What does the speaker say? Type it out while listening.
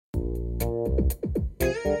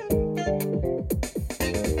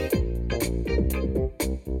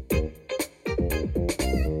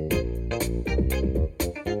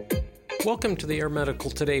Welcome to the Air Medical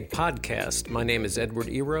Today podcast. My name is Edward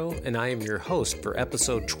Ero, and I am your host for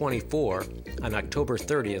episode 24 on October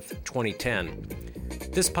 30th, 2010.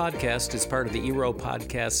 This podcast is part of the Ero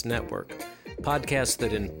Podcast Network, podcasts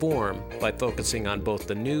that inform by focusing on both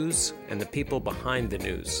the news and the people behind the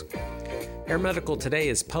news. Air Medical Today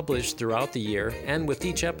is published throughout the year, and with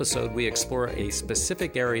each episode we explore a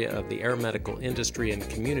specific area of the air medical industry and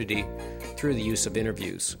community through the use of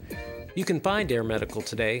interviews. You can find Air Medical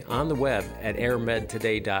Today on the web at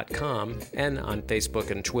airmedtoday.com and on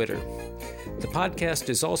Facebook and Twitter. The podcast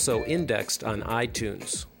is also indexed on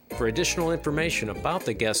iTunes. For additional information about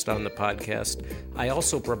the guest on the podcast, I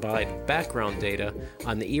also provide background data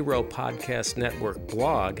on the Ero Podcast Network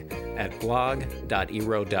blog at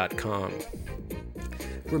blog.ero.com.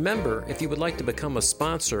 Remember, if you would like to become a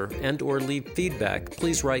sponsor and or leave feedback,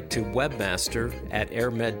 please write to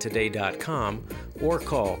webmaster@airmedtoday.com or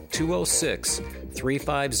call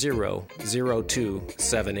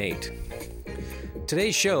 206-350-0278.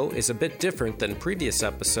 Today's show is a bit different than previous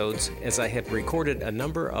episodes, as I have recorded a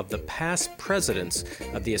number of the past presidents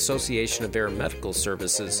of the Association of Air Medical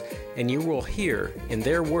Services, and you will hear, in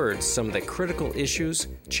their words, some of the critical issues,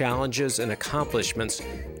 challenges, and accomplishments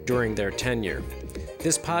during their tenure.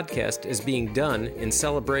 This podcast is being done in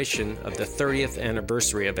celebration of the 30th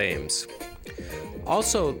anniversary of AIMS.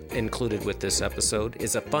 Also included with this episode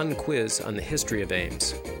is a fun quiz on the history of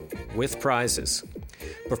AIMS, with prizes.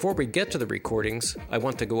 Before we get to the recordings, I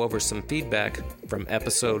want to go over some feedback from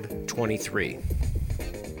episode 23.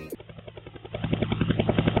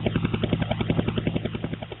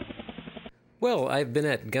 Well, I've been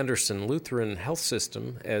at Gunderson Lutheran Health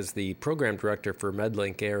System as the program director for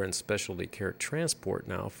MedLink Air and Specialty Care Transport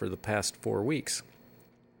now for the past 4 weeks.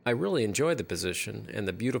 I really enjoy the position and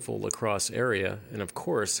the beautiful La Crosse area, and of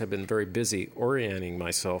course have been very busy orienting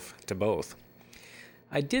myself to both.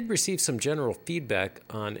 I did receive some general feedback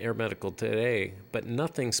on Air Medical Today, but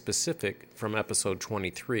nothing specific from episode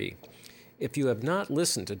 23. If you have not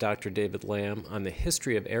listened to Dr. David Lamb on the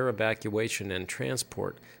history of air evacuation and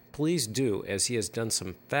transport, please do, as he has done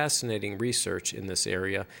some fascinating research in this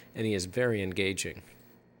area, and he is very engaging.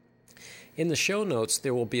 In the show notes,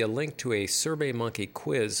 there will be a link to a SurveyMonkey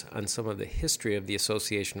quiz on some of the history of the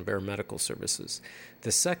Association of Air Medical Services.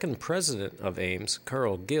 The second president of AIMS,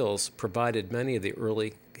 Carl Gills, provided many of the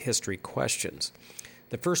early history questions.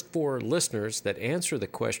 The first 4 listeners that answer the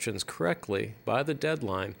questions correctly by the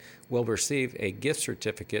deadline will receive a gift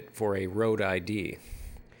certificate for a Road ID.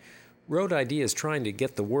 Road ID is trying to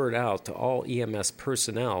get the word out to all EMS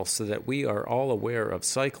personnel so that we are all aware of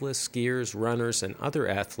cyclists, skiers, runners, and other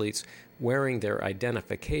athletes wearing their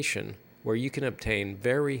identification, where you can obtain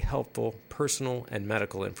very helpful personal and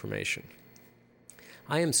medical information.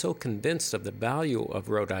 I am so convinced of the value of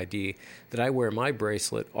Road ID that I wear my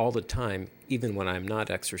bracelet all the time, even when I'm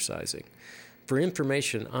not exercising. For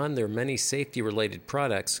information on their many safety-related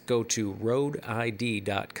products, go to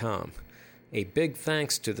roadid.com. A big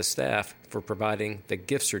thanks to the staff for providing the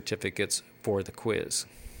gift certificates for the quiz.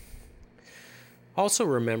 Also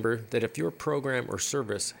remember that if your program or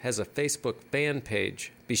service has a Facebook fan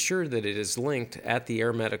page, be sure that it is linked at the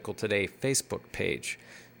Air Medical Today Facebook page.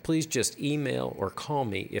 Please just email or call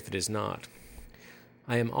me if it is not.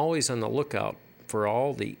 I am always on the lookout for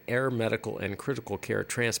all the air medical and critical care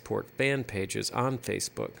transport fan pages on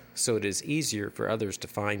Facebook, so it is easier for others to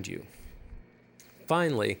find you.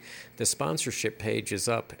 Finally, the sponsorship page is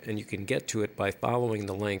up, and you can get to it by following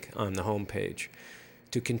the link on the homepage.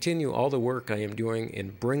 To continue all the work I am doing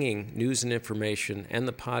in bringing news and information and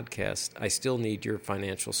the podcast, I still need your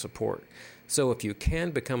financial support. So if you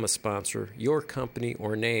can become a sponsor, your company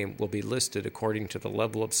or name will be listed according to the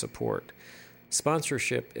level of support.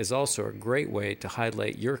 Sponsorship is also a great way to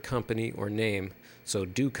highlight your company or name, so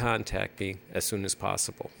do contact me as soon as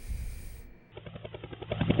possible.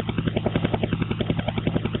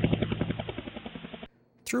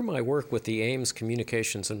 Through my work with the AIMS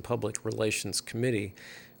Communications and Public Relations Committee,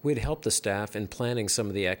 we had helped the staff in planning some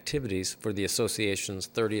of the activities for the association's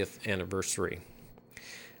 30th anniversary.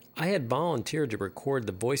 I had volunteered to record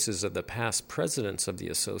the voices of the past presidents of the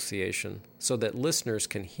association so that listeners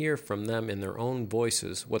can hear from them in their own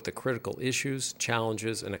voices what the critical issues,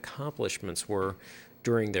 challenges, and accomplishments were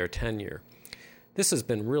during their tenure. This has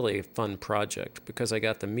been really a fun project because I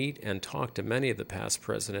got to meet and talk to many of the past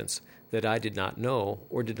presidents that I did not know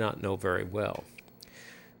or did not know very well.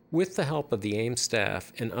 With the help of the AIMS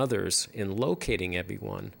staff and others in locating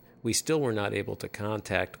everyone, we still were not able to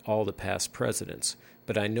contact all the past presidents,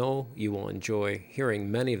 but I know you will enjoy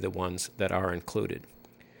hearing many of the ones that are included.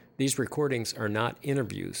 These recordings are not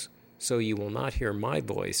interviews, so you will not hear my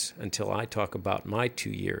voice until I talk about my 2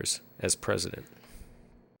 years as president.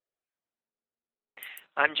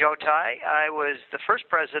 I'm Joe Ty. I was the first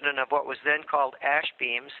president of what was then called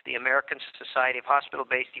ASHBEAMS, the American Society of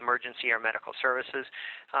Hospital-Based Emergency Air Medical Services.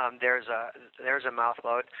 There's a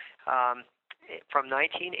mouthload. From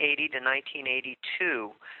 1980 to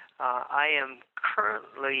 1982, I am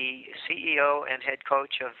currently CEO and head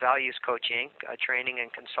coach of Values Coach Inc., a training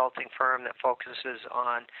and consulting firm that focuses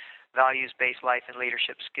on values-based life and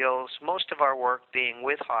leadership skills, most of our work being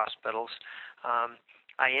with hospitals.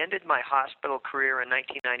 I ended my hospital career in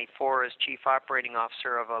 1994 as chief operating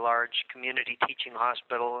officer of a large community teaching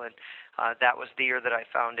hospital, and that was the year that I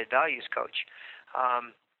founded Values Coach.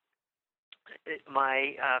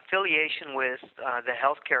 My affiliation with the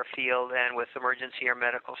healthcare field and with emergency air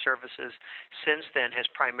medical services since then has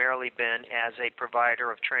primarily been as a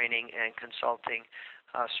provider of training and consulting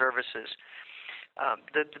services.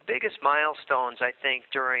 The biggest milestones, I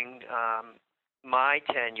think, during my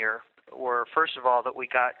tenure were, first of all, that we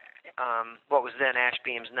got what was then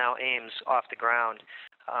ASHBEAMS, now AIMS, off the ground.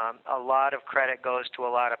 A lot of credit goes to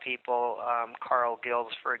a lot of people. Carl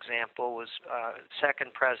Gills, for example, was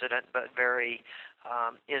second president, but very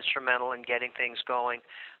instrumental in getting things going.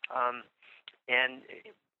 And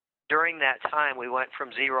during that time, we went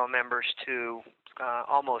from 0 members to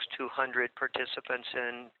almost 200 participants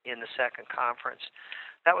in the second conference.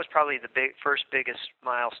 That was probably the first biggest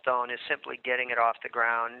milestone, is simply getting it off the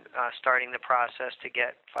ground, starting the process to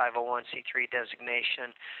get 501c3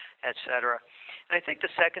 designation, et cetera. And I think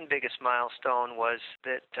the second biggest milestone was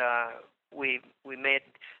that we made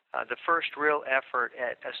the first real effort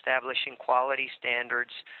at establishing quality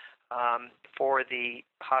standards for the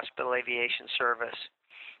hospital aviation service.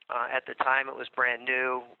 At the time, it was brand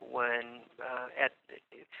new. When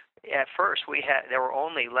at first there were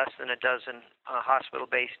only less than a dozen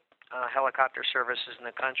hospital-based helicopter services in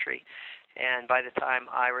the country, and by the time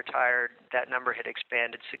I retired, that number had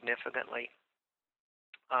expanded significantly.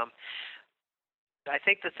 I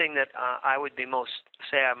think the thing that I would be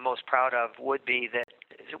I'm most proud of would be that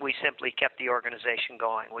we simply kept the organization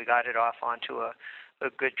going. We got it off onto a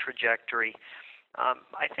good trajectory.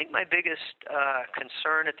 I think my biggest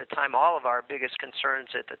concern at the time, all of our biggest concerns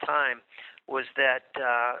at the time, was that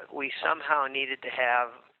we somehow needed to have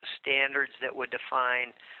standards that would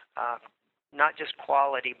define not just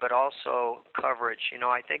quality, but also coverage.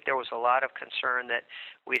 I think there was a lot of concern that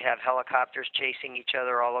we'd have helicopters chasing each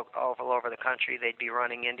other all over the country. They'd be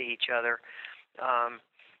running into each other.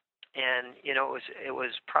 And, it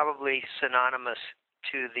was probably synonymous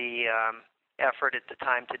to the effort at the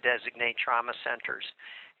time to designate trauma centers.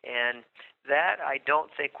 And that I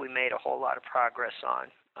don't think we made a whole lot of progress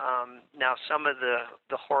on. Now, some of the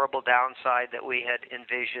horrible downside that we had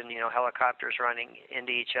envisioned, helicopters running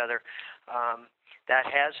into each other, that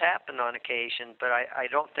has happened on occasion, but I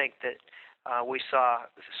don't think that we saw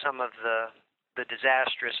some of the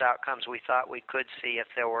disastrous outcomes we thought we could see if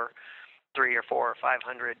there were 300 or 400 or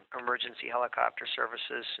 500 emergency helicopter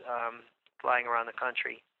services flying around the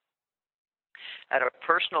country. At a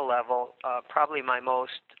personal level, probably my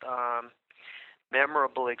most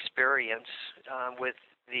memorable experience with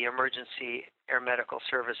the emergency air medical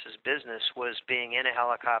services business was being in a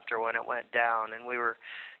helicopter when it went down, and we were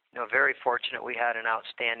very fortunate. We had an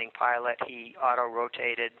outstanding pilot. He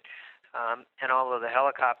auto-rotated, and although the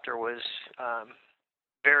helicopter was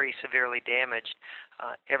very severely damaged,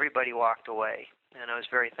 everybody walked away, and I was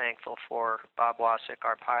very thankful for Bob Wasik,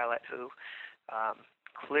 our pilot, who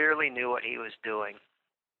clearly knew what he was doing.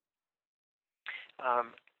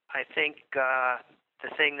 I think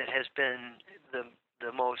the thing that has been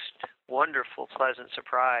the most wonderful, pleasant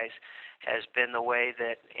surprise has been the way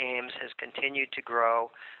that AIMS has continued to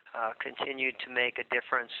grow, continued to make a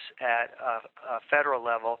difference at a federal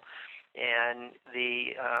level, and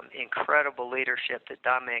the incredible leadership that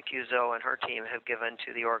Dom Mancuso and her team have given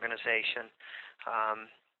to the organization.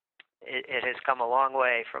 It has come a long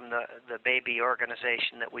way from the baby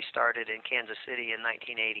organization that we started in Kansas City in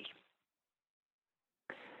 1980.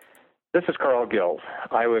 This is Carl Gills.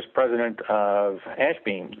 I was president of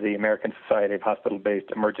ASHBEAMS, the American Society of Hospital-Based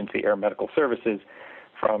Emergency Air Medical Services,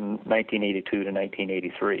 from 1982 to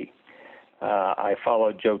 1983. I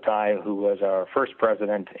followed Joe Ty, who was our first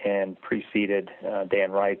president, and preceded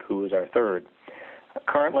Dan Reich, who was our third.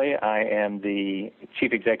 Currently, I am the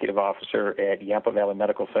Chief Executive Officer at Yampa Valley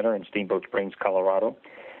Medical Center in Steamboat Springs, Colorado,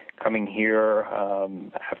 coming here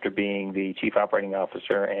after being the Chief Operating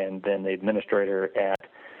Officer and then the Administrator at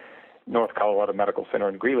North Colorado Medical Center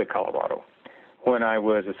in Greeley, Colorado. When I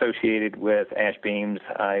was associated with Ashbeams,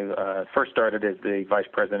 I first started as the vice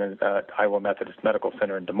president at Iowa Methodist Medical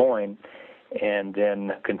Center in Des Moines, and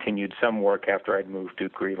then continued some work after I'd moved to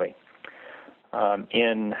Greeley.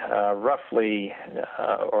 In roughly,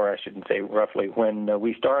 or I shouldn't say roughly, when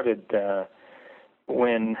we started,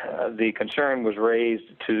 when the concern was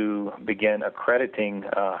raised to begin accrediting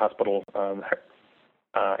hospital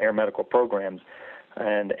air medical programs,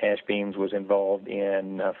 and Ashbeams was involved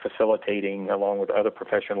in facilitating, along with other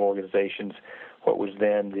professional organizations, what was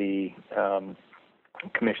then the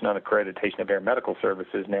Commission on Accreditation of Air Medical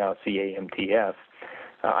Services, now CAMTS.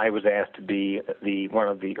 I was asked to be one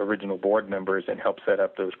of the original board members and help set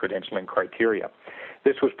up those credentialing criteria.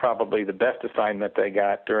 This was probably the best assignment I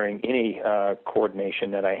got during any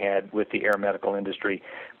coordination that I had with the air medical industry,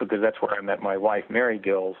 because that's where I met my wife, Mary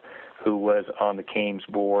Gills, who was on the CAMES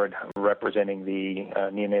board representing the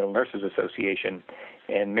Neonatal Nurses Association,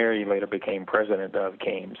 and Mary later became president of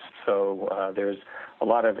CAMES. So there's a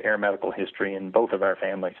lot of air medical history in both of our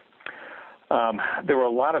families. There were a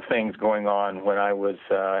lot of things going on when I was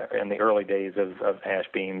in the early days of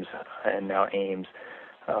Ashbeams and now AIMS.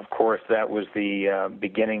 Of course, that was the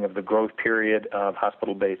beginning of the growth period of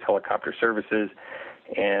hospital-based helicopter services,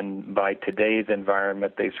 and by today's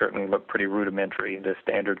environment, they certainly look pretty rudimentary. The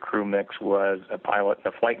standard crew mix was a pilot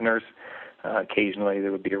and a flight nurse. Occasionally,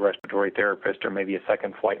 there would be a respiratory therapist or maybe a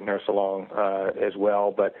second flight nurse along as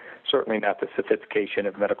well, but certainly not the sophistication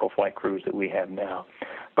of medical flight crews that we have now.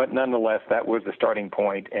 But nonetheless, that was the starting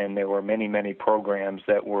point, and there were many, many programs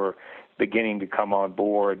that were beginning to come on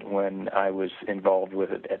board when I was involved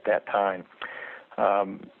with it at that time.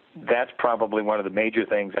 That's probably one of the major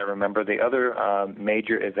things I remember. The other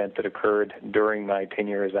major event that occurred during my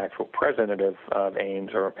tenure as actual president of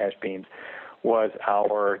AIMS or Ashbeams was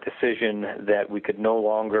our decision that we could no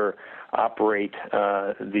longer operate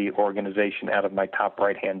the organization out of my top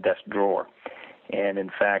right-hand desk drawer. And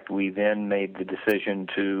in fact, we then made the decision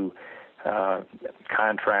to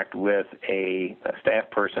contract with a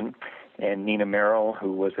staff person, and Nina Merrill,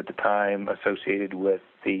 who was at the time associated with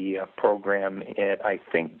the program at, I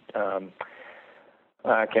think,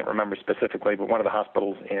 I can't remember specifically, but one of the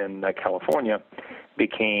hospitals in California,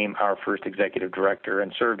 became our first executive director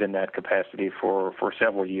and served in that capacity for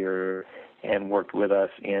several years and worked with us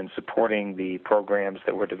in supporting the programs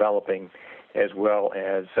that we're developing, as well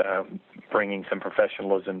as bringing some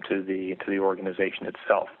professionalism to the organization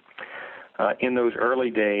itself. In those early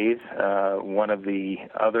days, one of the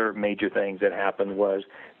other major things that happened was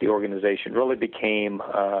the organization really began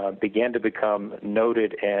to become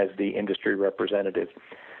noted as the industry representative.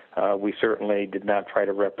 We certainly did not try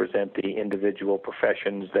to represent the individual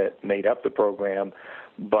professions that made up the program,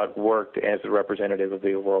 but worked as the representative of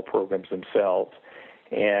the overall programs themselves,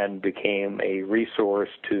 and became a resource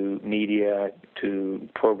to media, to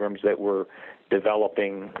programs that were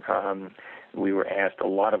developing. We were asked a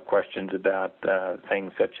lot of questions about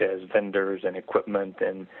things such as vendors and equipment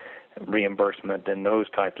and reimbursement and those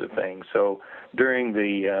types of things. So during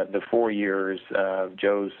the 4 years of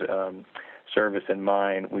Joe's service and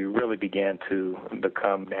mine, we really began to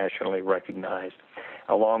become nationally recognized.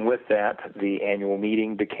 Along with that, the annual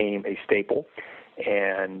meeting became a staple,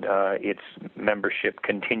 and its membership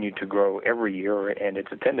continued to grow every year, and its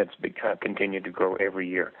attendance continued to grow every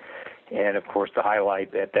year. And, of course, the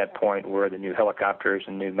highlight at that point were the new helicopters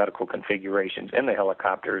and new medical configurations in the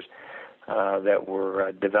helicopters that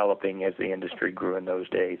were developing as the industry grew in those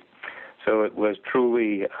days. So it was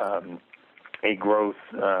truly a growth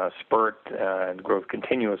spurt and growth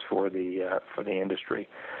continuous for the industry.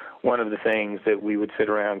 One of the things that we would sit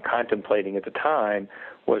around contemplating at the time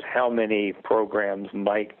was how many programs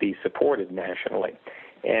might be supported nationally.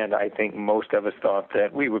 And I think most of us thought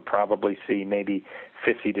that we would probably see maybe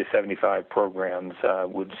 50 to 75 programs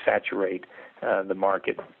would saturate the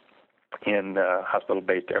market in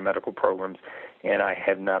hospital-based air medical programs. And I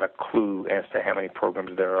have not a clue as to how many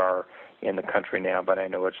programs there are in the country now, but I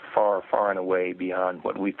know it's far, far and away beyond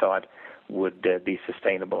what we thought would be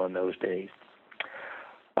sustainable in those days.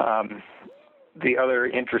 The other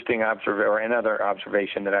interesting another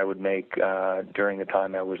observation that I would make during the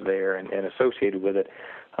time I was there and associated with it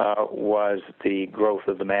was the growth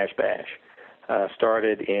of the MASH Bash.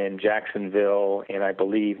 Started in Jacksonville in, I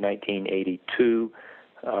believe, 1982.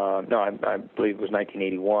 I believe it was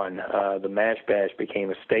 1981. The MASH Bash became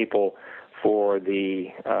a staple for the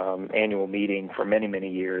annual meeting for many, many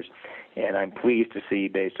years, and I'm pleased to see,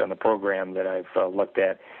 based on the program that I've looked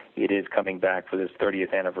at, it is coming back for this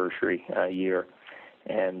 30th anniversary year.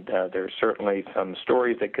 And there's certainly some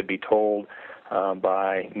stories that could be told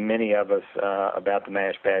by many of us about the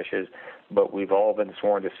MASH bashes, but we've all been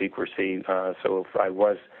sworn to secrecy. So if I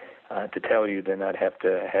was to tell you, then I'd have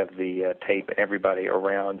to have the tape everybody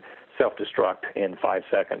around self-destruct in 5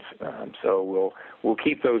 seconds. So we'll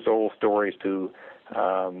keep those old stories to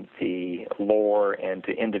the lore and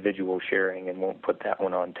to individual sharing, and won't put that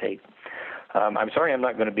one on tape. I'm sorry I'm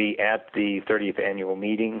not going to be at the 30th annual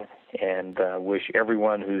meeting, and wish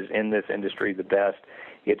everyone who's in this industry the best.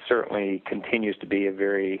 It certainly continues to be a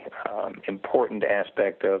very important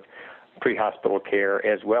aspect of pre-hospital care,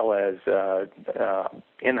 as well as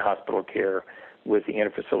in-hospital care with the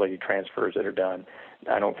interfacility transfers that are done.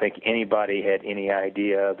 I don't think anybody had any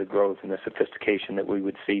idea the growth and the sophistication that we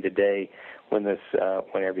would see today when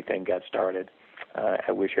everything got started.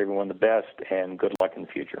 I wish everyone the best and good luck in the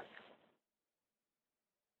future.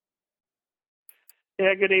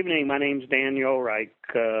 Yeah, good evening. My name's Dan Ulrich,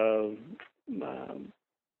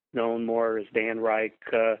 known more as Dan Reich.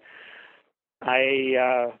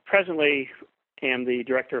 I presently am the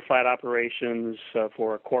Director of Flight Operations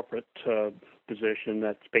for a corporate position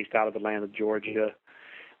that's based out of Atlanta, Georgia.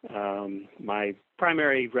 My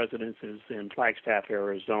primary residence is in Flagstaff,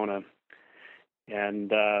 Arizona. And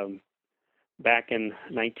back in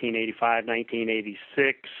 1985,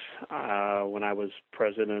 1986, when I was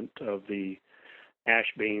president of the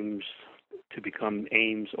Ashbeams to become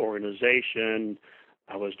AIMS organization,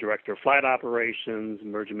 I was Director of Flight Operations,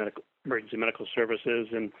 Emergency Medical Services,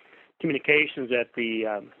 and Communications at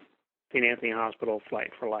the St. Anthony Hospital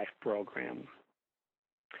Flight for Life program.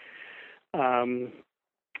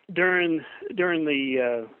 During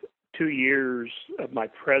the 2 years of my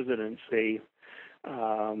presidency,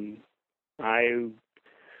 I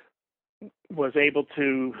was able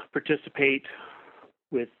to participate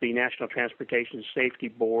with the National Transportation Safety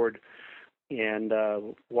Board and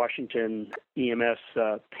Washington EMS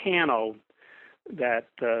panel that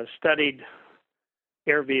studied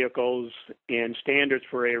air vehicles and standards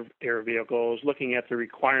for air vehicles, looking at the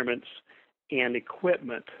requirements and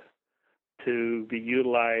equipment to be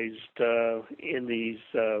utilized in these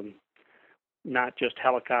not just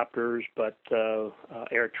helicopters, but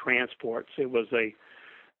air transports. It was a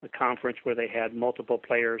conference where they had multiple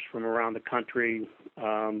players from around the country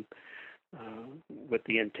with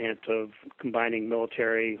the intent of combining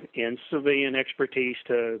military and civilian expertise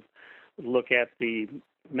to look at the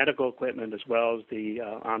medical equipment as well as the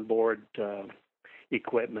onboard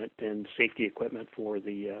equipment and safety equipment for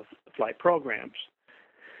the flight programs.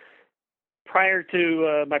 Prior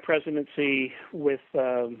to my presidency with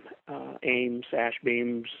AIMS,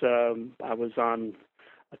 Ashbeams, I was on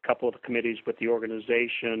a couple of committees with the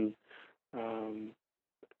organization. I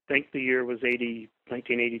think the year was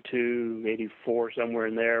 1982, 84, somewhere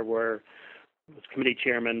in there, where I was committee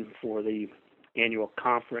chairman for the annual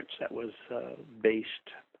conference that was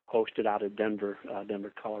hosted out of Denver,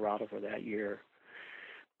 Colorado for that year.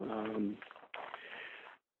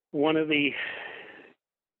 One of the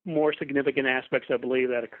more significant aspects, I believe,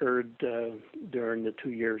 that occurred during the 2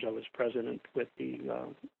 years I was president with the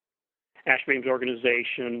Ashbeams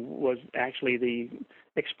organization was actually the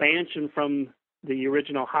expansion from the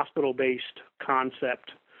original hospital-based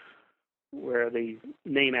concept, where the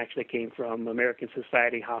name actually came from, American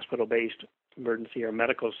Society Hospital-Based Emergency Air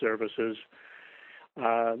Medical Services.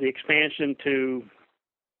 The expansion to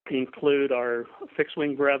include our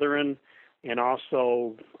fixed-wing brethren and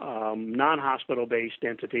also non-hospital-based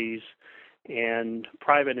entities and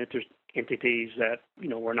private entities that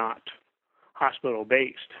were not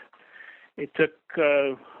hospital-based. It took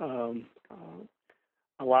a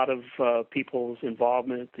lot of people's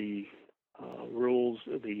involvement. The rules,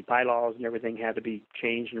 the bylaws, and everything had to be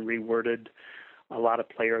changed and reworded. A lot of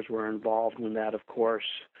players were involved in that, of course.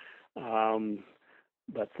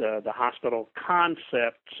 But the hospital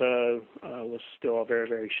concept was still a very,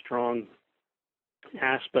 very strong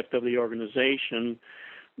aspect of the organization,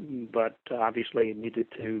 but obviously it needed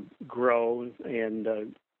to grow and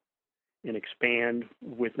expand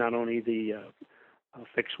with not only the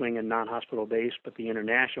fixed wing and non-hospital base, but the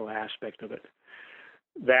international aspect of it.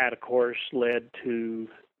 That, of course, led to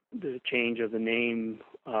the change of the name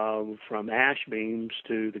from Ashbeams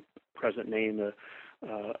to the present name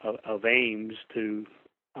of AIMS to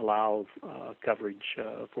allow coverage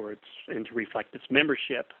for its and to reflect its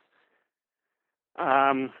membership.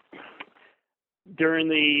 During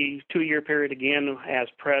the 2-year period, again, as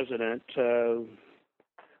president,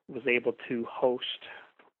 was able to host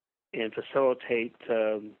and facilitate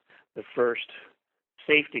the first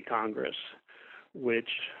Safety Congress, which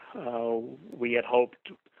we had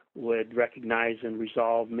hoped would recognize and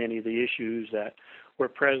resolve many of the issues that were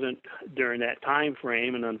present during that time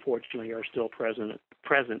frame, and unfortunately are still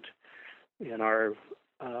present in our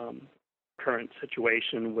current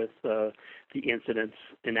situation with the incidents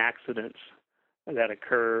and accidents that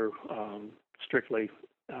occur strictly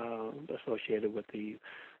associated with the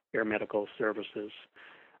air medical services.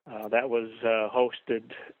 That was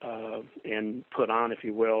hosted and put on, if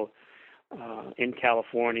you will, in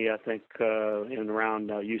California. I think in around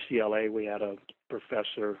UCLA, we had a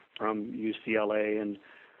professor from UCLA and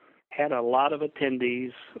had a lot of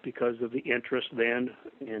attendees because of the interest then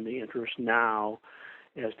and the interest now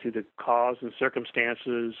as to the cause and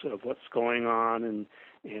circumstances of what's going on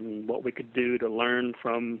and what we could do to learn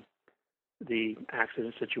from the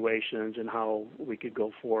accident situations and how we could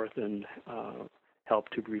go forth and help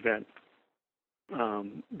to prevent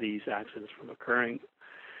these accidents from occurring.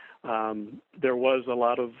 There was a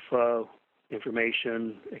lot of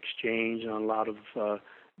information exchanged and a lot of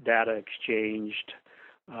data exchanged,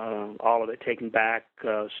 all of it taken back.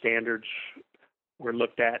 Standards were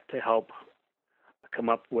looked at to help come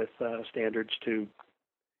up with standards to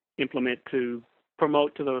implement, to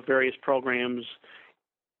promote to the various programs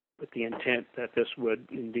with the intent that this would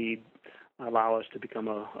indeed allow us to become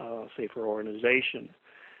a safer organization.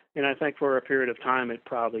 And I think for a period of time it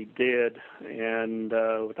probably did, and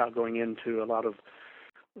without going into a lot of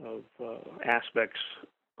aspects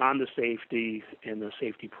on the safety and the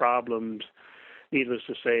safety problems, needless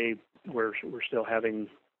to say, we're still having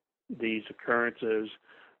these occurrences.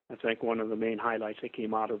 I think one of the main highlights that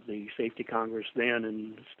came out of the Safety Congress then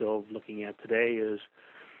and still looking at today is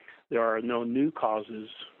there are no new causes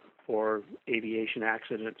for aviation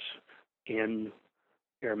accidents in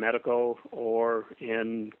air medical or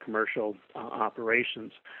in commercial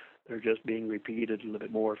operations. They're just being repeated a little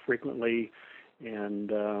bit more frequently,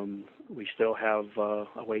 and we still have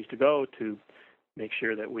a ways to go to make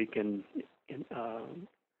sure that we can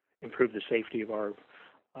improve the safety of our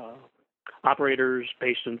operators,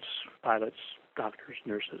 patients, pilots, doctors,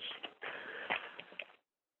 nurses.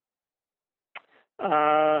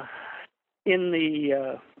 In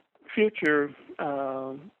the future,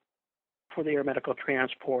 for the air medical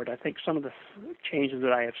transport, I think some of the changes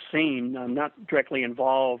that I have seen, I'm not directly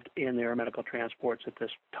involved in the air medical transports at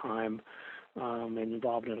this time, and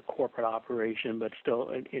involved in a corporate operation, but still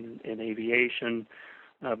in aviation.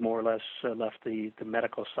 I've more or less left the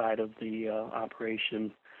medical side of the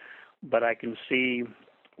operation, but I can see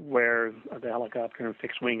where the helicopter and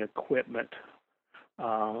fixed wing equipment,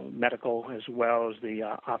 medical as well as the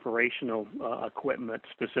operational equipment,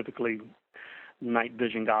 specifically night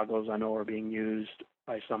vision goggles, I know are being used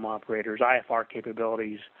by some operators. IFR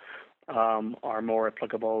capabilities are more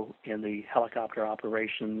applicable in the helicopter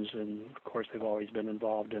operations, and of course they've always been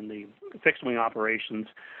involved in the fixed wing operations.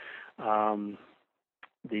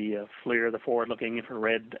 The FLIR, the forward-looking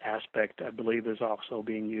infrared aspect, I believe is also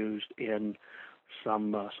being used in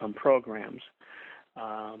some programs.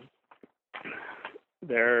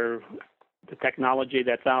 The technology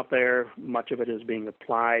that's out there, much of it is being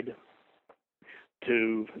applied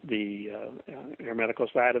to the air medical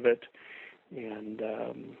side of it, and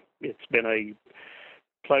it's been a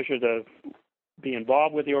pleasure to be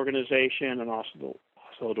involved with the organization and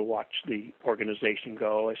also to watch the organization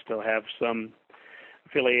go. I still have some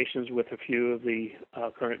affiliations with a few of the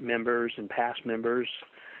current members and past members.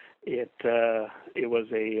 It was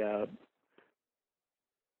a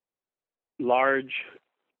large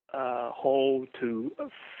hole to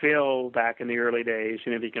fill back in the early days,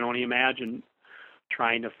 and if you can only imagine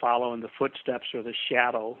trying to follow in the footsteps or the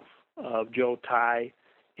shadow of Joe Ty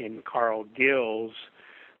and Carl Gills,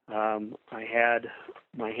 I had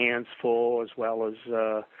my hands full as well as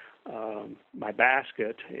my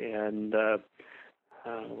basket, and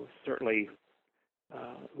certainly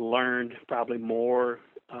learned probably more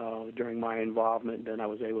during my involvement than I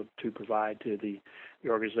was able to provide to the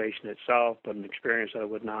organization itself, but an experience I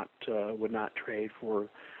would not trade for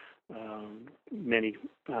many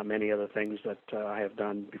other things that I have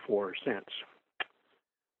done before or since.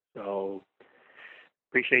 So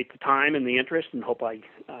appreciate the time and the interest, and hope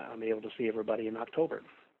I'm able to see everybody in October.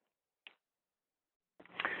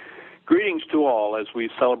 Greetings to all as we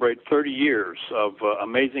celebrate 30 years of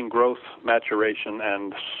amazing growth, maturation,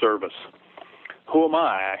 and service. Who am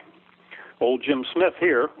I? Old Jim Smith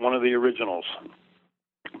here, one of the originals.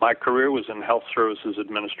 My career was in health services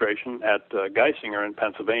administration at Geisinger in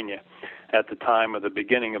Pennsylvania at the time of the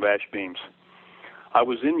beginning of Ashbeams. I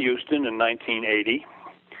was in Houston in 1980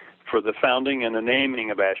 for the founding and the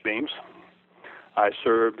naming of Ashbeams. I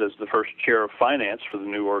served as the first chair of finance for the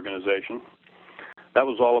new organization. That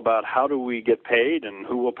was all about how do we get paid and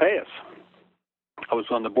who will pay us. I was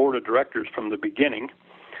on the board of directors from the beginning,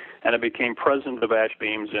 and I became president of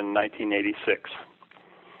Ashbeams in 1986.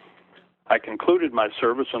 I concluded my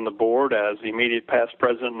service on the board as immediate past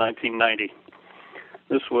president in 1990.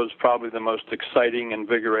 This was probably the most exciting,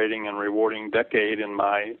 invigorating, and rewarding decade in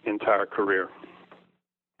my entire career.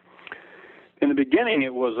 In the beginning,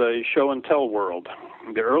 it was a show-and-tell world.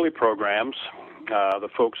 The early programs, the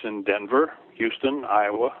folks in Denver, Houston,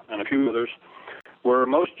 Iowa, and a few others, were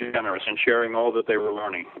most generous in sharing all that they were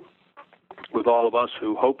learning with all of us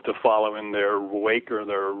who hoped to follow in their wake or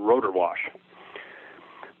their rotor wash.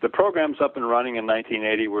 The programs up and running in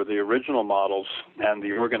 1980 were the original models and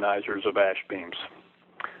the organizers of Ashbeams.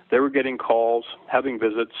 They were getting calls, having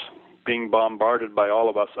visits, being bombarded by all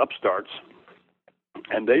of us upstarts,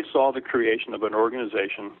 and they saw the creation of an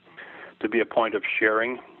organization to be a point of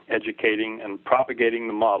sharing, educating, and propagating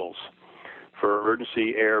the models for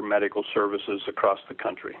emergency air medical services across the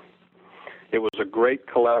country. It was a great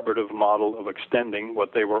collaborative model of extending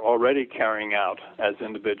what they were already carrying out as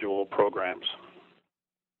individual programs.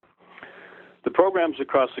 The programs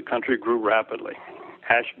across the country grew rapidly.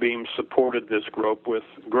 Ashbeam supported this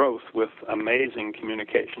growth with amazing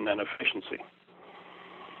communication and efficiency.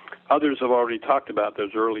 Others have already talked about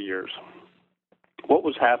those early years. What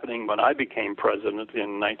was happening when I became president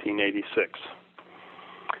in 1986?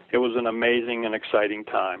 It was an amazing and exciting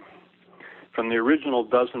time. From the original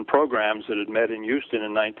dozen programs that had met in Houston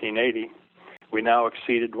in 1980, we now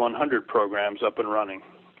exceeded 100 programs up and running,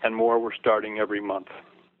 and more were starting every month.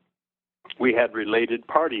 We had related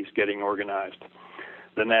parties getting organized.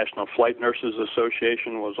 The National Flight Nurses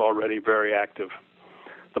Association was already very active.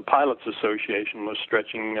 The Pilots Association was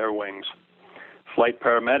stretching their wings. Flight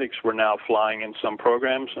paramedics were now flying in some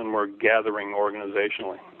programs and were gathering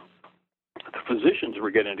organizationally. The physicians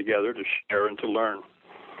were getting together to share and to learn.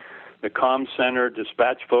 The comm center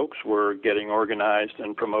dispatch folks were getting organized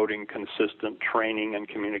and promoting consistent training and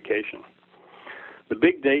communication. The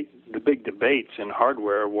big debates in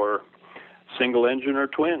hardware were single engine or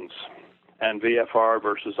twins, and VFR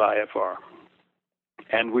versus IFR.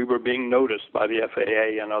 And we were being noticed by the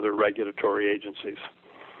FAA and other regulatory agencies.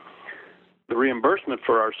 The reimbursement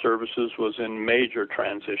for our services was in major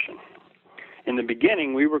transition. In the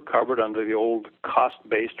beginning, we were covered under the old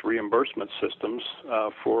cost-based reimbursement systems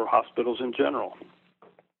for hospitals in general.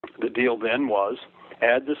 The deal then was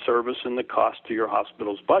add the service and the cost to your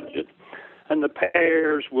hospital's budget, and the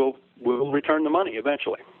payers will return the money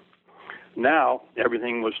eventually. Now,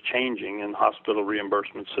 everything was changing in hospital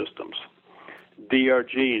reimbursement systems.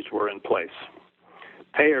 DRGs were in place.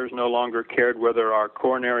 Payers no longer cared whether our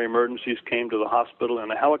coronary emergencies came to the hospital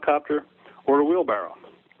in a helicopter or a wheelbarrow.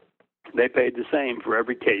 They paid the same for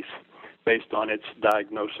every case based on its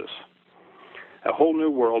diagnosis. A whole new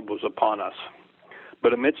world was upon us.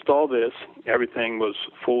 But amidst all this, everything was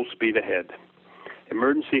full speed ahead.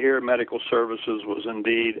 Emergency air medical services was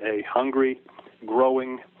indeed a hungry,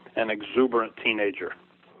 growing, and exuberant teenager.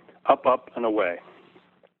 Up, and away.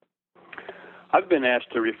 I've been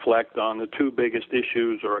asked to reflect on the two biggest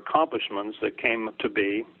issues or accomplishments that came to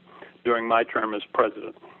be during my term as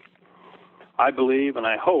president. I believe and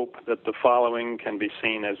I hope that the following can be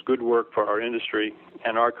seen as good work for our industry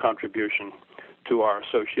and our contribution to our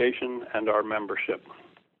association and our membership.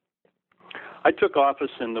 I took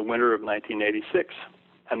office in the winter of 1986,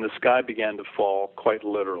 and the sky began to fall quite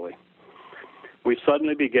literally. We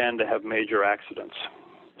suddenly began to have major accidents,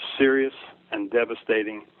 serious and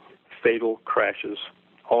devastating, fatal crashes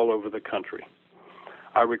all over the country.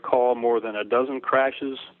 I recall more than a dozen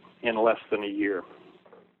crashes in less than a year.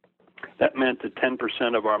 That meant that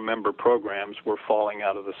 10% of our member programs were falling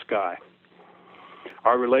out of the sky.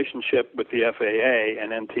 Our relationship with the FAA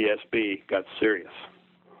and NTSB got serious.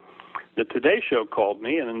 The Today Show called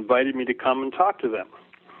me and invited me to come and talk to them.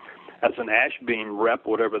 As an Ashbeam rep,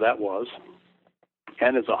 whatever that was,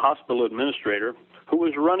 and as a hospital administrator who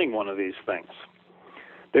was running one of these things.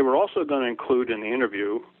 They were also going to include in the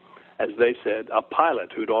interview, as they said, a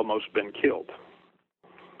pilot who'd almost been killed.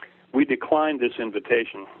 We declined this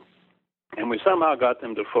invitation, and we somehow got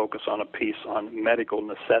them to focus on a piece on medical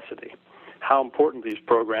necessity, how important these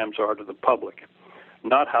programs are to the public,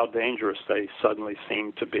 not how dangerous they suddenly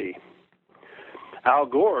seem to be. Al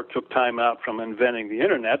Gore took time out from inventing the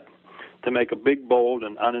internet to make a big, bold,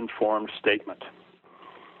 and uninformed statement.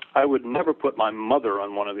 I would never put my mother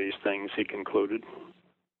on one of these things, he concluded.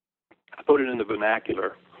 I put it in the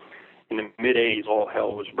vernacular. In the mid-'80s, all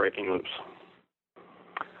hell was breaking loose.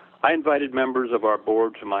 I invited members of our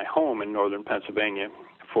board to my home in northern Pennsylvania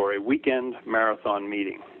for a weekend marathon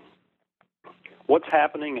meeting. What's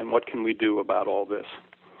happening and what can we do about all this?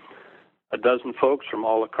 A dozen folks from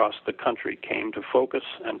all across the country came to focus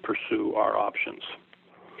and pursue our options.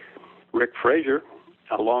 Rick Frazier,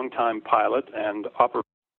 a longtime pilot and operator,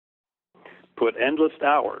 put endless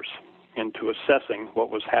hours into assessing what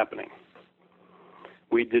was happening.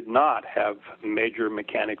 We did not have major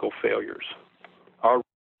mechanical failures. Our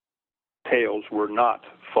tails were not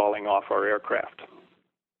falling off our aircraft.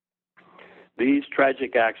 These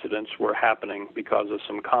tragic accidents were happening because of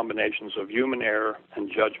some combinations of human error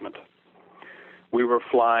and judgment. We were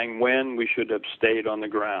flying when we should have stayed on the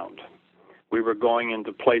ground. We were going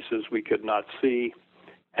into places we could not see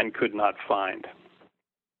and could not find.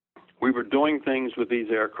 We were doing things with these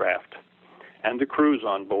aircraft and the crews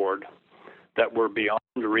on board that were beyond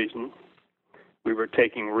reason. We were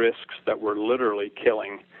taking risks that were literally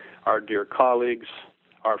killing our dear colleagues,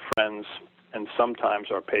 our friends, and sometimes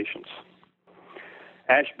our patients.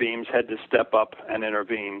 Ashbeams had to step up and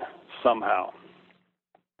intervene somehow.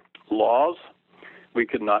 Laws? We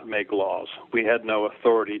could not make laws. We had no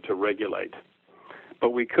authority to regulate.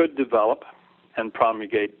 But we could develop and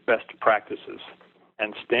promulgate best practices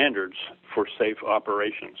and standards for safe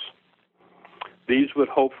operations. These would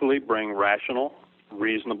hopefully bring rational,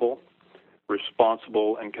 reasonable,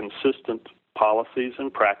 responsible, and consistent policies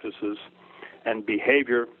and practices and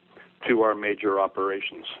behavior to our major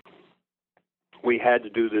operations. We had to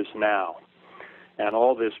do this now, and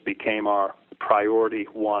all this became our Priority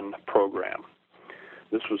 1 program.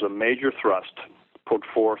 This was a major thrust put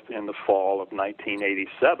forth in the fall of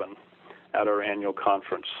 1987 at our annual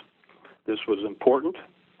conference. This was important,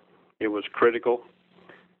 it was critical,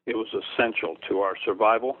 it was essential to our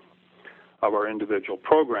survival of our individual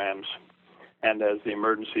programs and as the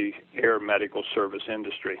emergency air medical service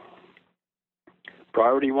industry.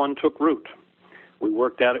 Priority 1 took root. We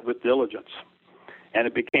worked at it with diligence, and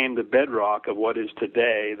it became the bedrock of what is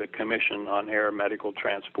today the Commission on Air Medical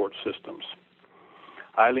Transport Systems.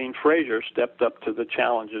 Eileen Frazier stepped up to the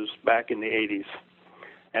challenges back in the 80s,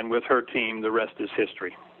 and with her team, the rest is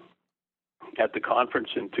history. At the conference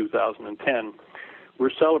in 2010, we're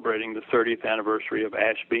celebrating the 30th anniversary of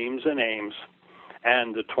Ashbeams and AIMS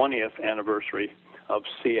and the 20th anniversary of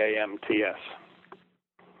CAMTS.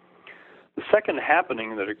 The second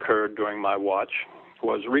happening that occurred during my watch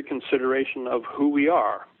was reconsideration of who we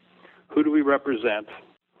are, who do we represent,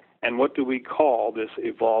 and what do we call this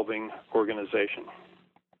evolving organization.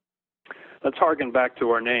 Let's harken back to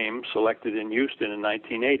our name selected in Houston in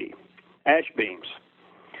 1980, Ashbeams.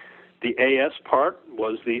 The AS part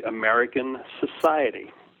was the American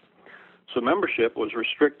Society, so membership was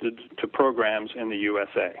restricted to programs in the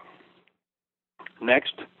USA.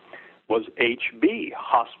 Next was HB,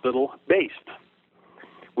 hospital-based.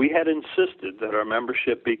 We had insisted that our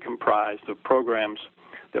membership be comprised of programs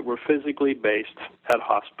that were physically based at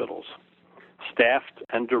hospitals, staffed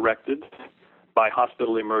and directed by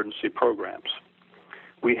hospital emergency programs.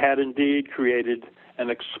 We had indeed created an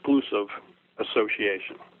exclusive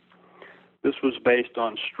association. This was based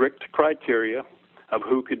on strict criteria of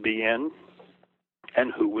who could be in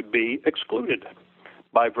and who would be excluded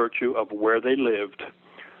by virtue of where they lived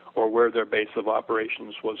or where their base of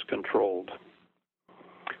operations was controlled.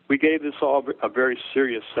 We gave this all a very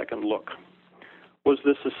serious second look. Was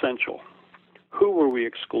this essential? Who were we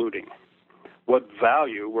excluding? What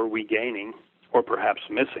value were we gaining or perhaps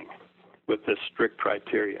missing with this strict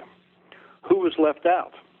criteria? Who was left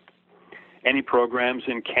out? Any programs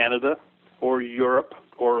in Canada or Europe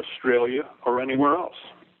or Australia or anywhere else?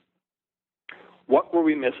 What were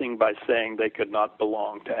we missing by saying they could not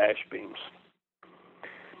belong to Ashbeams?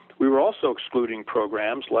 We were also excluding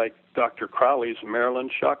programs like Dr. Crowley's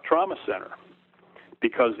Maryland Shock Trauma Center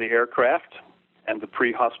because the aircraft and the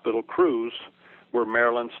pre-hospital crews were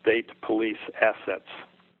Maryland State Police assets.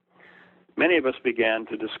 Many of us began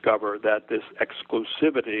to discover that this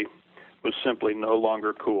exclusivity was simply no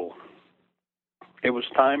longer cool. It was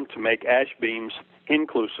time to make Ashbeams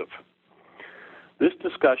inclusive. This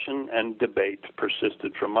discussion and debate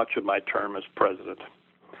persisted for much of my term as president.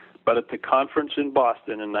 But at the conference in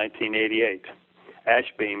Boston in 1988,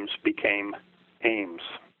 Ashbeams became AIMS.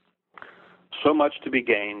 So much to be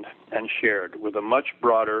gained and shared with a much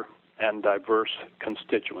broader and diverse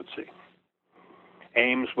constituency.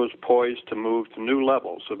 AIMS was poised to move to new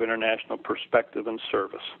levels of international perspective and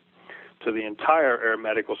service to the entire air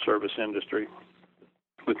medical service industry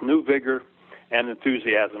with new vigor and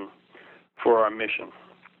enthusiasm for our mission.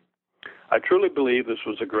 I truly believe this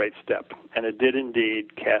was a great step, and it did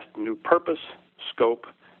indeed cast new purpose, scope,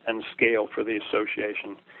 and scale for the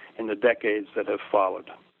association in the decades that have followed.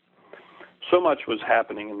 So much was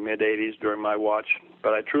happening in the mid-'80s during my watch,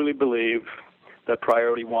 but I truly believe that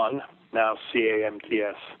Priority 1, now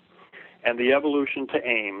CAMTS, and the evolution to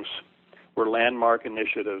AIMS were landmark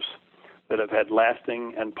initiatives that have had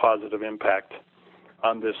lasting and positive impact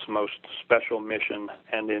on this most special mission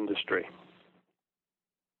and industry.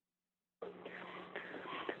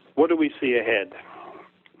 What do we see ahead?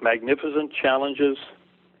 Magnificent challenges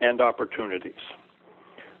and opportunities.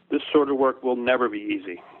 This sort of work will never be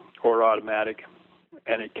easy or automatic,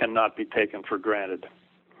 and it cannot be taken for granted.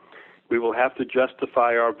 We will have to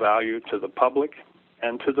justify our value to the public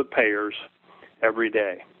and to the payers every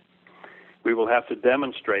day. We will have to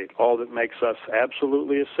demonstrate all that makes us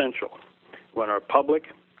absolutely essential when our public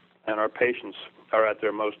and our patients are at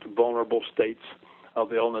their most vulnerable states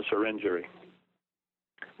of illness or injury.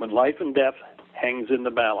 When life and death hangs in the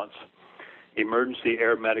balance, emergency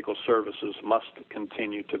air medical services must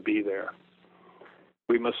continue to be there.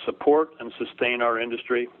 We must support and sustain our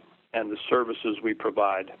industry and the services we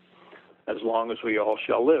provide as long as we all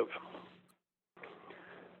shall live.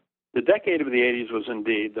 The decade of the 80s was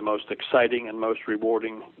indeed the most exciting and most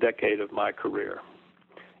rewarding decade of my career.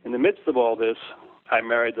 In the midst of all this, I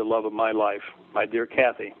married the love of my life, my dear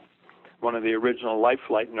Kathy, one of the original Life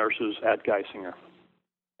Flight nurses at Geisinger.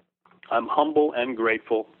 I'm humble and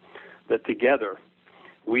grateful that together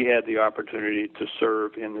we had the opportunity to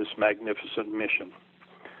serve in this magnificent mission.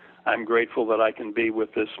 I'm grateful that I can be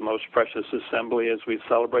with this most precious assembly as we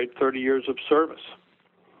celebrate 30 years of service.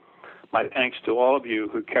 My thanks to all of you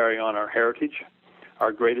who carry on our heritage,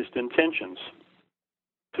 our greatest intentions,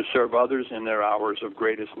 to serve others in their hours of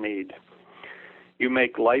greatest need. You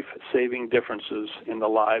make life-saving differences in the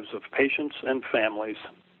lives of patients and families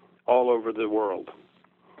all over the world.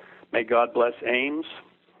 May God bless AIMS,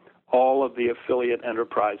 all of the affiliate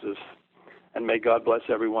enterprises, and may God bless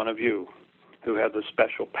every one of you who have the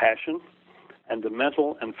special passion and the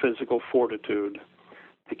mental and physical fortitude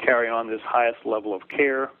to carry on this highest level of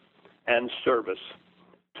care and service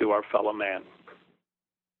to our fellow man.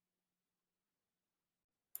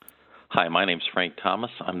 Hi, my name is Frank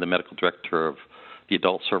Thomas. I'm the medical director of the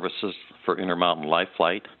Adult Services for Intermountain Life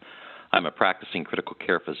Flight. I'm a practicing critical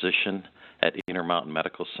care physician at Intermountain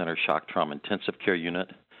Medical Center Shock Trauma Intensive Care Unit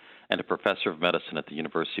and a professor of medicine at the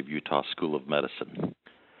University of Utah School of Medicine.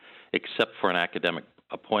 Except for an academic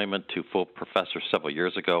appointment to full professor several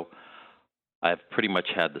years ago, I've pretty much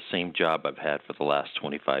had the same job I've had for the last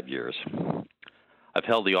 25 years. I've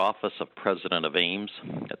held the office of president of AIMS,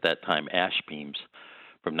 at that time ASHBEAMS,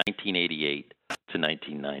 from 1988 to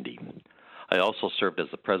 1990. I also served as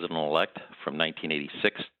the president-elect from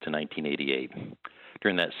 1986 to 1988.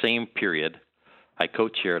 During that same period, I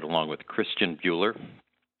co-chaired along with Christian Bueller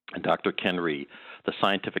and Dr. Ken Ree the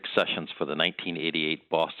scientific sessions for the 1988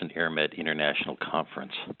 Boston AirMed International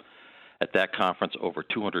Conference. At that conference, over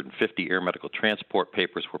 250 air medical transport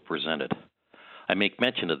papers were presented. I make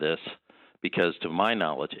mention of this because, to my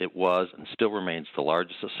knowledge, it was and still remains the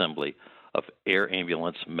largest assembly of air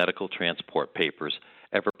ambulance medical transport papers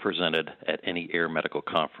ever presented at any air medical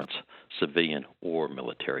conference, civilian or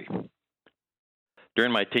military.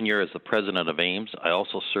 During my tenure as the president of AIMS, I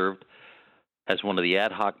also served as one of the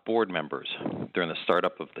ad hoc board members during the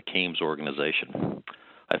startup of the CAMES organization.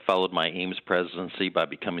 I followed my AIMS presidency by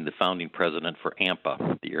becoming the founding president for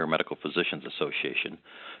AMPA, the Air Medical Physicians Association,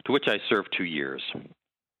 to which I served 2 years.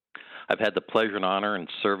 I've had the pleasure and honor in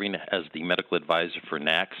serving as the medical advisor for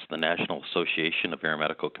NACS, the National Association of Air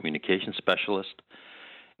Medical Communication Specialists,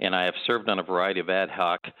 and I have served on a variety of ad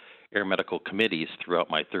hoc air medical committees throughout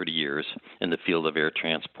my 30 years in the field of air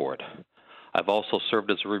transport. I've also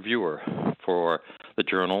served as a reviewer for the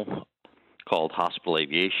journal called Hospital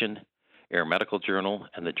Aviation, Air Medical Journal,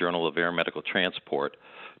 and the Journal of Air Medical Transport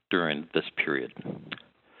during this period.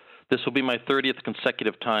 This will be my 30th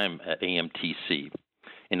consecutive time at AMTC.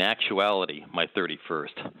 In actuality, my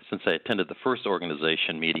 31st, since I attended the first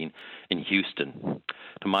organization meeting in Houston.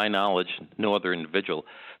 To my knowledge, no other individual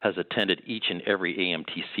has attended each and every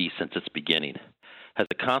AMTC since its beginning. As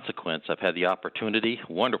a consequence, I've had the opportunity,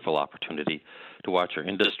 wonderful opportunity, to watch our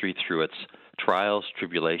industry through its trials,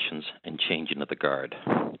 tribulations, and changing of the guard.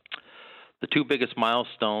 The two biggest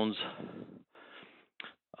milestones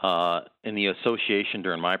in the association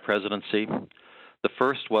during my presidency, the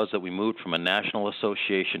first was that we moved from a national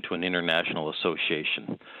association to an international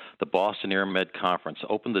association. The Boston AirMed Conference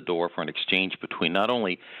opened the door for an exchange between not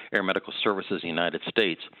only air medical services in the United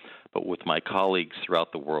States, but with my colleagues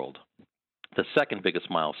throughout the world. The second biggest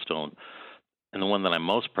milestone, and the one that I'm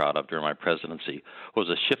most proud of during my presidency, was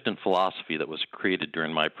a shift in philosophy that was created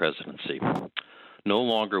during my presidency. No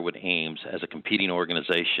longer would AIMS, as a competing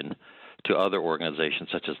organization to other organizations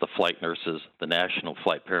such as the Flight Nurses, the National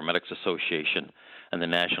Flight Paramedics Association, and the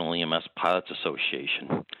National EMS Pilots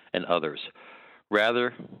Association, and others.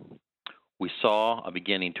 Rather, We saw a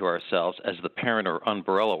beginning to ourselves as the parent or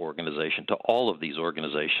umbrella organization to all of these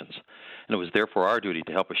organizations, and it was therefore our duty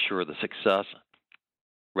to help assure the success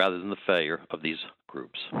rather than the failure of these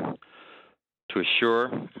groups. To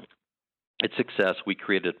assure its success, we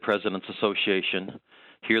created a President's Association.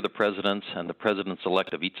 Here, the presidents and the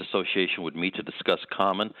presidents-elect of each association would meet to discuss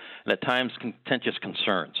common and at times contentious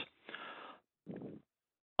concerns.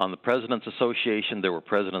 On the President's Association, there were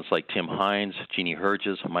presidents like Tim Hines, Jeannie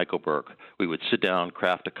Herges, Michael Burke. We would sit down,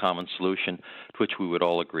 craft a common solution to which we would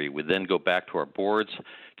all agree. We'd then go back to our boards,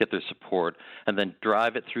 get their support, and then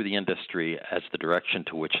drive it through the industry as the direction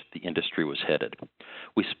to which the industry was headed.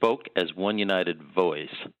 We spoke as one united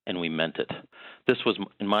voice, and we meant it. This was,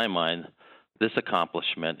 in my mind, this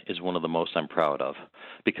accomplishment is one of the most I'm proud of.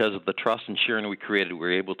 Because of the trust and sharing we created, we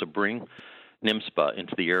were able to bring NMSPA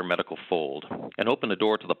into the air medical fold and open the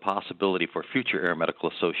door to the possibility for future air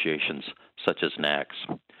medical associations such as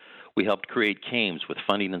NACS. We helped create CAMES with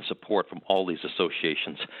funding and support from all these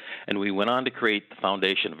associations, and we went on to create the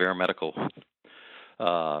Foundation of Air Medical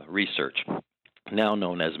Research, now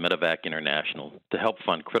known as Medevac International, to help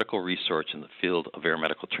fund critical research in the field of air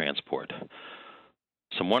medical transport.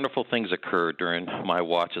 Some wonderful things occurred during my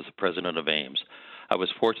watch as the president of AIMS. I was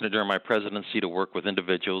fortunate during my presidency to work with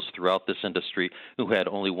individuals throughout this industry who had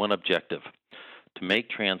only one objective: to make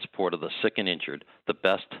transport of the sick and injured the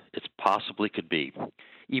best it possibly could be.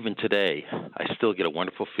 Even today, I still get a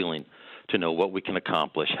wonderful feeling to know what we can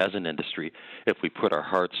accomplish as an industry if we put our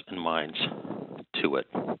hearts and minds to it.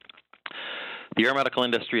 The air medical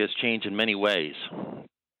industry has changed in many ways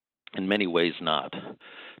not.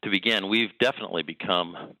 To begin, we've definitely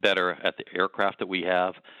become better at the aircraft that we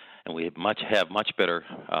have, and we have much better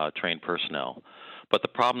trained personnel. But the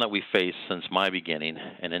problem that we face since my beginning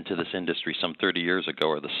and into this industry some 30 years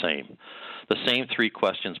ago are the same. The same three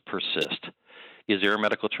questions persist. Is air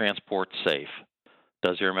medical transport safe?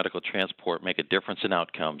 Does air medical transport make a difference in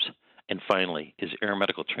outcomes? And finally, is air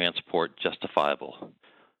medical transport justifiable?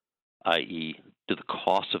 i.e., do the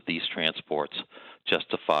costs of these transports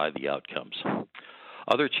justify the outcomes?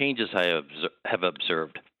 Other changes I have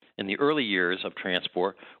observed. In the early years of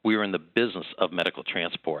transport, we were in the business of medical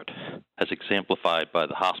transport, as exemplified by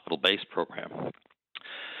the hospital-based program.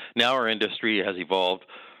 Now our industry has evolved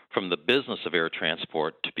from the business of air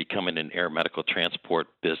transport to becoming an air medical transport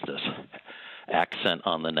business. Accent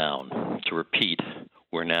on the noun. To repeat,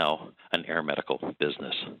 we're now an air medical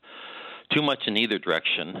business. Too much in either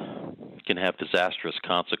direction can have disastrous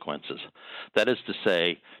consequences. That is to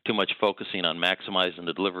say, too much focusing on maximizing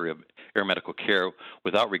the delivery of air medical care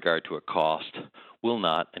without regard to a cost will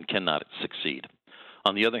not and cannot succeed.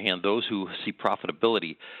 On the other hand, those who see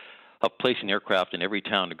profitability of placing aircraft in every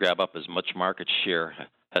town to grab up as much market share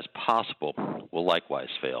as possible will likewise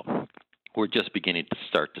fail. We're just beginning to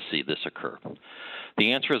start to see this occur.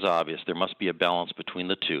 The answer is obvious. There must be a balance between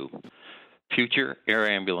the two. Future air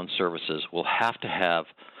ambulance services will have to have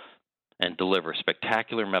and deliver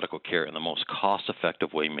spectacular medical care in the most cost-effective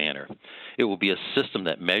manner. It will be a system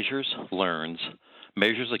that measures, learns,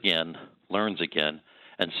 measures again, learns again,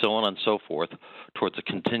 and so on and so forth towards a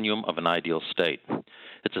continuum of an ideal state.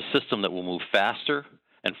 It's a system that will move faster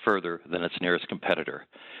and further than its nearest competitor.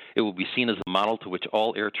 It will be seen as a model to which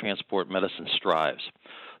all air transport medicine strives.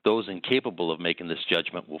 Those incapable of making this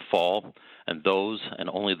judgment will fall, and those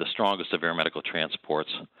and only the strongest of air medical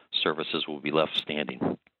transports services will be left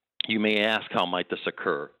standing. You may ask, how might this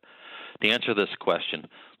occur? To answer this question,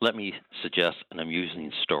 let me suggest an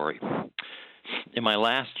amusing story. In my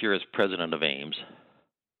last year as president of AIMS,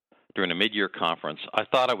 during a mid-year conference, I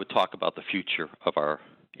thought I would talk about the future of our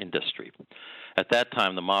industry. At that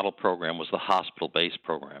time, the model program was the hospital-based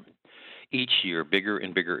program. Each year, bigger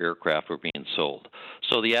and bigger aircraft were being sold.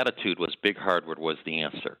 So the attitude was big hardware was the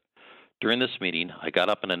answer. During this meeting, I got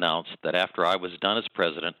up and announced that after I was done as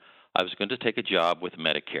president, I was going to take a job with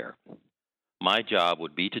Medicare. My job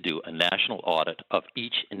would be to do a national audit of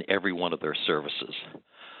each and every one of their services.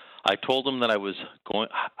 I told them that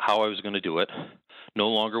how I was going to do it. No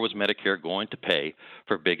longer was Medicare going to pay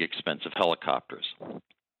for big, expensive helicopters.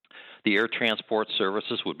 The air transport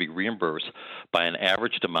services would be reimbursed by an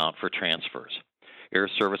averaged amount for transfers. Air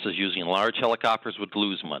services using large helicopters would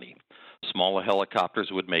lose money. Smaller helicopters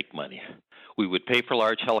would make money. We would pay for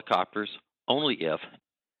large helicopters only if,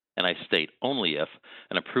 and I state only if,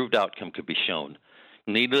 an approved outcome could be shown.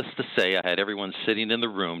 Needless to say, I had everyone sitting in the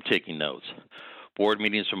room taking notes. Board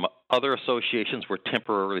meetings from other associations were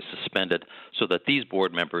temporarily suspended so that these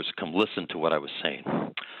board members come listen to what I was saying.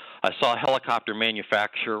 I saw a helicopter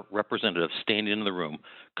manufacturer representative standing in the room,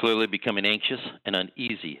 clearly becoming anxious and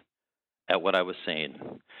uneasy at what I was saying.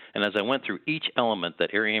 And as I went through each element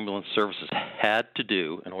that air ambulance services had to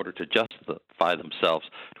do in order to justify themselves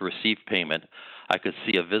to receive payment, I could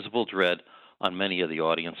see a visible dread on many of the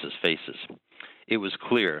audience's faces. It was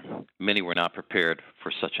clear many were not prepared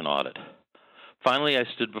for such an audit. Finally, I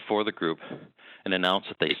stood before the group and announced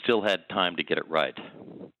that they still had time to get it right.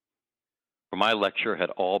 For my lecture had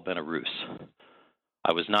all been a ruse.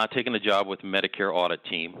 I was not taking a job with the Medicare audit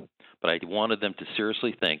team, but I wanted them to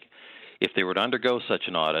seriously think if they were to undergo such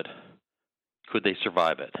an audit, could they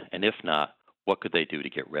survive it? And if not, what could they do to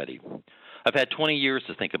get ready? I've had 20 years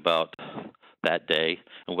to think about that day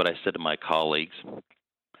and what I said to my colleagues.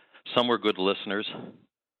 Some were good listeners.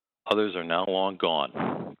 Others are now long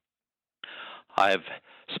gone. I've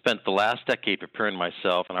spent the last decade preparing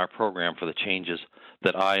myself and our program for the changes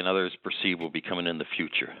that I and others perceive will be coming in the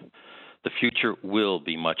future. The future will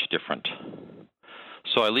be much different.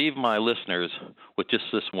 So I leave my listeners with just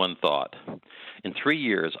this one thought. In 3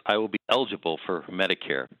 years, I will be eligible for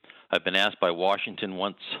Medicare. I've been asked by Washington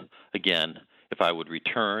once again if I would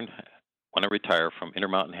return when I retire from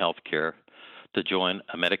Intermountain Healthcare to join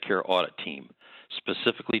a Medicare audit team,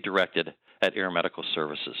 specifically directed at Air Medical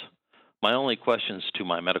Services. My only questions to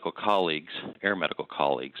my medical colleagues, air medical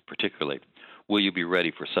colleagues particularly, will you be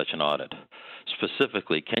ready for such an audit?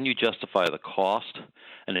 Specifically, can you justify the cost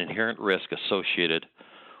and inherent risk associated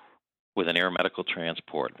with an air medical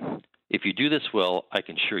transport? If you do this well, I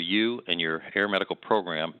can assure you and your air medical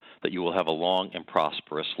program that you will have a long and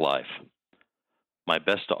prosperous life. My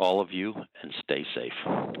best to all of you, and stay safe.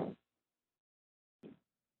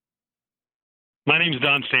 My name is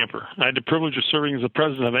Don Stamper. I had the privilege of serving as the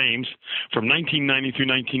president of AIMS from 1990 through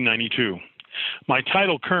 1992. My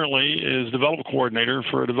title currently is Development Coordinator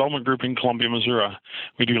for a development group in Columbia, Missouri.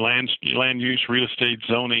 We do land use, real estate,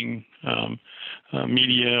 zoning,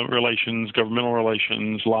 media relations, governmental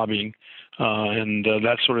relations, lobbying, and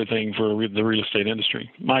that sort of thing for the real estate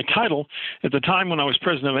industry. My title at the time when I was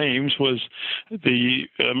president of AIMS was the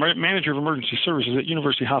Manager of Emergency Services at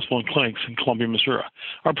University Hospital and Clinics in Columbia, Missouri.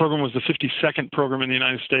 Our program was the 52nd program in the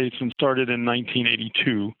United States and started in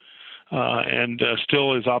 1982. And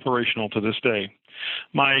still is operational to this day.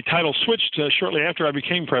 My title switched shortly after I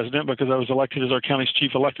became president because I was elected as our county's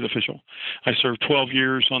chief elected official. I served 12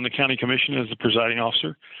 years on the county commission as the presiding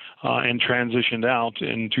officer and transitioned out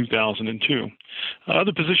in 2002.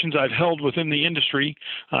 Other positions I've held within the industry,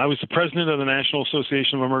 I was the president of the National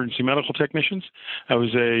Association of Emergency Medical Technicians. I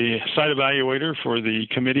was a site evaluator for the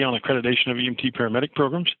Committee on Accreditation of EMT Paramedic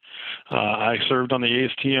Programs. I served on the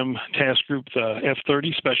ASTM task group, the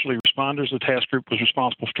F-30 Specialty Responders. The task group was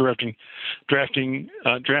responsible for drafting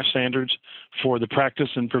draft standards for the practice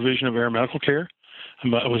and provision of air medical care.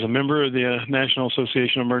 I was a member of the National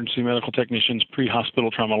Association of Emergency Medical Technicians Pre-Hospital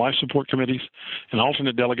Trauma Life Support Committees, an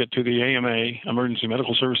alternate delegate to the AMA, Emergency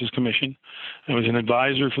Medical Services Commission. I was an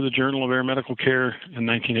advisor for the Journal of Air Medical Care in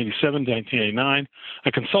 1987 to 1989,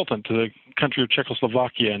 a consultant to the country of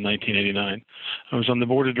Czechoslovakia in 1989. I was on the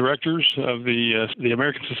board of directors of the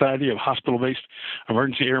American Society of Hospital-Based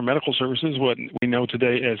Emergency Air Medical Services, what we know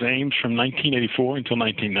today as AIMS, from 1984 until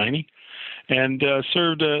 1990. And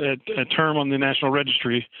served a term on the National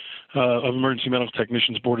Registry of Emergency Medical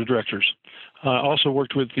Technicians Board of Directors. Also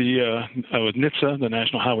worked with with NHTSA, the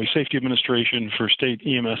National Highway Safety Administration, for State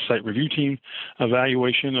EMS Site Review Team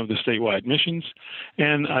evaluation of the statewide missions.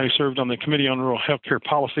 And I served on the Committee on Rural Healthcare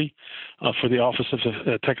Policy for the Office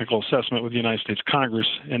of Technical Assessment with the United States Congress.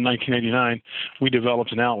 In 1989, we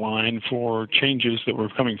developed an outline for changes that were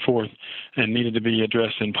coming forth and needed to be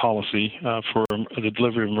addressed in policy for the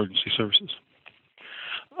delivery of emergency services.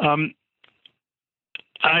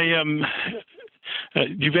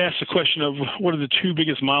 You've asked the question of what are the two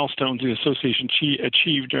biggest milestones the association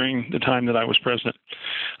achieved during the time that I was president.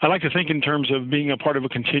 I like to think in terms of being a part of a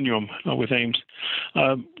continuum with AIMS.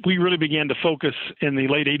 We really began to focus in the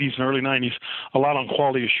late 80s and early 90s a lot on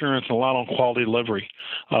quality assurance and a lot on quality delivery,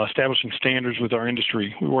 establishing standards with our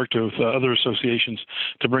industry. We worked with other associations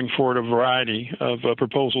to bring forward a variety of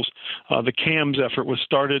proposals. The CAMS effort was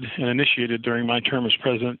started and initiated during my term as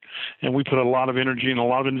president, and we put a lot of energy and a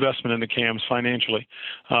lot of investment into CAMS financially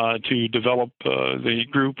to develop the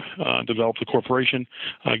group, develop the corporation,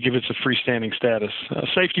 give it a freestanding status.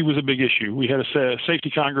 Safety was a big issue. We had a safety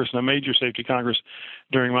congress and a major safety congress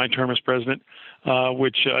during my term as president,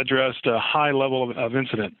 which addressed a high level of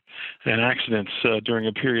incident and accidents during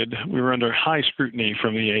a period. We were under high scrutiny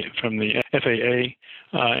from the FAA,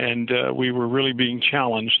 and we were really being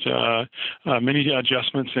challenged. Many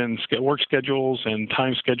adjustments in work schedules and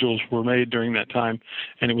time schedules were made during that time,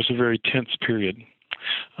 and it was a very tense period.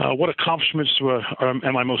 What accomplishments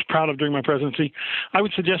am I most proud of during my presidency? I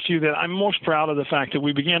would suggest to you that I'm most proud of the fact that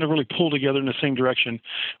we began to really pull together in the same direction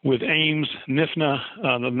with AIMS,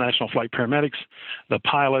 NIFNA, the National Flight Paramedics, the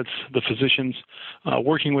pilots, the physicians,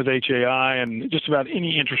 working with HAI, and just about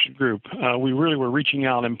any interested group. We really were reaching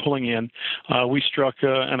out and pulling in. We struck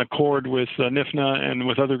an accord with NIFNA and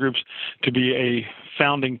with other groups to be a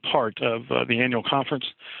founding part of the annual conference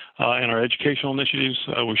and our educational initiatives.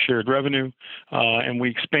 We shared revenue, and we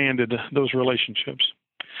expanded those relationships.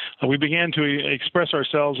 We began to express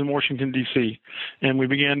ourselves in Washington, D.C., and we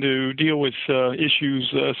began to deal with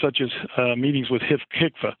issues such as meetings with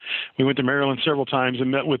HICFA. We went to Maryland several times and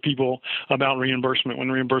met with people about reimbursement when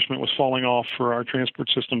reimbursement was falling off for our transport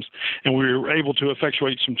systems, and we were able to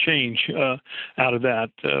effectuate some change out of that,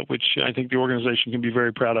 which I think the organization can be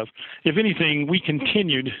very proud of. If anything, we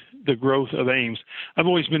continued the growth of AIMS. I've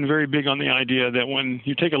always been very big on the idea that when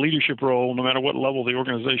you take a leadership role, no matter what level the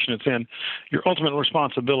organization it's in, your ultimate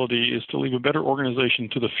responsibility is to leave a better organization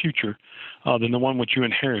to the future than the one which you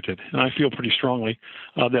inherited. And I feel pretty strongly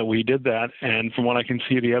that we did that. And from what I can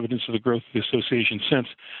see, the evidence of the growth of the association since,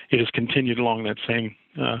 it has continued along that same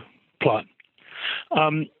plot.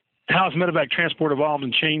 How has medevac transport evolved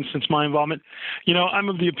and changed since my involvement? You know, I'm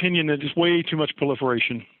of the opinion that there's way too much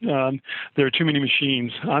proliferation. There are too many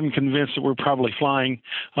machines. I'm convinced that we're probably flying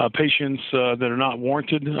patients that are not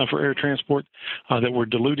warranted for air transport, that we're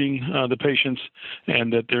diluting the patients,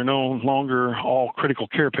 and that they're no longer all critical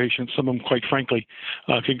care patients. Some of them, quite frankly,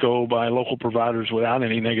 could go by local providers without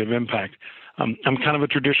any negative impact. I'm kind of a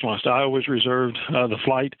traditionalist. I always reserved the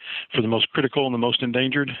flight for the most critical and the most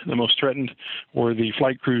endangered, the most threatened, where the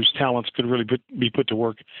flight crew's talents could really be put to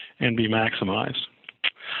work and be maximized.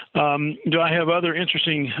 Do I have other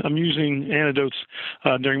interesting, amusing anecdotes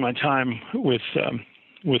during my time with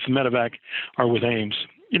medevac or with AIMS?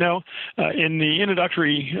 You know, in the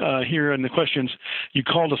introductory here in the questions, you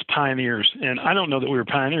called us pioneers, and I don't know that we were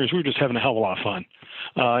pioneers. We were just having a hell of a lot of fun.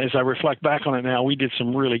 As I reflect back on it now, we did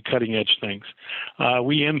some really cutting-edge things.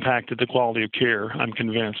 We impacted the quality of care, I'm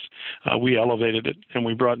convinced. We elevated it, and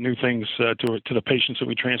we brought new things to the patients that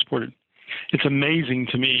we transported. It's amazing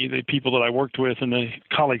to me, the people that I worked with and the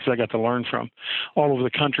colleagues I got to learn from all over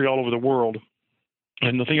the country, all over the world.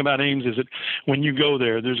 And the thing about AIMS is that when you go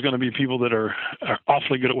there, there's going to be people that are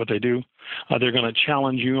awfully good at what they do. They're going to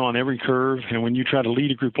challenge you on every curve. And when you try to lead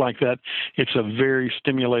a group like that, it's a very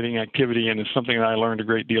stimulating activity, and it's something that I learned a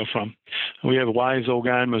great deal from. We have a wise old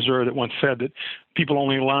guy in Missouri that once said that people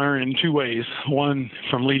only learn in two ways, one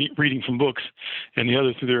from reading from books and the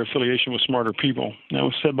other through their affiliation with smarter people. That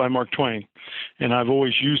was said by Mark Twain. And I've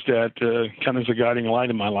always used that kind of as a guiding light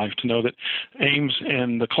in my life to know that AIMS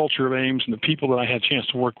and the culture of AIMS and the people that I had a chance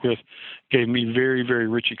to work with gave me very, very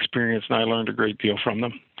rich experience, and I learned a great deal from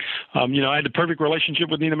them. You know, I had the perfect relationship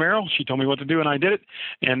with Nina Merrill. She told me what to do, and I did it.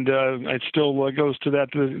 And it still goes to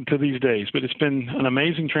that to these days. But it's been an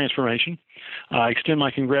amazing transformation. I extend my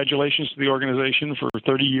congratulations to the organization for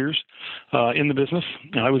 30 years in the business.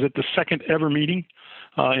 I was at the second ever meeting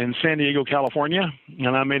in San Diego, California,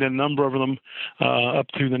 and I made a number of them up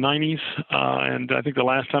through the 90s, and I think the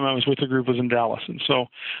last time I was with the group was in Dallas. And so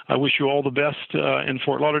I wish you all the best in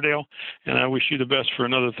Fort Lauderdale, and I wish you the best for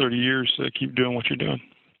another 30 years. Keep doing what you're doing.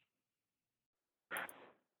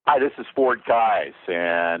 Hi, this is Ford Keyes,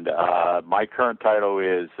 and my current title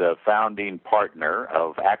is founding partner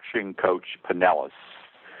of Action Coach Pinellas.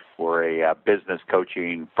 We're a business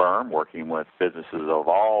coaching firm working with businesses of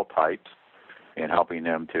all types and helping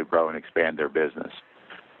them to grow and expand their business.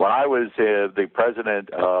 When I was the president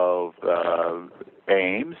of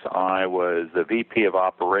AIMS, I was the VP of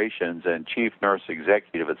Operations and Chief Nurse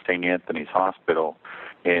Executive at St. Anthony's Hospital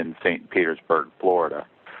in St. Petersburg, Florida.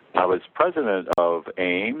 I was president of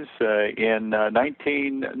AIMS in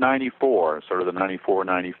 1994, sort of the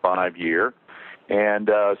 94-95 year, and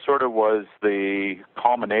sort of was the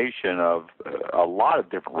culmination of a lot of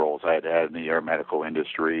different roles I had had in the air medical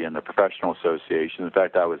industry and the professional association. In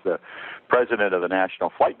fact, I was the president of the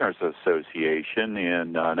National Flight Nurses Association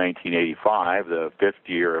in 1985, the fifth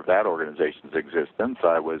year of that organization's existence.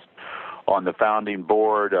 I was on the founding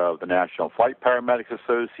board of the National Flight Paramedics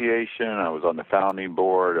Association. I was on the founding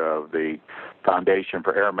board of the Foundation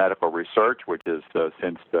for Air Medical Research, which has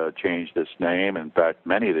since changed its name. In fact,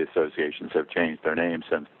 many of the associations have changed their name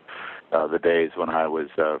since the days when I was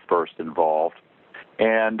first involved.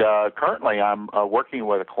 And currently I'm working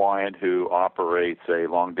with a client who operates a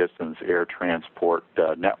long-distance air transport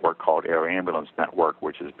network called Air Ambulance Network,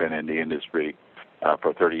 which has been in the industry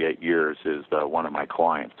for 38 years, is one of my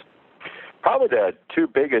clients. Probably the two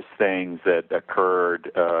biggest things that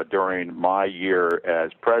occurred during my year as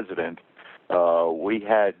president we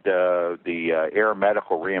had the Air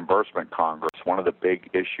Medical Reimbursement Congress. One of the big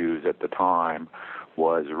issues at the time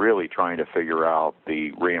was really trying to figure out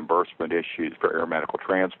the reimbursement issues for air medical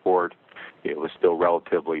transport. It was still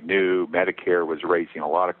relatively new. Medicare was raising a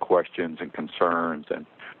lot of questions and concerns, and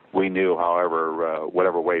we knew, however,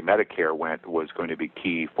 whatever way Medicare went was going to be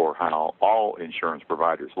key for how all insurance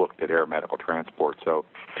providers looked at air medical transport. So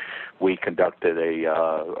we conducted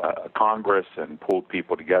a Congress and pulled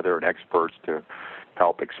people together and experts to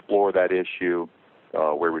help explore that issue.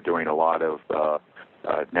 We were doing a lot of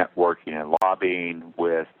networking and lobbying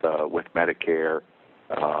with Medicare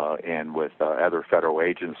and with other federal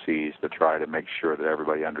agencies to try to make sure that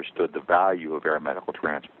everybody understood the value of air medical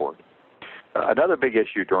transport. Another big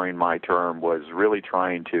issue during my term was really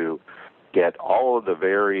trying to get all of the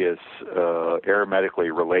various air medically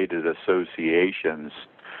related associations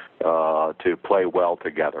to play well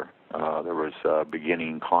together. There was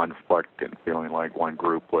beginning conflict and feeling like one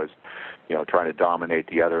group was, trying to dominate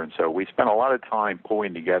the other. And so we spent a lot of time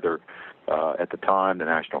pulling together, at the time, the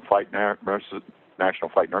National Flight Nurse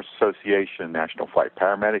Association, National Flight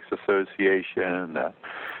Paramedics Association,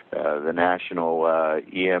 the National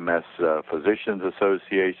EMS Physicians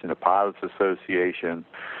Association, the Pilots Association,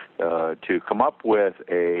 to come up with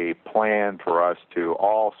a plan for us to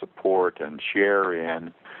all support and share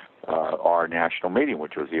in our national meeting,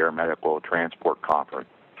 which was the Air Medical Transport Conference.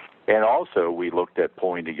 And also we looked at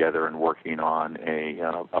pulling together and working on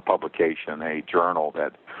a publication, a journal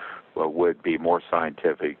that would be more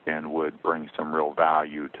scientific and would bring some real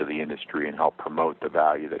value to the industry and help promote the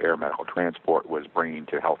value that air medical transport was bringing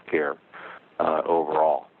to healthcare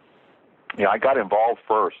overall. I got involved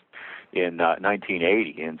first in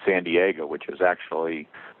 1980 in San Diego, which was actually,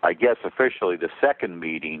 I guess, officially the second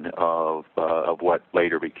meeting of what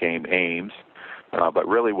later became AIMS, but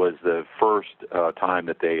really was the first time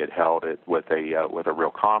that they had held it with a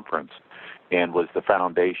real conference, and was the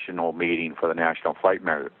foundational meeting for the National Flight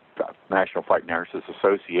Nurses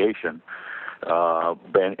Association.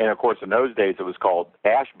 And of course, in those days, it was called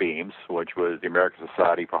ASHBEAMS, which was the American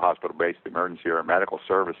Society for Hospital-Based Emergency Air Medical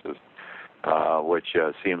Services, which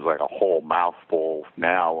seems like a whole mouthful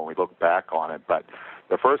now when we look back on it. But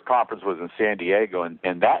the first conference was in San Diego,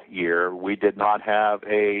 and that year we did not have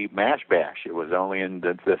a MASH bash. It was only in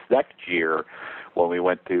this next year when we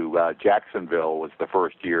went to Jacksonville was the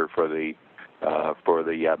first year for the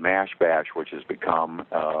MASH bash, which has become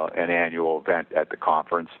an annual event at the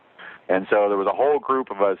conference. And so there was a whole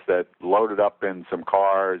group of us that loaded up in some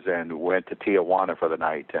cars and went to Tijuana for the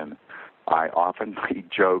night. And I often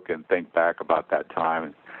joke and think back about that time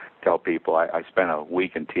and tell people I spent a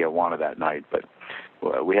week in Tijuana that night. But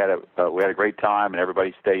we had a great time, and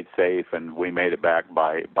everybody stayed safe, and we made it back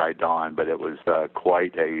by dawn. But it was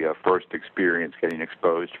quite a first experience getting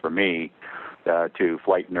exposed for me to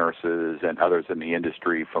flight nurses and others in the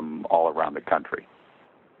industry from all around the country.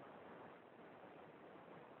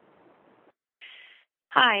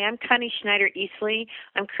 Hi, I'm Connie Schneider-Eastley.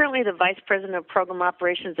 I'm currently the Vice President of Program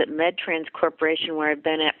Operations at MedTrans Corporation, where I've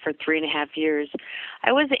been at for 3.5 years.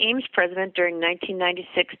 I was the AIMS President during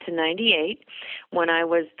 1996 to 98 when I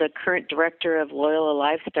was the current Director of Loyola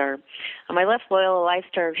LifeStar. I left Loyola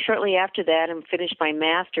LifeStar shortly after that and finished my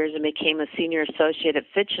Master's and became a Senior Associate at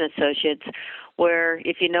Fitch & Associates, where,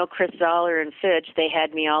 if you know Chris Zoller and Fitch, they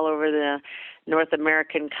had me all over the North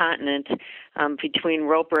American continent, between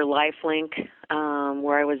Roper LifeLink,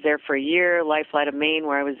 where I was there for a year, LifeFlight of Maine,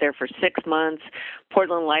 where I was there for 6 months,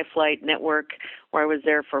 Portland LifeFlight Network, where I was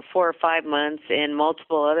there for 4 or 5 months, and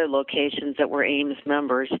multiple other locations that were AIMS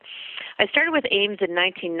members. I started with AIMS in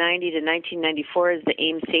 1990 to 1994 as the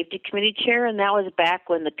AIMS Safety Committee Chair, and that was back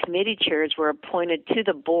when the committee chairs were appointed to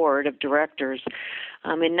the board of directors.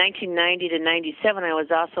 In 1990 to 97, I was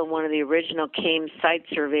also one of the original CAIMS site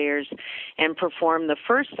surveyors and performed the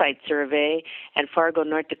first site survey at Fargo,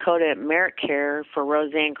 North Dakota at Merit Care for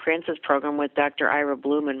Roseanne Kranz's program with Dr. Ira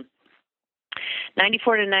Blumen.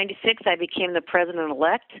 94 to 96, I became the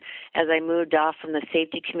president-elect as I moved off from the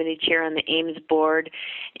safety committee chair on the AIMS board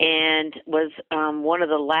and was one of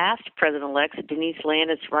the last president-elects. Denise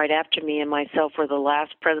Landis, right after me, and myself were the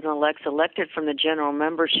last president-elects elected from the general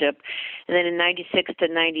membership. And then in 96 to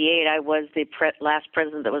 98, I was the last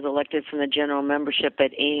president that was elected from the general membership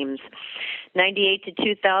at AIMS. 98 to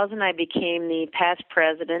 2000, I became the past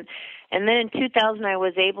president. And then in 2000, I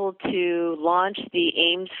was able to launch the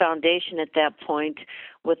AIMS Foundation at that point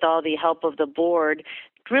with all the help of the board,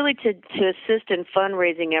 really to assist in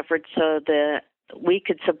fundraising efforts so the we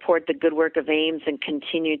could support the good work of AIMS and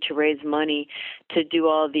continue to raise money to do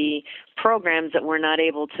all the programs that we're not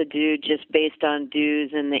able to do just based on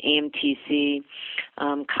dues and the AMTC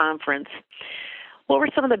conference. What were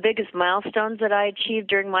some of the biggest milestones that I achieved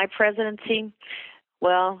during my presidency?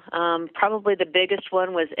 Well, probably the biggest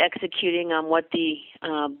one was executing on what the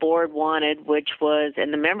board wanted,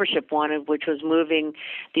 and the membership wanted, which was moving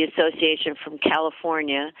the association from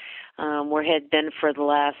California, where it had been for the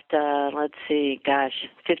last,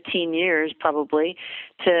 15 years probably,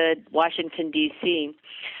 to Washington, D.C.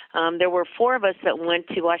 There were 4 of us that went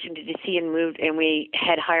to Washington, D.C. and moved, and we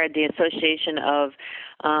had hired the Association of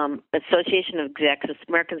Execs,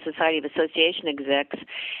 American Society of Association Execs,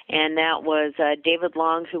 and that was David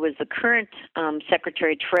Long, who was the current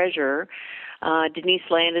Secretary-Treasurer, Denise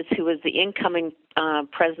Landis, who was the incoming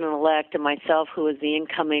president-elect, and myself, who was the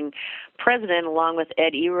incoming president, along with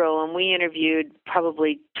Ed Ero, and we interviewed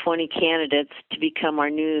probably 20 candidates to become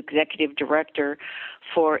our new executive director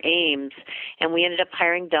for AIMS. And we ended up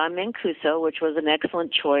hiring Dawn Mancuso, which was an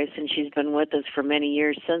excellent choice, and she's been with us for many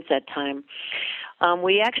years since that time.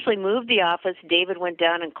 We actually moved the office. David went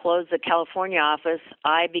down and closed the California office.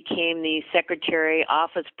 I became the secretary,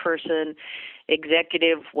 office person,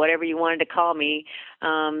 executive, whatever you wanted to call me,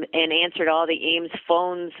 and answered all the AIMS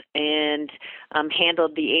phones and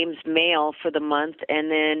handled the AIMS mail for the month.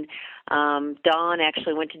 And then Dawn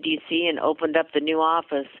actually went to D.C. and opened up the new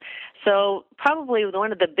office. So probably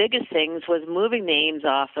one of the biggest things was moving the AIMS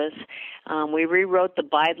office. We rewrote the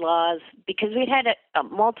bylaws because we'd had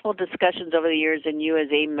multiple discussions over the years, and you as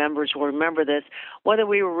AIM members will remember this, whether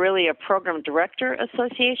we were really a program director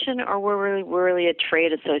association or we're really a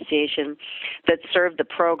trade association that served the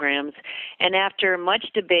programs. And after much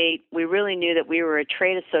debate, we really knew that we were a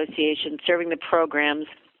trade association serving the programs.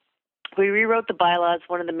 We rewrote the bylaws.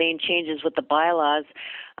 One of the main changes with the bylaws,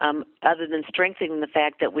 other than strengthening the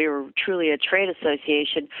fact that we were truly a trade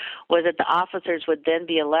association, was that the officers would then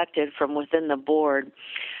be elected from within the board.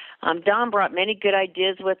 Don brought many good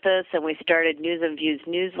ideas with us, and we started News and Views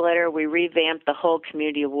newsletter. We revamped the whole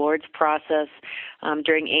community awards process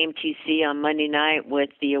during AMTC on Monday night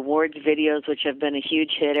with the awards videos, which have been a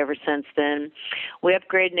huge hit ever since then. We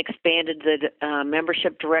upgraded and expanded the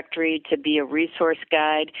membership directory to be a resource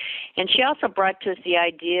guide. And she also brought to us the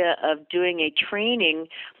idea of doing a training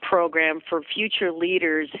program for future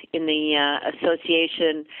leaders in the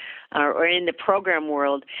association or in the program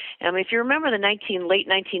world. If you remember the late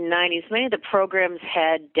 1990s, many of the programs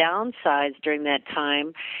had downsized during that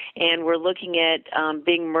time and were looking at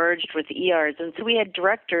being merged with ERs. And so we had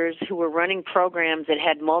directors who were running programs that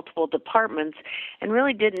had multiple departments and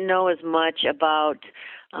really didn't know as much about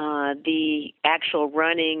the actual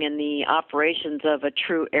running and the operations of a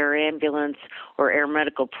true air ambulance or air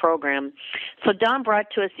medical program. So Don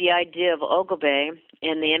brought to us the idea of Ogilvy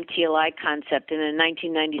and the MTLI concept, and in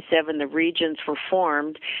 1997 the regions were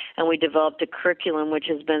formed, and we developed a curriculum which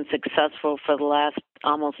has been successful for the last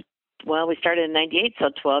we started in 98, so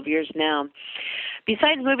 12 years now.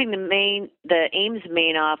 Besides moving the AIMS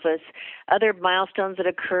main office, other milestones that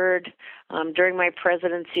occurred during my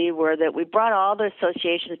presidency were that we brought all the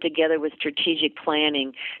associations together with strategic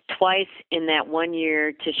planning twice in that 1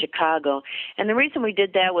 year to Chicago. And the reason we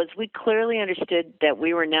did that was we clearly understood that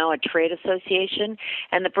we were now a trade association,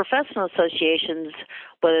 and the professional associations,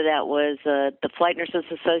 whether that was the Flight Nurses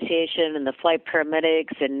Association and the Flight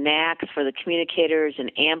Paramedics and NACS for the communicators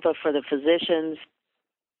and AMPA for the physicians,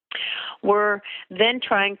 were then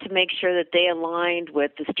trying to make sure that they aligned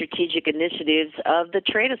with the strategic initiatives of the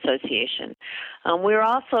trade association. We were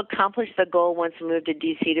also accomplished the goal once we moved to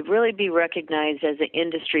D.C. to really be recognized as an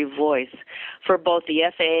industry voice for both the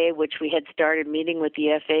FAA, which we had started meeting with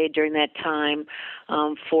the FAA during that time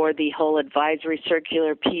for the whole advisory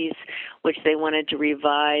circular piece, which they wanted to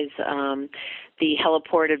revise, the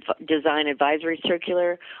Heliport Design Advisory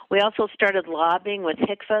Circular. We also started lobbying with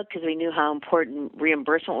HCFA because we knew how important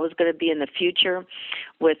reimbursement was going to be in the future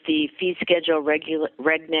with the fee schedule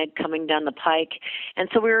RegNeg coming down the pike. And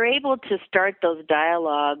so we were able to start those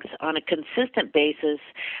dialogues on a consistent basis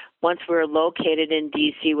once we were located in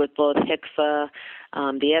D.C. with both HCFA,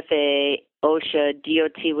 the FAA, OSHA,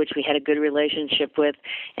 DOT, which we had a good relationship with,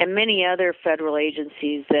 and many other federal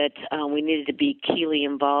agencies that we needed to be keenly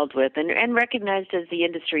involved with and recognized as the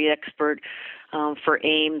industry expert for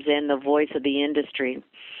AIMS and the voice of the industry.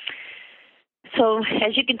 So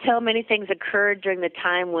as you can tell, many things occurred during the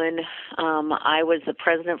time when I was the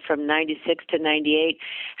president from 96 to 98.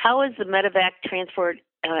 How has the medevac transport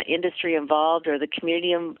industry evolved, or the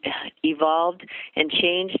community evolved and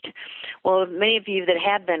changed? Well, many of you that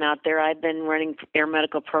have been out there, I've been running air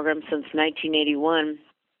medical programs since 1981.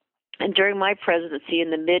 And during my presidency in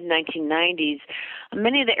the mid-1990s,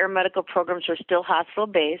 many of the air medical programs were still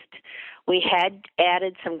hospital-based. We had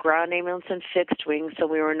added some ground ambulance and fixed wing, so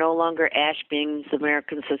we were no longer Ashbing's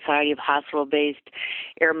American Society of Hospital-Based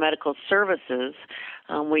Air Medical Services.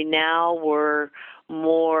 We now were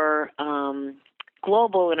more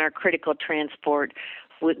global in our critical transport,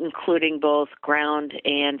 including both ground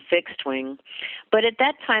and fixed wing. But at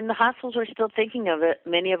that time, the hospitals were still thinking of it,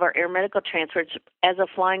 many of our air medical transports, as a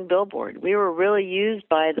flying billboard. We were really used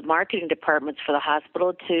by the marketing departments for the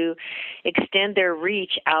hospital to extend their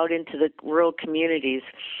reach out into the rural communities.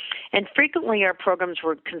 And frequently our programs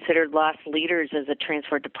were considered lost leaders as a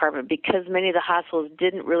transport department because many of the hospitals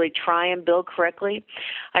didn't really try and bill correctly.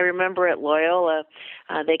 I remember at Loyola,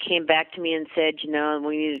 they came back to me and said,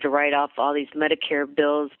 we needed to write off all these Medicare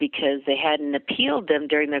bills because they hadn't appealed them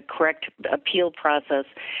during the correct appeal process.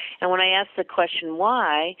 And when I asked the question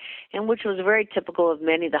why, and which was very typical of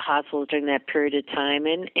many of the hospitals during that period of time,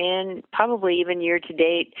 and probably even year to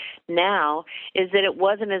date now, is that it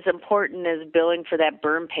wasn't as important as billing for that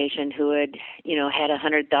burn patient who had a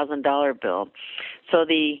 $100,000 bill. So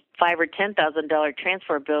the $5,000 or $10,000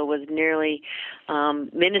 transport bill was nearly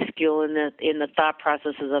minuscule in the thought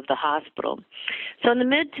processes of the hospital. So in the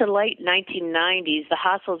mid to late 1990s, the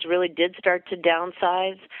hospitals really did start to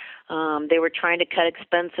downsize. They were trying to cut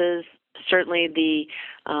expenses. Certainly the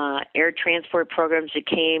air transport programs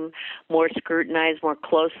became more scrutinized more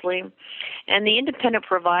closely. And the independent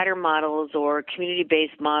provider models or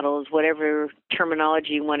community-based models, whatever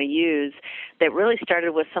terminology you want to use, that really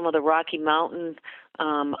started with some of the Rocky Mountain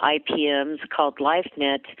IPMs called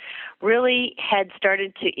LifeNet, really had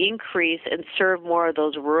started to increase and serve more of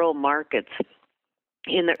those rural markets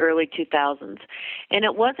in the early 2000s. And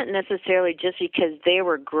it wasn't necessarily just because they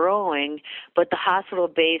were growing, but the hospital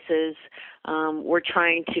bases were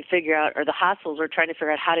trying to figure out, or the hospitals were trying to figure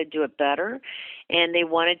out how to do it better, and they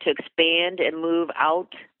wanted to expand and move out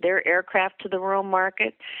their aircraft to the rural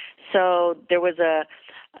market. So there was a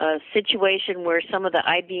situation where some of the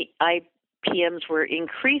IPMs were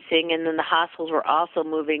increasing, and then the hospitals were also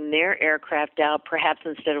moving their aircraft out, perhaps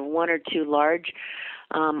instead of one or two large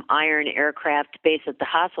iron aircraft based at the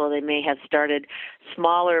hospital, they may have started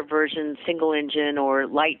smaller versions, single engine or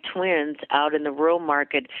light twins out in the rural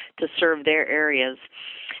market to serve their areas.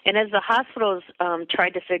 And as the hospitals tried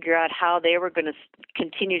to figure out how they were going to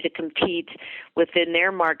continue to compete within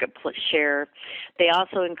their market share, they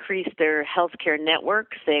also increased their healthcare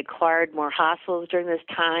networks. They acquired more hospitals during this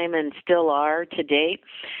time and still are to date.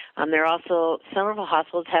 There are also, several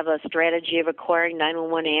hospitals have a strategy of acquiring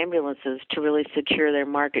 911 ambulances to really secure their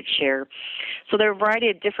market share. So there are a variety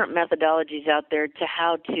of different methodologies out there to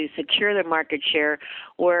how to secure their market share,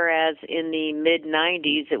 whereas in the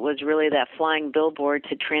mid-90s it was really that flying billboard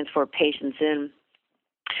to transport patients in.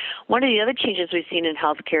 One of the other changes we've seen in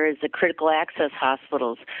healthcare is the critical access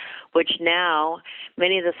hospitals, which now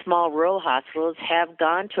many of the small rural hospitals have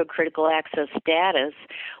gone to a critical access status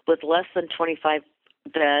with less than 25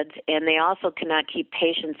 beds, and they also cannot keep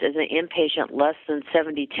patients as an inpatient less than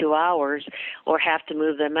 72 hours or have to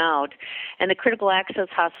move them out. And the critical access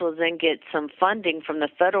hospitals then get some funding from the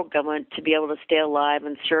federal government to be able to stay alive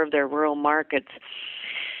and serve their rural markets.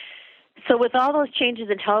 So with all those changes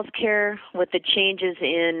in healthcare, with the changes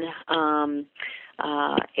in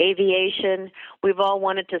aviation, we've all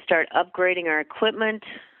wanted to start upgrading our equipment,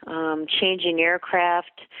 changing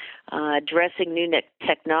aircraft, addressing new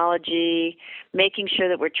technology, making sure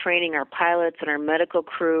that we're training our pilots and our medical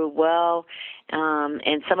crew well.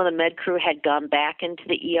 And some of the med crew had gone back into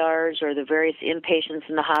the ERs or the various inpatients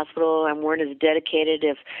in the hospital and weren't as dedicated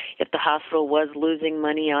if the hospital was losing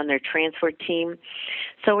money on their transport team.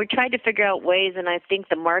 So we tried to figure out ways, and I think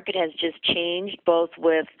the market has just changed both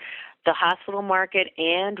with the hospital market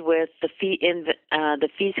and with the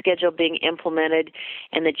fee schedule being implemented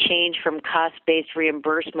and the change from cost-based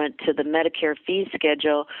reimbursement to the Medicare fee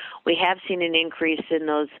schedule. We have seen an increase in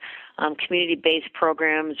those community-based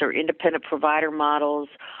programs or independent provider models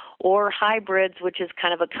or hybrids, which is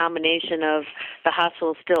kind of a combination of the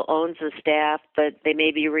hospital still owns the staff, but they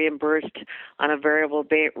may be reimbursed on a variable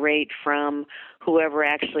rate from whoever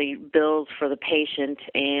actually bills for the patient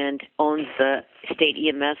and owns the state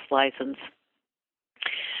EMS license.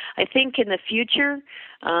 I think in the future,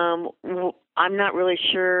 I'm not really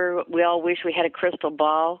sure. We all wish we had a crystal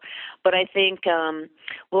ball, but I think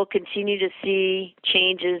we'll continue to see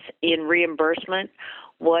changes in reimbursement.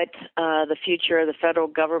 what the future of the federal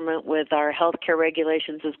government with our healthcare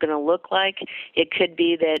regulations is going to look like. It could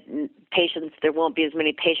be that there won't be as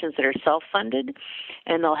many patients that are self-funded,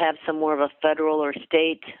 and they'll have some more of a federal or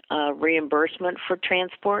state reimbursement for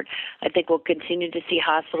transport. I think we'll continue to see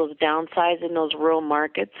hospitals downsize in those rural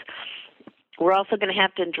markets. We're also going to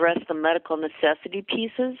have to address the medical necessity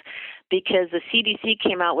pieces, because the CDC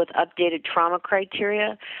came out with updated trauma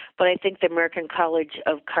criteria, but I think the American College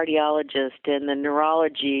of Cardiologists and the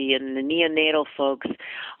neurology and the neonatal folks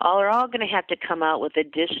are all going to have to come out with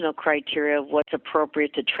additional criteria of what's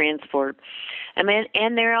appropriate to transport. I mean,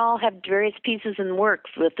 and they all have various pieces in work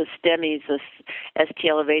with the STEMIs, the ST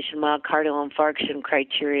elevation myocardial infarction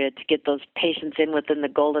criteria, to get those patients in within the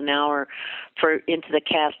golden hour into the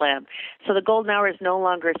cath lab. So the golden hour is no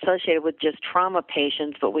longer associated with just trauma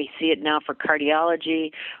patients, but we see it now for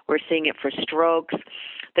cardiology. We're seeing it for strokes.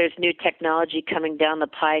 There's new technology coming down the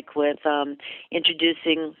pike with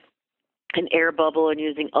introducing an air bubble and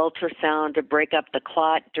using ultrasound to break up the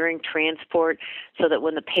clot during transport, so that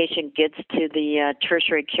when the patient gets to the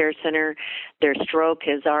tertiary care center, their stroke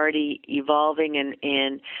is already evolving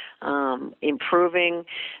and improving.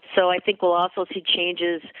 So I think we'll also see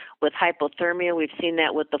changes with hypothermia. We've seen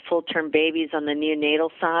that with the full-term babies on the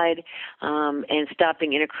neonatal side, and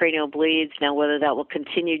stopping intracranial bleeds. Now, whether that will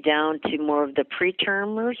continue down to more of the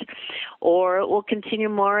pretermers, or it will continue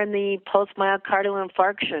more in the post-myocardial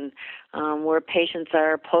infarction, where patients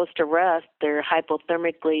are post-arrest, they're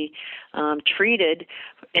hypothermically treated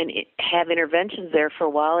and have interventions there for a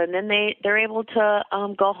while, and then they're able to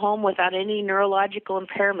go home without any neurological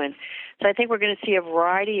impairment. So I think we're going to see a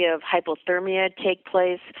variety of hypothermia take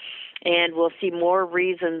place, and we'll see more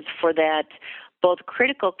reasons for that, both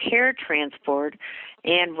critical care transport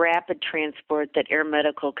and rapid transport that Air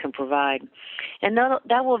Medical can provide. And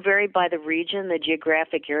that will vary by the region, the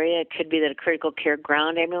geographic area. It could be that a critical care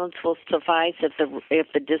ground ambulance will suffice if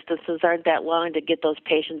the distances aren't that long to get those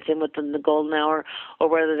patients in within the golden hour, or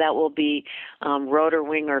whether that will be rotor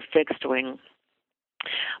wing or fixed wing.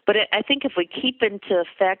 But I think if we keep into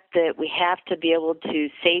effect that we have to be able to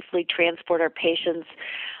safely transport our patients,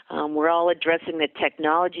 we're all addressing the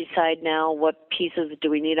technology side now. What pieces do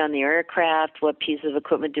we need on the aircraft? What pieces of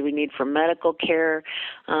equipment do we need for medical care?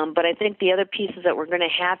 But I think the other pieces that we're going to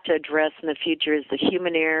have to address in the future is the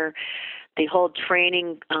human error, the whole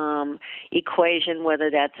training equation, whether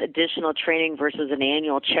that's additional training versus an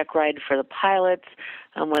annual check ride for the pilots,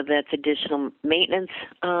 whether that's additional maintenance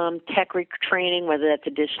tech training, whether that's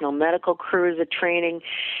additional medical crews of training.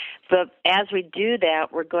 But as we do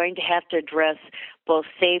that, we're going to have to address both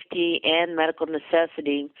safety and medical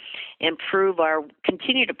necessity and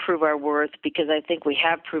continue to prove our worth, because I think we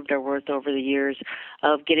have proved our worth over the years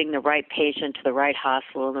of getting the right patient to the right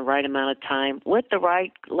hospital in the right amount of time with the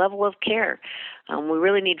right level of care. We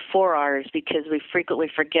really need 4 R's, because we frequently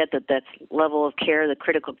forget that level of care, the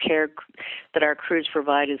critical care that our crews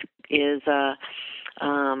provide is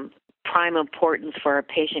prime importance for our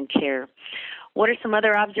patient care. What are some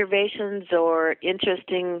other observations or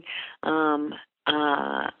interesting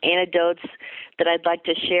anecdotes that I'd like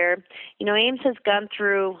to share? You know, AIMS has gone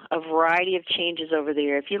through a variety of changes over the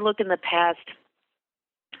year. If you look in the past,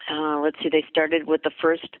 they started with the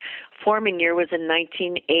first forming year was in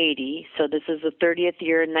 1980, so this is the 30th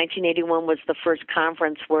year. 1981 was the first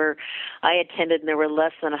conference where I attended, and there were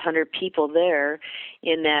less than 100 people there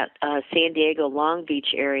in that San Diego, Long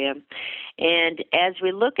Beach area. And as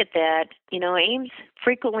we look at that, you know, AIMS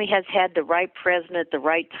frequently has had the right president at the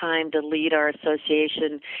right time to lead our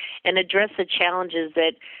association and address the challenges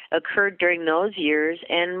that occurred during those years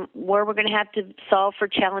and where we're going to have to solve for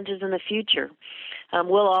challenges in the future.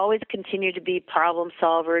 We'll always continue to be problem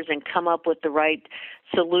solvers and come up with the right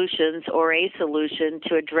solutions or a solution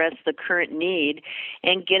to address the current need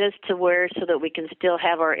and get us to where so that we can still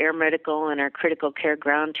have our air medical and our critical care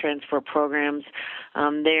ground transport programs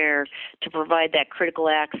there to provide that critical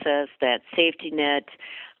access, that safety net,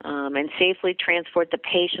 and safely transport the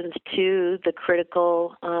patients to the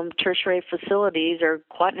critical tertiary facilities or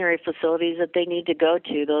quaternary facilities that they need to go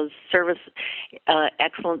to, those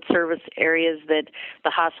excellent service areas that the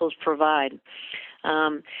hospitals provide.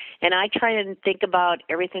 And I try and think about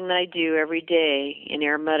everything that I do every day in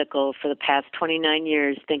air medical for the past 29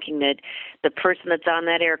 years, thinking that the person that's on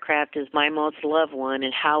that aircraft is my most loved one,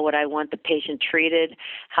 and how would I want the patient treated,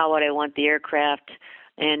 how would I want the aircraft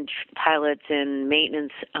and pilots and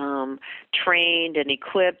maintenance trained and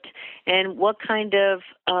equipped, and what kind of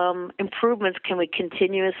improvements can we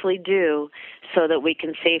continuously do so that we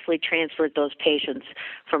can safely transport those patients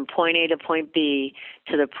from point A to point B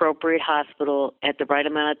to the appropriate hospital at the right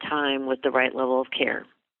amount of time with the right level of care.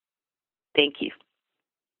 Thank you.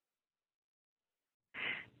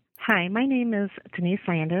 Hi, my name is Denise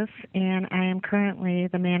Landis, and I am currently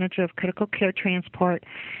the manager of critical care transport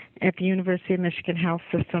at the University of Michigan Health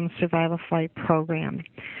System Survival Flight Program.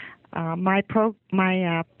 My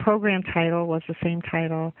program title was the same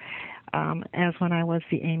title as when I was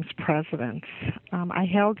the AIMS president. I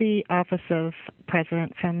held the office of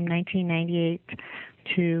president from 1998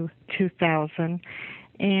 to 2000,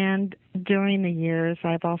 and during the years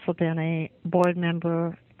I've also been a board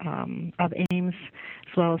member of AIMS,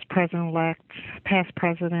 as well as president-elect, past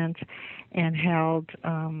president, and held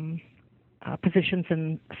positions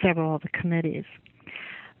in several of the committees.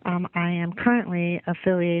 I am currently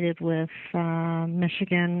affiliated with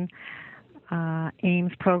Michigan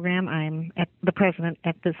AIMS program. I'm the president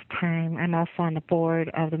at this time. I'm also on the board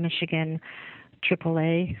of the Michigan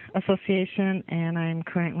AAA Association, and I'm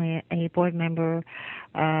currently a board member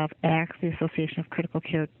of ACT, the Association of Critical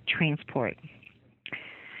Care Transport.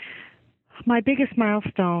 My biggest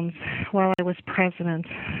milestones while I was president,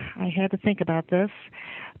 I had to think about this,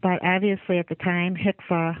 but obviously at the time,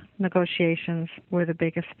 HCFA negotiations were the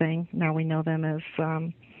biggest thing. Now we know them as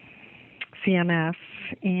CMS,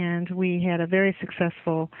 and we had a very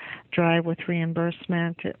successful drive with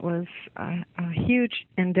reimbursement. It was a huge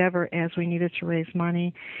endeavor as we needed to raise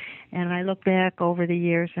money, and I look back over the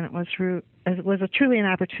years, and it was truly an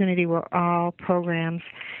opportunity where all programs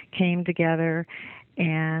came together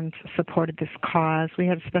and supported this cause. We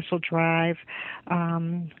had a special drive,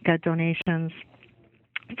 got donations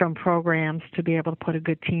from programs to be able to put a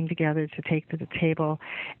good team together to take to the table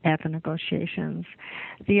at the negotiations.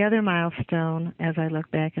 The other milestone, as I look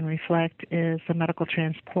back and reflect, is the Medical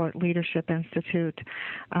Transport Leadership Institute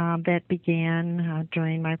that began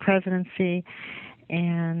during my presidency,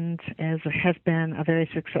 and has been a very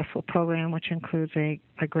successful program, which includes a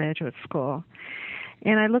graduate school.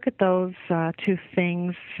 And I look at those two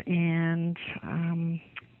things, and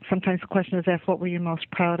sometimes the question is asked, what were you most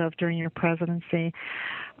proud of during your presidency?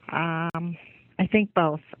 I think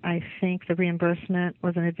both. I think the reimbursement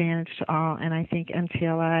was an advantage to all, and I think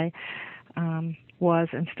MTLI was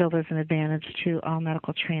and still is an advantage to all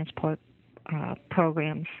medical transport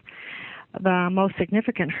programs. The most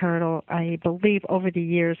significant hurdle, I believe, over the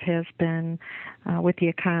years has been with the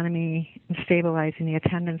economy and stabilizing the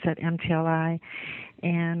attendance at MTLI,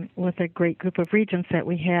 and with a great group of regents that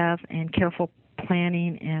we have and careful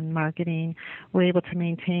planning and marketing, we're able to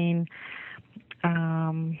maintain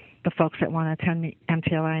the folks that want to attend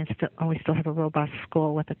MTLI, and we still have a robust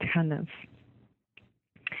school with attendance.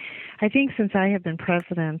 I think since I have been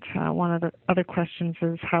president, one of the other questions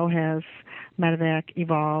is how has Medevac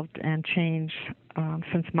evolved and changed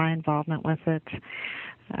since my involvement with it.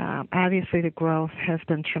 Obviously, the growth has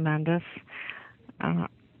been tremendous.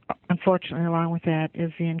 Unfortunately, along with that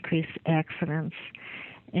is the increased accidents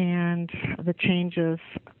and the changes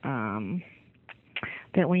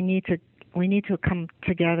that we need to come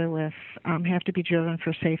together with have to be driven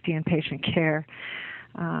for safety and patient care.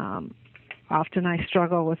 Often I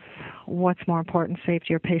struggle with what's more important,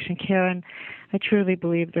 safety or patient care, and I truly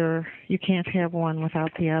believe you can't have one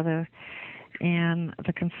without the other. And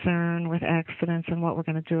the concern with accidents and what we're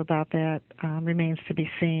going to do about that remains to be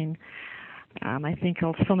seen. I think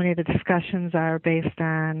so many of the discussions are based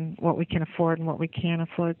on what we can afford and what we can't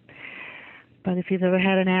afford. But if you've ever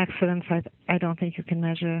had an accident, I don't think you can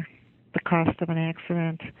measure the cost of an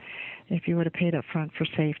accident if you would have paid up front for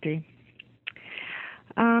safety.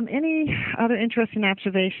 Any other interesting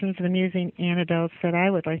observations and amusing anecdotes that I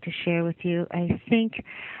would like to share with you? I think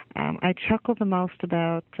I chuckle the most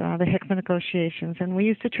about the HCFA negotiations, and we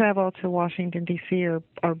used to travel to Washington, D.C.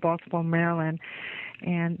 or Baltimore, Maryland,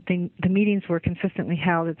 and the meetings were consistently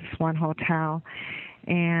held at this one hotel.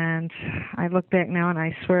 And I look back now, and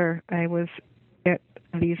I swear I was at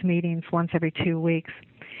these meetings once every 2 weeks.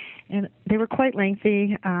 And they were quite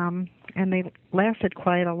lengthy, and they lasted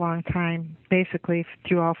quite a long time, basically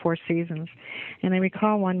through all 4 seasons. And I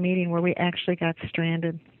recall one meeting where we actually got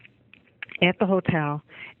stranded at the hotel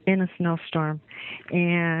in a snowstorm.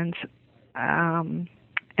 And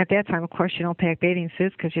at that time, of course, you don't pack bathing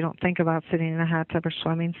suits because you don't think about sitting in a hot tub or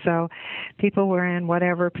swimming. So people were in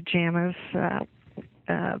whatever pajamas.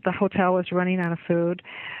 The hotel was running out of food,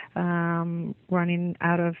 running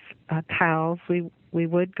out of towels. We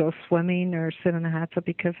would go swimming or sit in a hot tub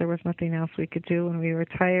because there was nothing else we could do when we were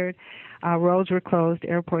tired. Roads were closed,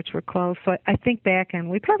 airports were closed. So I think back, and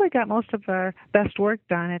we probably got most of our best work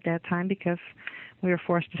done at that time because we were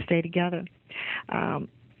forced to stay together.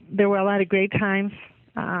 There were a lot of great times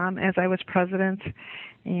as I was president,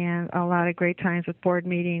 and a lot of great times with board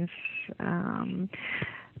meetings.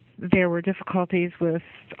 there were difficulties with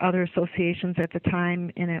other associations at the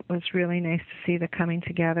time, and it was really nice to see the coming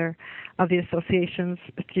together of the associations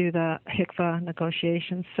through the HCFA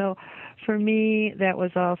negotiations. So for me, that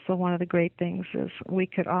was also one of the great things, is we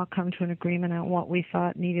could all come to an agreement on what we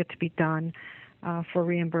thought needed to be done for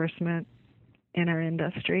reimbursement in our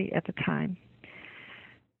industry at the time.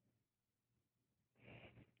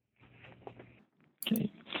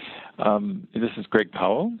 Okay. This is Greg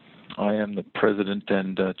Powell. I am the President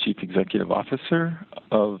and Chief Executive Officer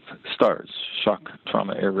of STARS, Shock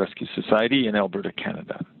Trauma Air Rescue Society in Alberta,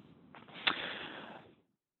 Canada.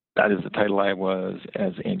 That is the title I was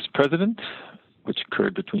as AIMS President, which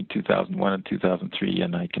occurred between 2001 and 2003,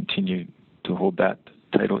 and I continue to hold that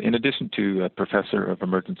title in addition to a Professor of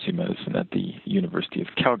Emergency Medicine at the University of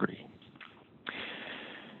Calgary.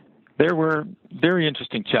 There were very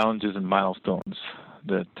interesting challenges and milestones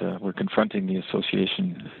that were confronting the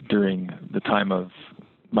association during the time of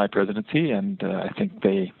my presidency, and I think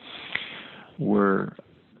they were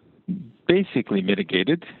basically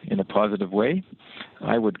mitigated in a positive way.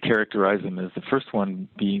 I would characterize them as the first one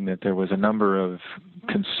being that there was a number of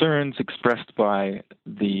concerns expressed by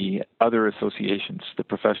the other associations, the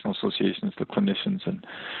professional associations, the clinicians, and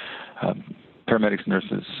paramedics,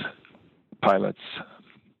 nurses, pilots,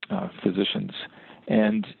 physicians,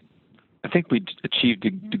 and I think we achieved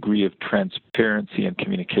a degree of transparency and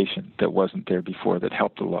communication that wasn't there before that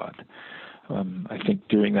helped a lot. I think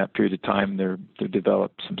during that period of time there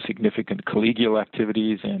developed some significant collegial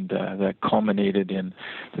activities, and that culminated in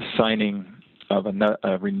the signing of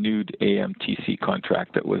a renewed AMTC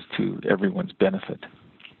contract that was to everyone's benefit.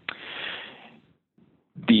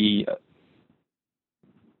 The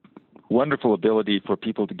wonderful ability for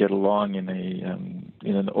people to get along in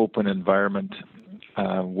an open environment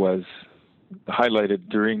was highlighted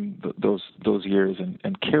during those years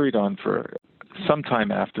and carried on for some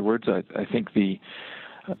time afterwards. I think the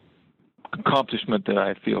accomplishment that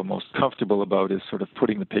I feel most comfortable about is sort of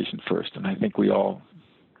putting the patient first, and I think we all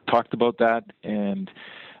talked about that. And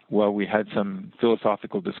while we had some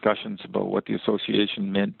philosophical discussions about what the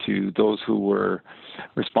association meant to those who were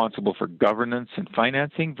responsible for governance and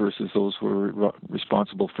financing versus those who were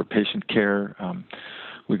responsible for patient care,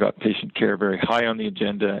 we got patient care very high on the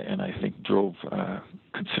agenda, and I think drove a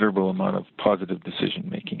considerable amount of positive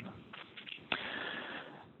decision-making.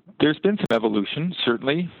 There's been some evolution,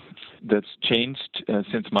 certainly, that's changed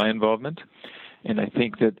since my involvement, and I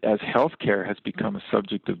think that as healthcare has become a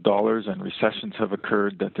subject of dollars and recessions have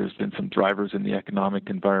occurred, that there's been some drivers in the economic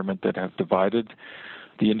environment that have divided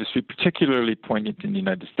the industry, particularly poignant in the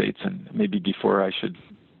United States. And maybe before I should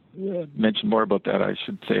mention more about that, I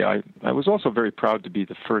should say I was also very proud to be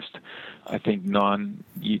the first, I think,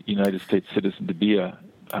 non-United States citizen to be a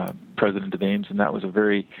president of AIMS, and that was a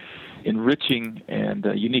very enriching and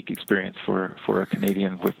unique experience for a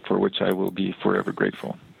Canadian, for which I will be forever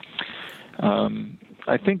grateful.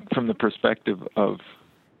 I think from the perspective of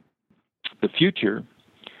the future,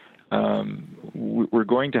 we're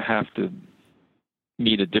going to have to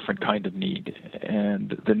meet a different kind of need,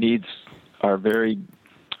 and the needs are very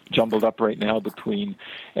jumbled up right now between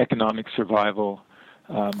economic survival,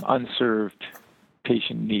 unserved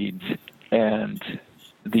patient needs, and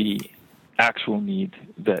the actual need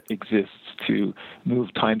that exists to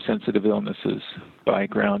move time-sensitive illnesses by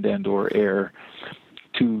ground and or air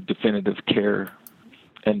to definitive care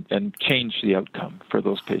and change the outcome for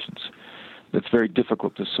those patients. That's very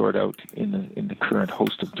difficult to sort out in the current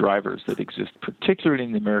host of drivers that exist, particularly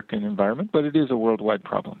in the American environment, but it is a worldwide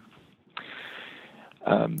problem.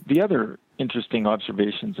 The other interesting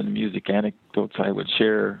observations and music anecdotes I would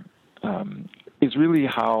share is really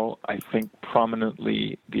how I think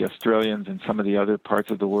prominently the Australians and some of the other parts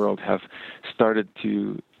of the world have started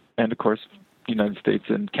to, and of course the United States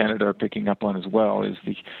and Canada are picking up on as well, is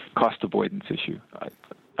the cost avoidance issue.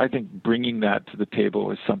 I think bringing that to the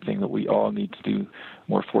table is something that we all need to do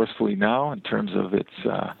more forcefully now in terms of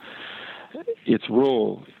its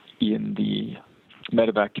role in the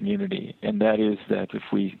medevac community, and that is that if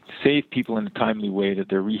we save people in a timely way, that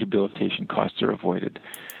their rehabilitation costs are avoided.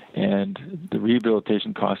 And the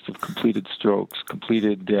rehabilitation costs of completed strokes,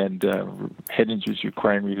 completed and head injuries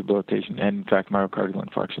requiring rehabilitation, and in fact myocardial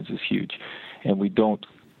infarctions is huge. And we don't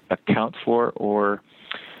account for or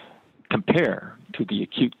compare to the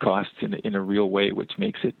acute costs in a real way, which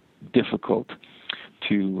makes it difficult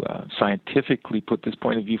to scientifically put this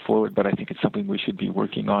point of view forward, but I think it's something we should be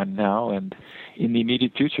working on now and in the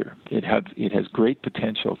immediate future. It has great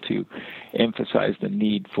potential to emphasize the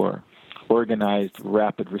need for organized,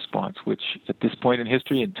 rapid response, which at this point in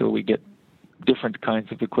history, until we get different kinds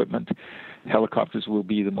of equipment, helicopters will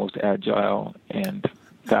be the most agile and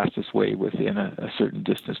fastest way within a certain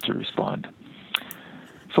distance to respond.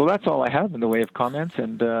 So that's all I have in the way of comments,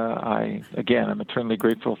 and I'm eternally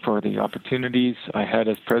grateful for the opportunities I had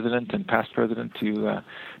as president and past president to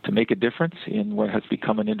make a difference in what has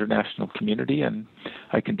become an international community, and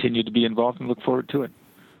I continue to be involved and look forward to it.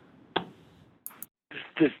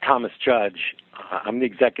 This is Thomas Judge. I'm the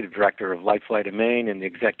executive director of Lifelight of Maine and the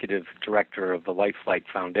executive director of the Lifelight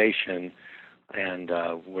Foundation, and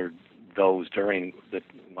were those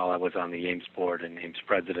while I was on the Ames board and Ames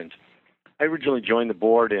president. I originally joined the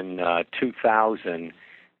board in 2000,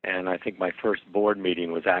 and I think my first board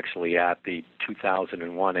meeting was actually at the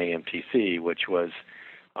 2001 AMTC, which was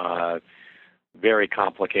very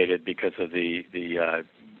complicated because of the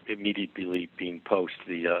immediately being post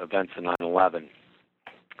the events of 9/11.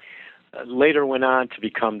 Later went on to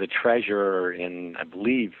become the treasurer in, I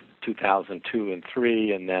believe, 2002 and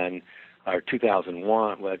 3, and then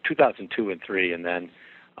 2002 and 3, and then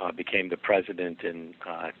became the president in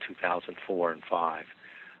 2004 and 5,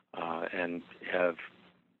 and have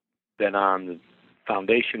been on the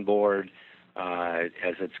foundation board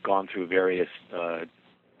as it's gone through various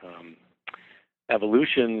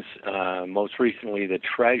evolutions. Most recently, the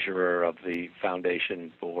treasurer of the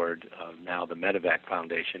foundation board, now the Medevac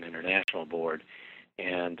Foundation International Board,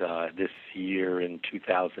 and this year in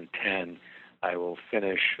 2010, I will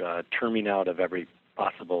finish terming out of every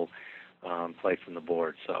possible place on the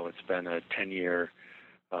board. So it's been a 10-year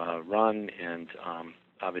run, and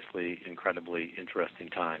obviously incredibly interesting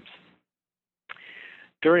times.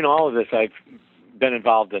 During all of this, I've been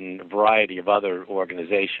involved in a variety of other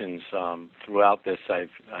organizations. Throughout this,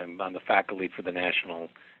 I'm on the faculty for the National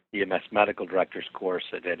EMS Medical Directors course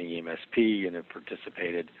at NEMSP, and have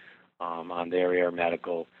participated on their air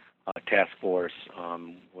medical task force,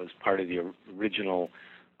 was part of the original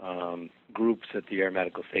groups at the Air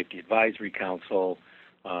Medical Safety Advisory Council,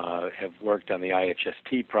 have worked on the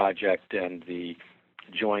IHST project and the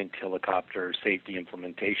Joint Helicopter Safety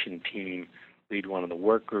Implementation Team, lead one of the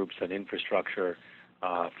work groups on infrastructure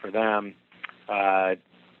for them.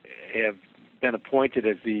 Have been appointed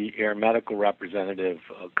as the air medical representative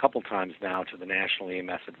a couple times now to the National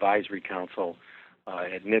EMS Advisory Council,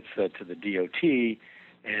 at NHTSA to the DOT,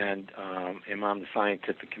 and am on the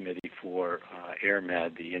scientific committee for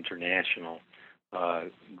AirMed, the international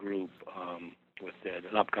group, with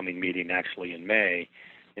an upcoming meeting actually in May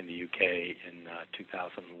in the UK in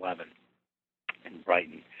 2011 in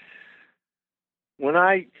Brighton. When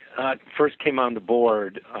I first came on the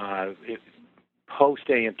board, post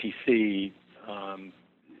AMTC,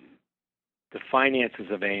 the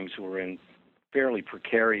finances of Ames were in fairly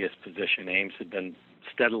precarious position. Ames had been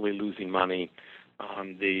steadily losing money.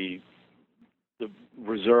 The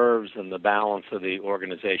reserves and the balance of the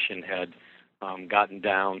organization had gotten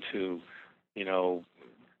down to,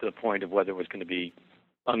 the point of whether it was going to be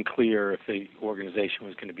unclear if the organization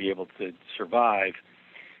was going to be able to survive.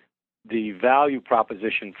 The value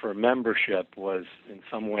proposition for membership was in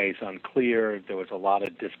some ways unclear. There was a lot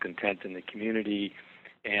of discontent in the community,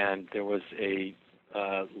 and there was a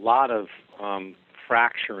lot of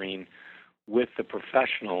fracturing with the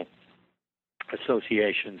professional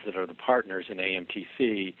associations that are the partners in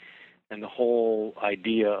AMTC, and the whole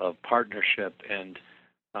idea of partnership and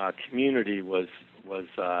community was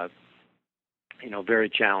very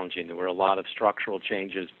challenging. There were a lot of structural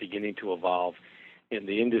changes beginning to evolve in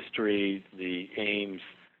the industry. The Ames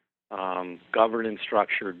governance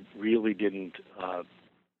structure really didn't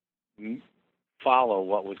follow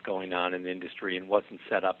what was going on in the industry and wasn't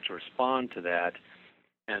set up to respond to that.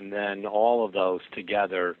 And then all of those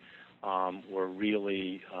together were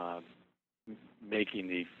really making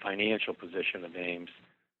the financial position of Ames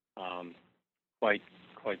quite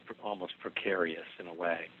almost precarious in a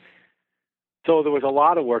way. So there was a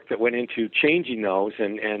lot of work that went into changing those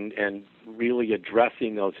and really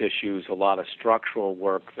addressing those issues. A lot of structural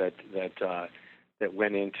work that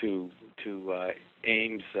went into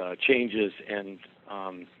Ames changes, and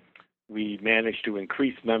we managed to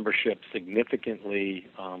increase membership significantly.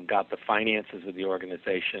 Got the finances of the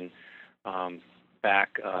organization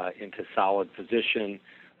back into solid position.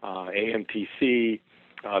 AMTC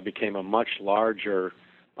became a much larger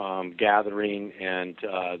gathering, and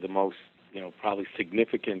the most probably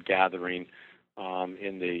significant gathering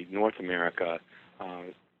in the North America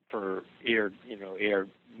for air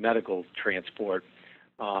medical transport,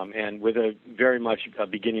 and with a very much a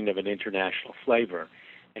beginning of an international flavor.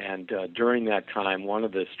 And during that time, one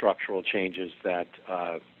of the structural changes that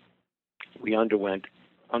we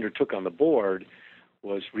undertook on the board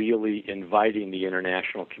was really inviting the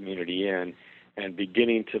international community in and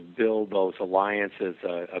beginning to build those alliances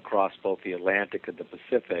across both the Atlantic and the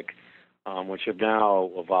Pacific, which have now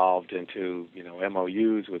evolved into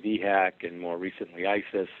MOUs with EHAC and more recently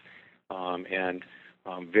ISIS, and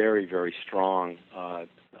very, very strong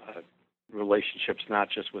relationships, not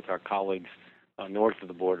just with our colleagues north of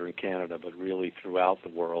the border in Canada, but really throughout the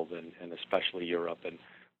world, and especially Europe and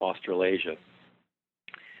Australasia.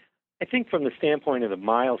 I think from the standpoint of the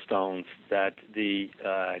milestones, that the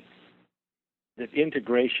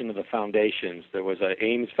integration of the foundations, there was an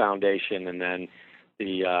Ames Foundation and then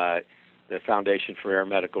the Foundation for Air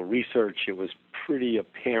Medical Research. It was pretty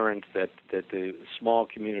apparent that the small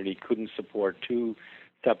community couldn't support two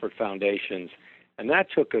separate foundations. And that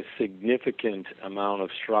took a significant amount of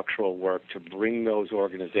structural work to bring those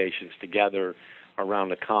organizations together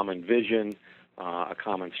around a common vision, a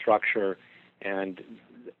common structure. And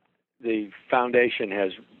the foundation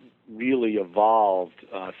has really evolved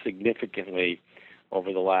significantly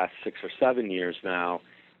over the last 6 or 7 years now.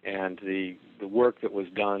 And the work that was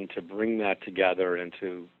done to bring that together and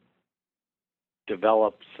to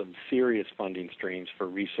develop some serious funding streams for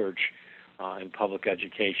research and public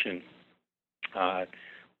education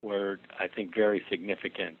were, I think, very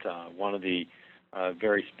significant. One of the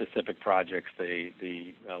very specific projects,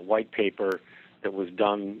 the white paper that was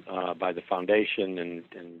done by the foundation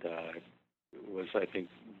and was, I think,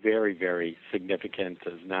 very, very significant,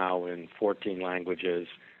 is now in 14 languages,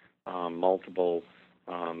 multiple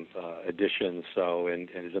editions, and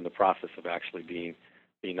is in the process of actually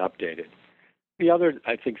being updated. The other,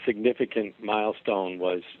 I think, significant milestone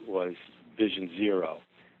was Vision Zero,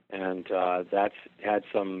 and that's had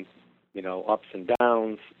some, ups and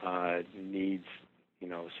downs, needs,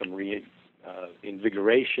 some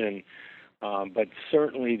reinvigoration, but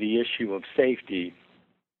certainly the issue of safety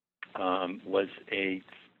was a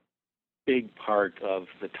big part of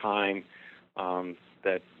the time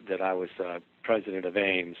that I was president of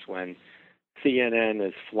Ames, when CNN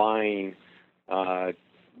is flying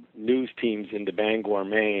news teams into Bangor,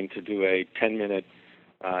 Maine to do a 10-minute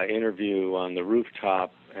interview on the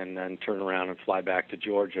rooftop and then turn around and fly back to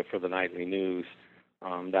Georgia for the nightly news.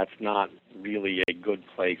 That's not really a good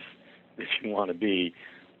place that you want to be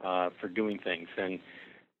for doing things. And,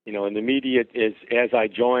 in the immediate, as I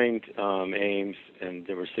joined Ames, and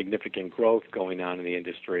there was significant growth going on in the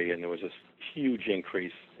industry, and there was a huge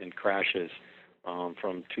increase in crashes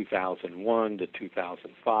from 2001 to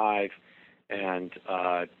 2005, and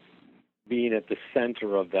being at the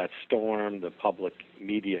center of that storm, the public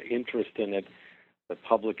media interest in it, the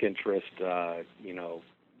public interest,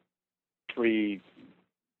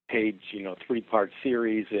 three-part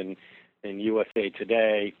series in USA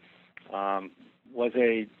Today, was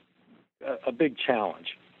a big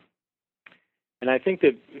challenge. And I think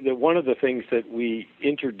that one of the things that we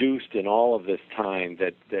introduced in all of this time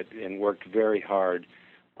and worked very hard,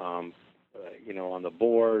 on the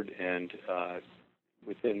board and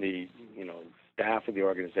within the staff of the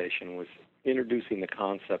organization, was introducing the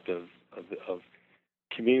concept of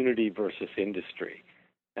community versus industry.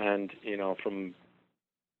 And from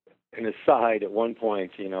an aside, at one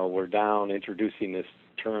point, we're down introducing this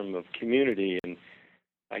term of community, and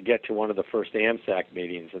I get to one of the first AMSAC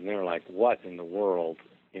meetings, and they're like, "What in the world,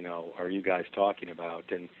 are you guys talking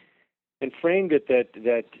about?" And framed it that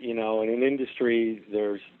in an industry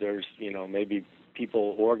there's maybe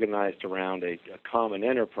people organized around a common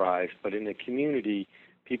enterprise, but in the community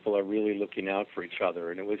people are really looking out for each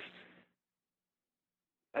other. And it was,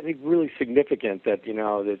 I think, really significant that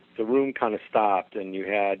that the room kind of stopped, and you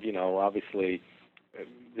had obviously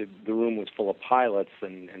the room was full of pilots,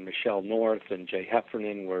 and Michelle North and Jay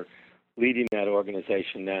Heffernan were leading that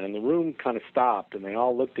organization then, and the room kind of stopped, and they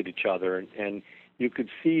all looked at each other, and you could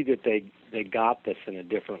see that they got this in a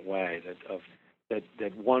different way,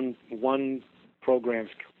 that one program's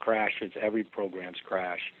crash is every program's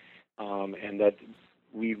crash, and that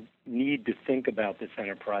we need to think about this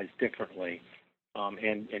enterprise differently,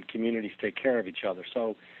 and communities take care of each other.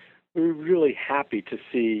 So we were really happy to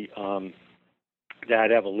see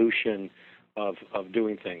that evolution of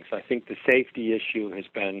doing things. I think the safety issue has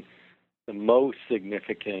been the most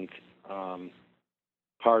significant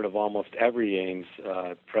part of almost every Ames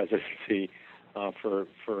presidency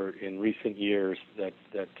for in recent years.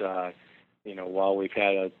 That while we've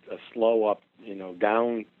had a slow up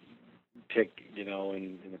down tick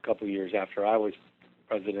in a couple of years after I was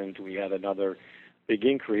president, we had another big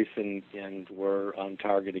increase, and we're on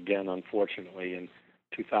target again, unfortunately, in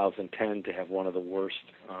 2010 to have one of the worst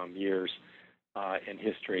years in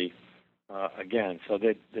history again. So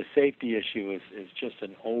the safety issue is just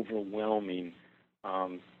an overwhelming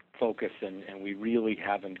focus, and we really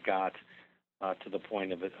haven't got to the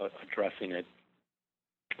point of addressing it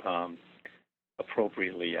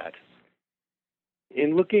appropriately yet.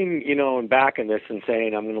 In looking, and back on this and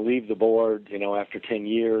saying I'm going to leave the board, after 10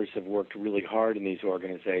 years, have worked really hard in these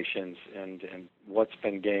organizations, and what's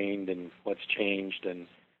been gained and what's changed and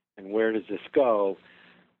where does this go,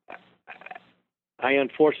 I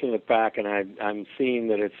unfortunately look back and I'm seeing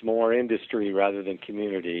that it's more industry rather than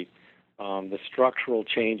community. The structural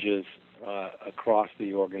changes across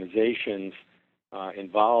the organizations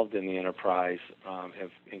involved in the enterprise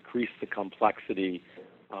have increased the complexity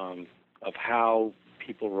of how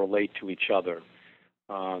people relate to each other.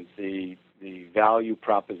 The value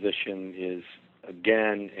proposition is,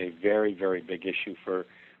 again, a very, very big issue for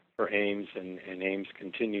AIMS, and AIMS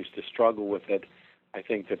continues to struggle with it. I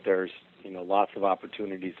think that there's lots of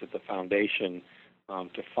opportunities at the foundation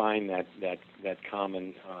to find that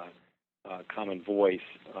common voice,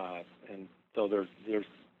 and so there's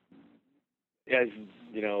as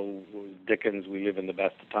Dickens, we live in the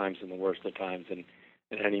best of times and the worst of times, and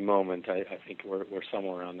at any moment, I think we're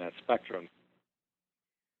somewhere on that spectrum.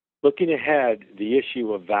 Looking ahead, the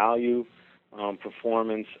issue of value,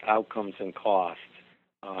 performance, outcomes, and cost,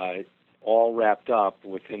 all wrapped up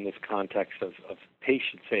within this context of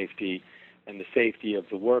patient safety and the safety of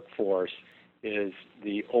the workforce, is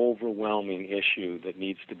the overwhelming issue that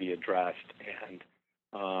needs to be addressed, and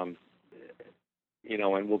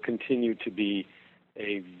and will continue to be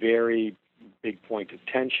a very big point of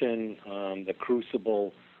tension, the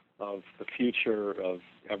crucible of the future of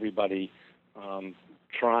everybody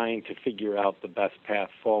trying to figure out the best path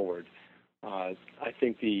forward. I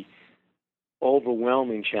think the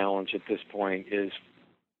overwhelming challenge at this point is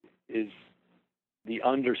the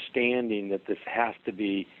understanding that this has to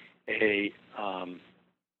be a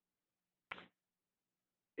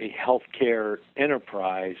healthcare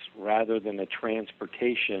enterprise rather than a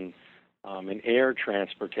transportation, an air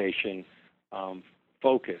transportation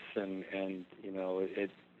focus, and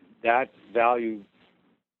that value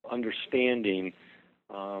understanding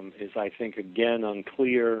is, I think, again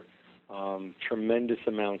unclear. Tremendous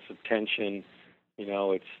amounts of tension.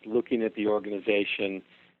 It's looking at the organization.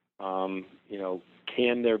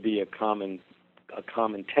 Can there be a common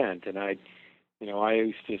tent? And I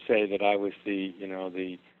used to say that I was the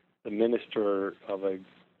minister of a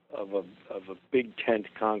big tent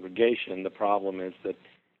congregation. The problem is that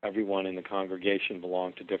everyone in the congregation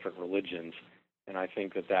belonged to different religions, and I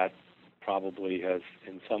think that probably has,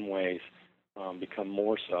 in some ways, become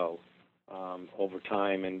more so over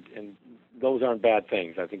time. And those aren't bad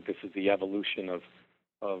things. I think this is the evolution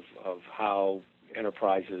of how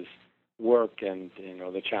enterprises work, and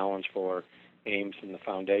the challenge for AIMS and the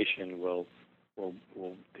foundation will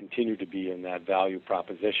continue to be in that value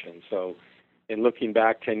proposition. So in looking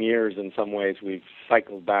back 10 years, in some ways we've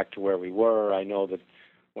cycled back to where we were. I know that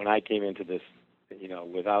when I came into this,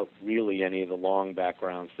 without really any of the long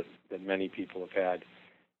backgrounds that many people have had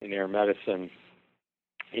in air medicine,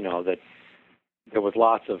 that there was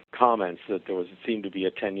lots of comments that it seemed to be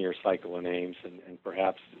a 10-year cycle in AIMS, and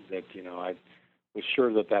perhaps that, I was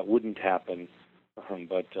sure that wouldn't happen,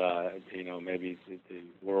 but maybe the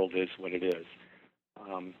world is what it is.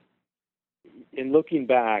 In looking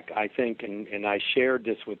back, I think, and I shared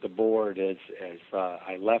this with the board as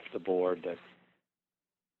I left the board,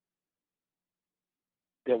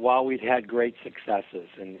 that while we'd had great successes,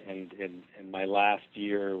 and my last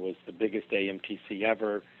year was the biggest AMTC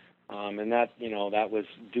ever, and that was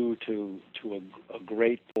due to a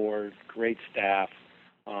great board, great staff,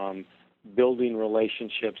 building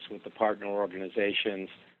relationships with the partner organizations,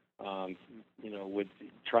 with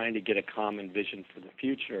trying to get a common vision for the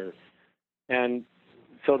future. And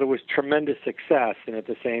so there was tremendous success, and at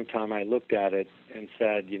the same time I looked at it and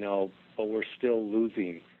said, but we're still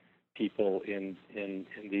losing people in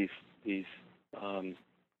these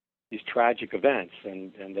tragic events,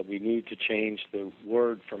 and that we need to change the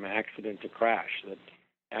word from accident to crash, that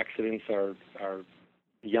accidents are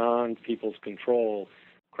beyond people's control.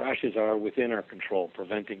 Crashes are within our control,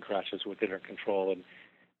 preventing crashes within our control.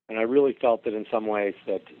 And I really felt that in some ways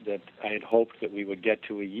that I had hoped that we would get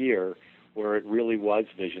to a year where it really was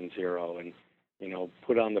Vision Zero, and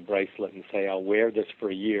put on the bracelet and say, I'll wear this for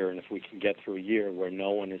a year, and if we can get through a year where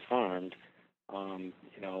no one is harmed,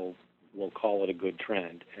 we'll call it a good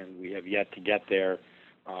trend. And we have yet to get there.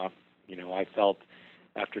 I felt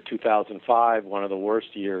after 2005, one of the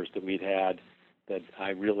worst years that we'd had, that I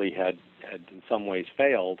really had in some ways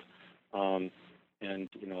failed, but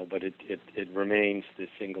it remains the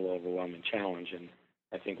single overwhelming challenge, and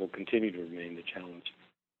I think will continue to remain the challenge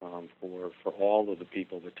for all of the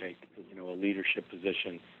people that take a leadership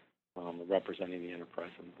position representing the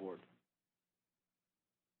enterprise on the board.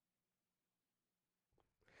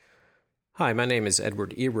 Hi, my name is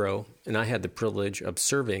Edward Ero, and I had the privilege of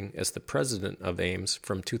serving as the president of AIMS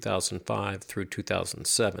from 2005 through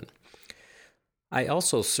 2007. I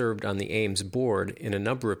also served on the AIMS board in a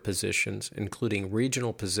number of positions, including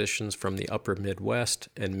regional positions from the upper Midwest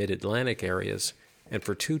and Mid-Atlantic areas, and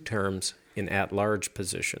for 2 terms in at-large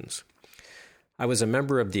positions. I was a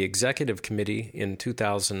member of the executive committee in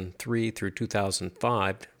 2003 through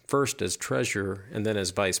 2005, first as treasurer and then as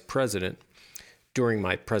vice president, during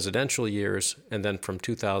my presidential years, and then from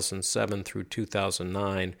 2007 through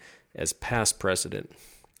 2009 as past president.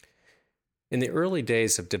 In the early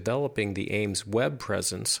days of developing the AIMS web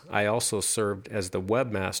presence, I also served as the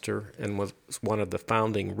webmaster and was one of the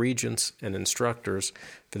founding regents and instructors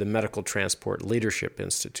for the Medical Transport Leadership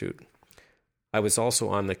Institute. I was also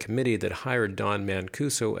on the committee that hired Don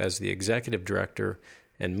Mancuso as the executive director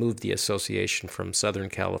and moved the association from Southern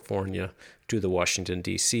California to the Washington,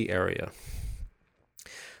 D.C. area.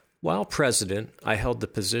 While president, I held the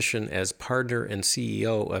position as partner and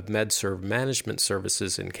CEO of MedServ Management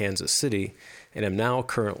Services in Kansas City, and am now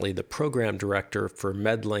currently the program director for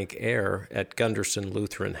MedLink Air at Gunderson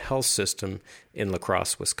Lutheran Health System in La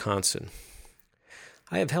Crosse, Wisconsin.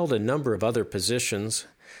 I have held a number of other positions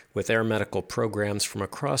with air medical programs from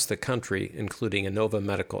across the country, including Inova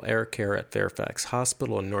Medical Air Care at Fairfax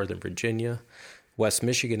Hospital in Northern Virginia, West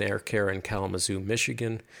Michigan Air Care in Kalamazoo,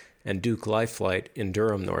 Michigan, and Duke Life Flight in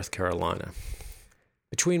Durham, North Carolina.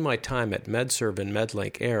 Between my time at MedServ and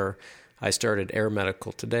MedLink Air, I started Air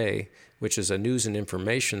Medical Today, which is a news and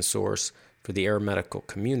information source for the air medical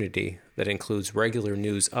community that includes regular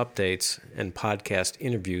news updates and podcast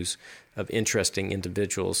interviews of interesting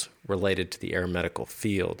individuals related to the air medical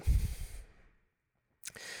field.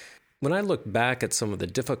 When I look back at some of the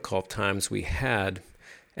difficult times we had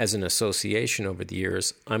as an association over the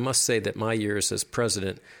years, I must say that my years as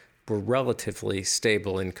president were relatively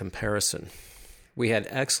stable in comparison. We had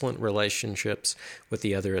excellent relationships with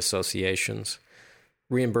the other associations.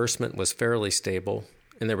 Reimbursement was fairly stable,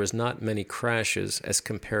 and there was not many crashes as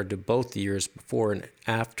compared to both the years before and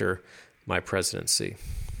after my presidency.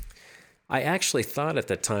 I actually thought at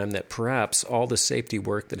the time that perhaps all the safety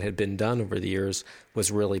work that had been done over the years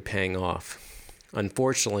was really paying off.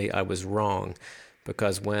 Unfortunately, I was wrong,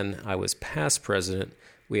 because when I was past president,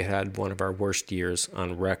 we had one of our worst years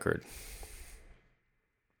on record.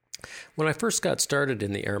 When I first got started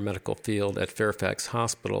in the air medical field at Fairfax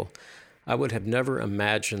Hospital, I would have never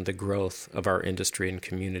imagined the growth of our industry and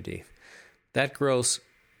community. That growth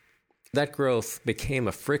became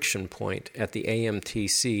a friction point at the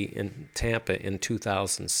AMTC in Tampa in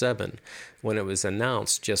 2007, when it was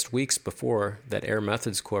announced just weeks before that Air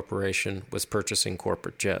Methods Corporation was purchasing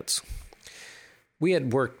corporate jets. We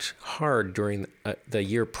had worked hard during the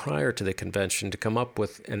year prior to the convention to come up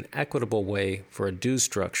with an equitable way for a dues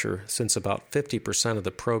structure, since about 50% of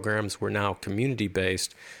the programs were now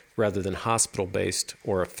community-based rather than hospital-based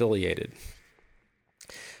or affiliated.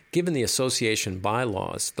 Given the association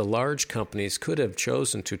bylaws, the large companies could have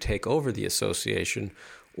chosen to take over the association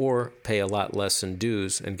or pay a lot less in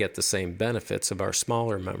dues and get the same benefits of our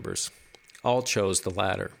smaller members. All chose the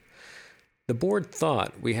latter. The board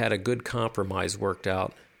thought we had a good compromise worked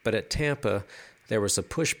out, but at Tampa, there was a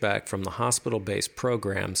pushback from the hospital-based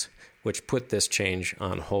programs, which put this change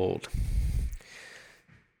on hold.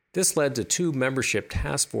 This led to 2 membership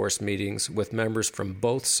task force meetings with members from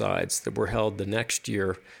both sides that were held the next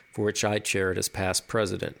year, for which I chaired as past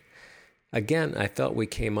president. Again, I felt we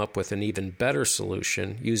came up with an even better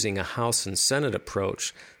solution using a House and Senate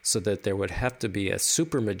approach, so that there would have to be a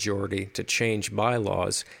supermajority to change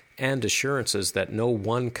bylaws and assurances that no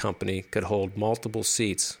one company could hold multiple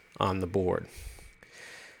seats on the board.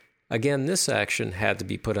 Again, this action had to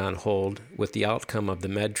be put on hold with the outcome of the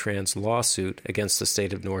MedTrans lawsuit against the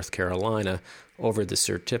state of North Carolina over the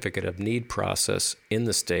Certificate of Need process in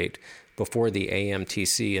the state before the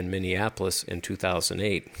AMTC in Minneapolis in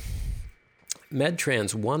 2008.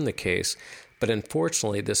 MedTrans won the case, but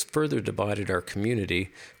unfortunately this further divided our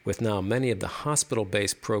community, with now many of the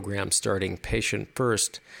hospital-based programs starting Patient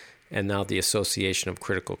First, and now the Association of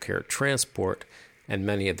Critical Care Transport, and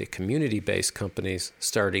many of the community-based companies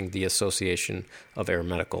starting the Association of Air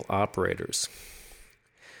Medical Operators.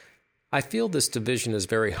 I feel this division is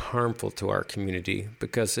very harmful to our community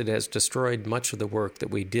because it has destroyed much of the work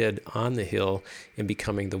that we did on the Hill in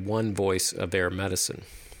becoming the one voice of air medicine.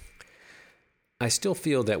 I still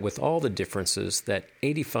feel that with all the differences, that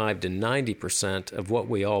 85 to 90% of what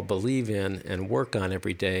we all believe in and work on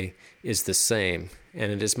every day is the same,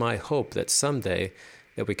 and it is my hope that someday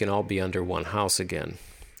that we can all be under one house again.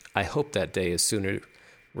 I hope that day is sooner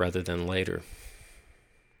rather than later.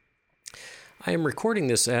 I am recording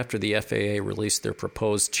this after the FAA released their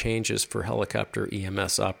proposed changes for helicopter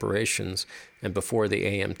EMS operations and before the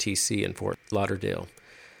AMTC in Fort Lauderdale.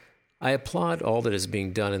 I applaud all that is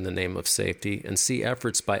being done in the name of safety and see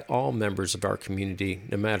efforts by all members of our community,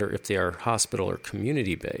 no matter if they are hospital or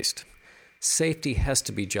community-based. Safety has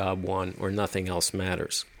to be job one or nothing else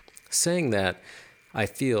matters. Saying that, I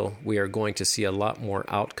feel we are going to see a lot more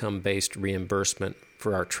outcome-based reimbursement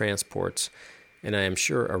for our transports, and I am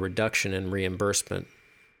sure a reduction in reimbursement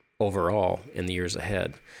overall in the years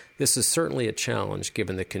ahead. This is certainly a challenge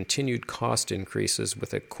given the continued cost increases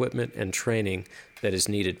with equipment and training that is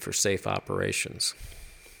needed for safe operations.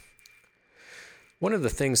 One of the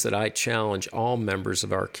things that I challenge all members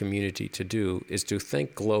of our community to do is to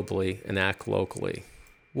think globally and act locally.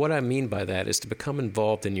 What I mean by that is to become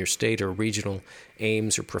involved in your state or regional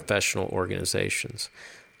AIMS or professional organizations.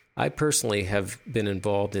 I personally have been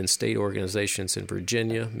involved in state organizations in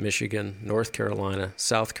Virginia, Michigan, North Carolina,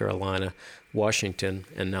 South Carolina, Washington,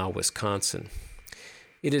 and now Wisconsin.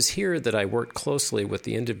 It is here that I work closely with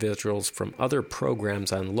the individuals from other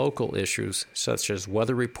programs on local issues such as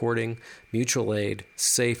weather reporting, mutual aid,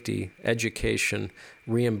 safety, education,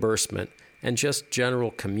 reimbursement, and just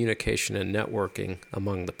general communication and networking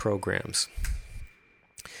among the programs.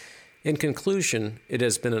 In conclusion, it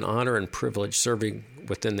has been an honor and privilege serving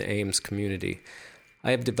within the AIMS community. I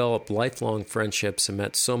have developed lifelong friendships and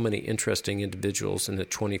met so many interesting individuals in the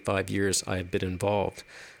 25 years I have been involved.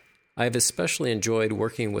 I have especially enjoyed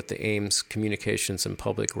working with the AIMS Communications and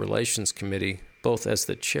Public Relations Committee, both as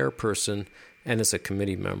the chairperson and as a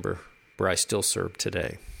committee member, where I still serve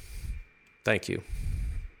today. Thank you.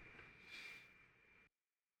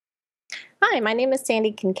 Hi, my name is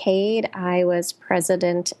Sandy Kincaid. I was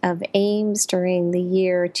president of AIMS during the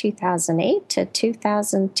year 2008 to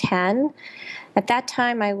 2010. At that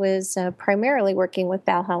time, I was primarily working with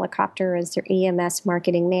Bell Helicopter as their EMS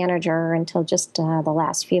marketing manager until just the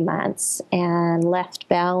last few months, and left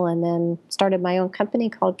Bell and then started my own company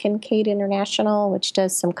called Kincaid International, which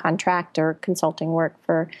does some contract or consulting work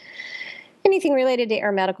for anything related to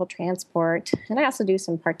air medical transport. And I also do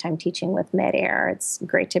some part-time teaching with MedAir. It's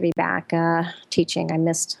great to be back teaching. I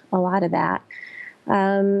missed a lot of that.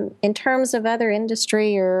 In terms of other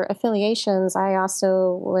industry or affiliations, I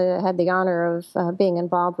also had the honor of being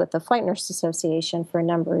involved with the Flight Nurse Association for a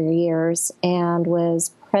number of years and was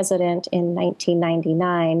president in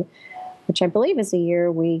 1999, which I believe is the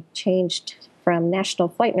year we changed from National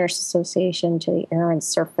Flight Nurse Association to the Air and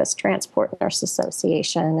Surface Transport Nurse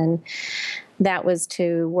Association. And that was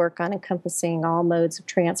to work on encompassing all modes of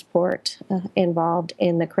transport involved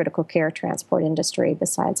in the critical care transport industry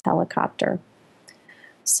besides helicopter.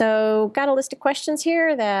 So got a list of questions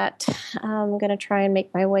here that I'm going to try and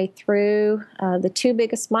make my way through. The two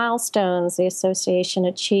biggest milestones the association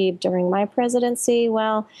achieved during my presidency,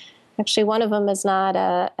 well, actually, one of them is not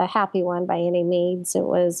a happy one by any means. It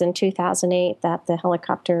was in 2008 that the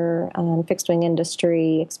helicopter and fixed-wing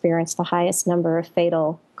industry experienced the highest number of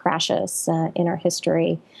fatal crashes in our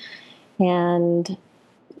history. And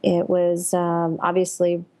it was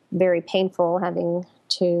obviously very painful having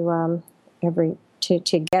to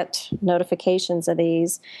to get notifications of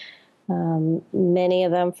these, many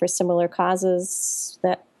of them for similar causes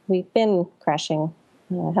that we've been crashing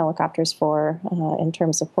helicopters for in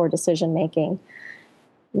terms of poor decision making.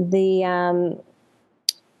 The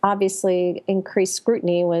obviously increased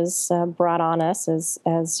scrutiny was brought on us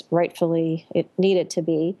as rightfully it needed to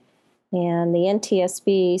be, and the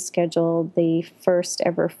NTSB scheduled the first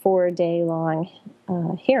ever 4-day-long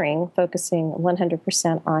hearing focusing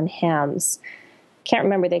 100% on HEMS. Can't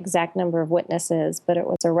remember the exact number of witnesses, but it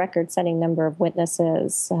was a record-setting number of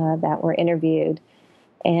witnesses that were interviewed.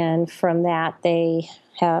 And from that, they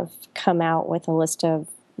have come out with a list of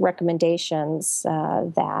recommendations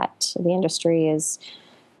that the industry is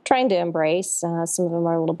trying to embrace. Some of them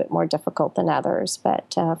are a little bit more difficult than others,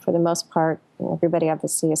 but for the most part, everybody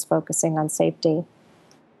obviously is focusing on safety.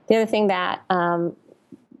 The other thing that,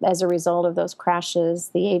 as a result of those crashes,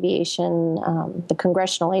 the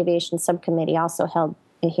Congressional Aviation Subcommittee also held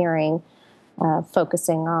a hearing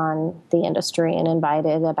focusing on the industry and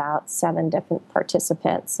invited about 7 different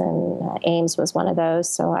participants, and AIMS was one of those,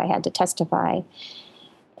 so I had to testify.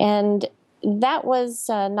 And that was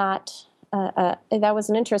that was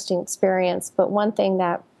an interesting experience, but one thing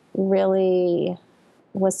that really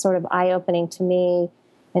was sort of eye-opening to me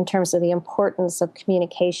in terms of the importance of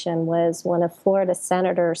communication was when a Florida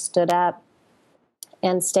senator stood up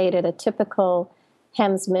and stated a typical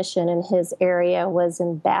HEMS mission in his area was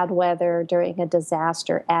in bad weather during a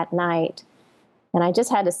disaster at night. And I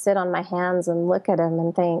just had to sit on my hands and look at him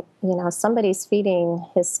and think, somebody's feeding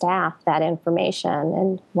his staff that information.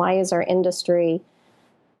 And why is our industry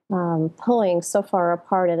pulling so far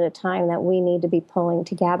apart at a time that we need to be pulling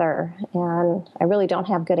together? And I really don't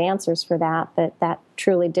have good answers for that, but that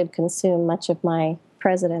truly did consume much of my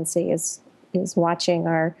presidency is watching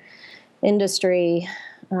our industry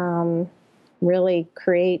really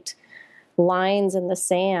create lines in the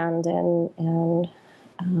sand and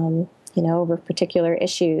over particular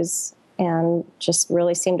issues, and just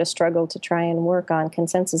really seem to struggle to try and work on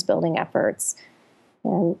consensus building efforts.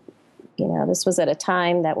 And, this was at a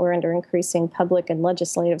time that we're under increasing public and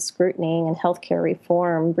legislative scrutiny and healthcare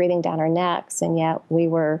reform breathing down our necks, and yet we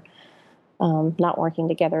were not working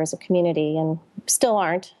together as a community, and still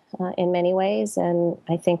aren't in many ways, and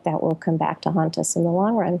I think that will come back to haunt us in the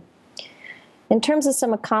long run. In terms of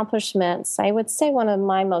some accomplishments, I would say one of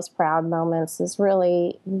my most proud moments is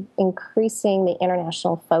really increasing the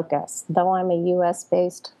international focus. Though I'm a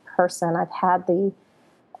U.S.-based person, I've had the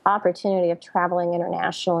opportunity of traveling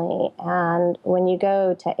internationally. And when you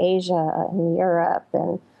go to Asia and Europe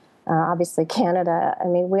and obviously Canada,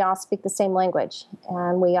 we all speak the same language,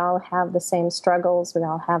 and we all have the same struggles. We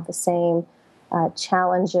all have the same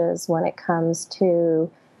challenges when it comes to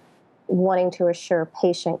wanting to assure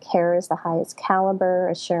patient care is the highest caliber,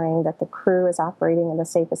 assuring that the crew is operating in the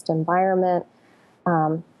safest environment.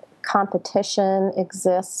 Competition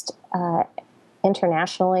exists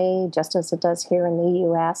internationally, just as it does here in the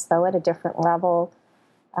U.S., though at a different level.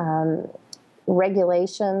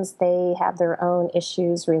 Regulations, they have their own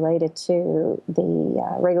issues related to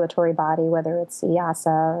the regulatory body, whether it's EASA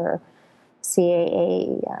or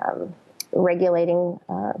CAA, regulating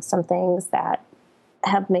some things that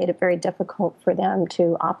have made it very difficult for them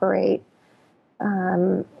to operate.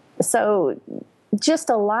 So just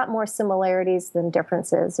a lot more similarities than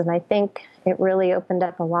differences. And I think it really opened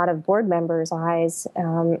up a lot of board members' eyes,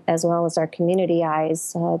 as well as our community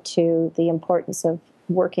eyes, to the importance of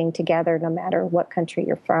working together no matter what country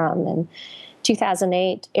you're from. And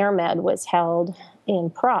 2008, AirMed was held in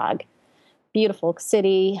Prague. Beautiful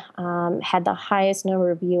city, had the highest number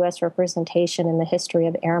of U.S. representation in the history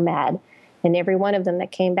of AirMed. And every one of them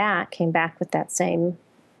that came back with that same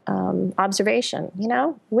observation.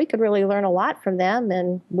 We could really learn a lot from them,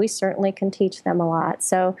 and we certainly can teach them a lot.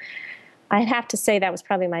 So I'd have to say that was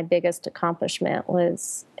probably my biggest accomplishment,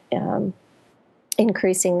 was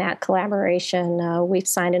increasing that collaboration. We've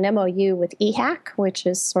signed an MOU with EHAC, which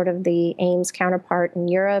is sort of the AIMS counterpart in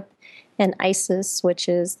Europe, and ISIS, which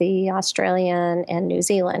is the Australian and New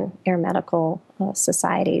Zealand air medical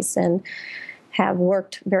societies, and have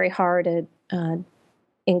worked very hard at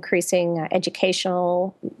increasing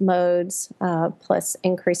educational modes, plus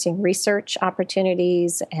increasing research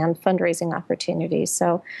opportunities and fundraising opportunities.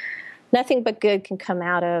 So nothing but good can come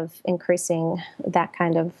out of increasing that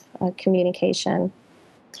kind of communication.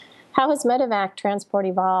 How has medevac transport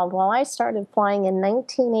evolved? Well, I started flying in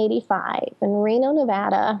 1985 in Reno,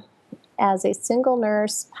 Nevada, as a single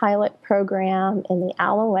nurse pilot program in the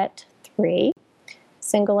Alouette 3.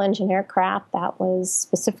 Single engine aircraft that was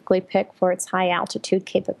specifically picked for its high altitude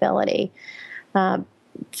capability.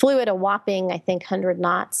 Flew at a whopping, I think, 100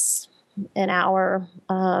 knots an hour.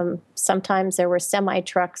 Sometimes there were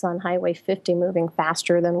semi-trucks on Highway 50 moving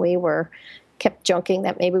faster than we were. Kept joking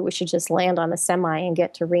that maybe we should just land on the semi and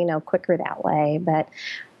get to Reno quicker that way. But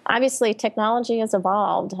obviously technology has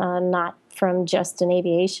evolved, not from just an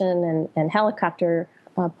aviation and helicopter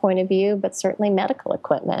point of view, but certainly medical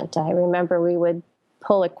equipment. I remember we would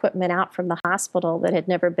pull equipment out from the hospital that had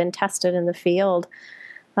never been tested in the field,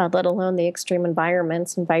 let alone the extreme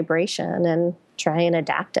environments and vibration, and try and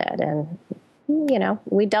adapt it. And,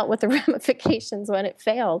 we dealt with the ramifications when it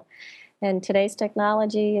failed. And today's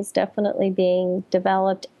technology is definitely being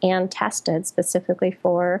developed and tested specifically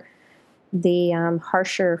for the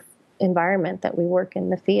harsher environment that we work in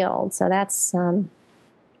the field. So that's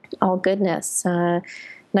all goodness.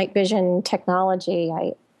 Night vision technology,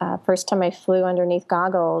 first time I flew underneath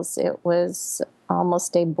goggles, it was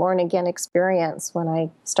almost a born-again experience when I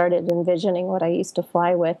started envisioning what I used to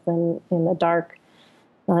fly with in the dark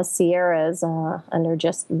Sierras under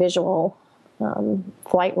just visual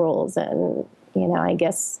flight rules. And, I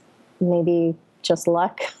guess maybe just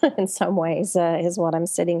luck in some ways is what I'm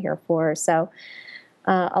sitting here for. So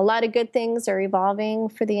a lot of good things are evolving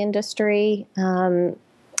for the industry.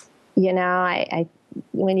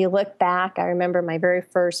 When you look back, I remember my very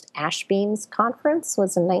first Ashbeams conference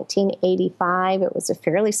was in 1985. It was a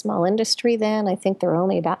fairly small industry then. I think there were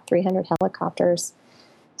only about 300 helicopters.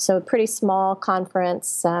 So a pretty small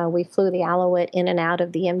conference. We flew the Alouette in and out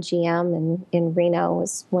of the MGM in Reno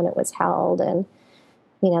was when it was held. And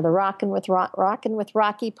the Rockin' with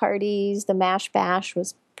Rocky parties, the Mash Bash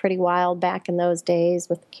was pretty wild back in those days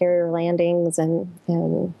with carrier landings and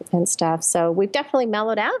stuff. So we've definitely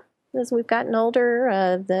mellowed out as we've gotten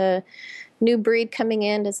older. The new breed coming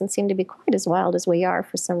in doesn't seem to be quite as wild as we are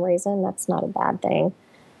for some reason. That's not a bad thing.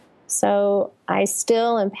 So I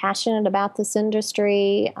still am passionate about this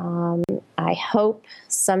industry. I hope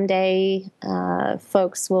someday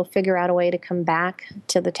folks will figure out a way to come back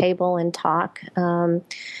to the table and talk.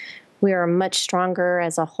 We are much stronger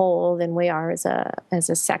as a whole than we are as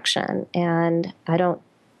a section, and I don't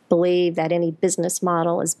believe that any business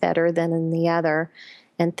model is better than the other,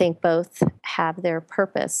 and think both have their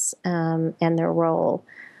purpose and their role.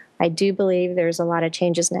 I do believe there's a lot of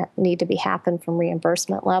changes that need to be happen from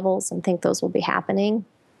reimbursement levels, and think those will be happening.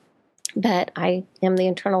 But I am the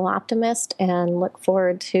internal optimist and look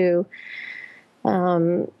forward to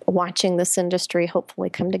watching this industry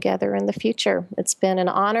hopefully come together in the future. It's been an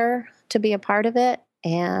honor to be a part of it,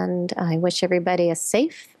 and I wish everybody a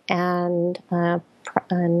safe and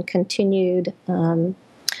continued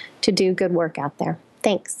to do good work out there.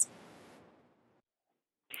 Thanks.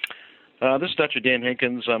 This is Dr. Dan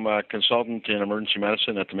Hankins. I'm a consultant in emergency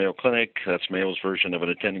medicine at the Mayo Clinic. That's Mayo's version of an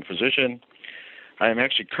attending physician. I am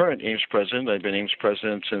actually current AIMS president. I've been AIMS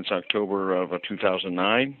president since October of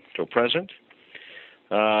 2009 till present.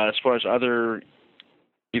 As far as other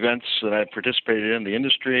events that I've participated in the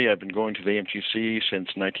industry, I've been going to the AMTC since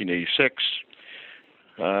 1986.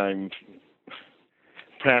 I'm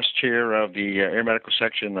past chair of the Air Medical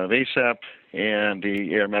Section of ASAP and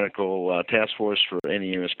the Air Medical Task Force for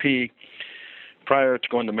NEMSP. Prior to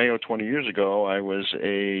going to Mayo 20 years ago, I was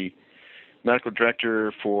a medical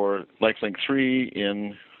director for LifeLink 3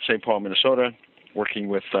 in St. Paul, Minnesota, working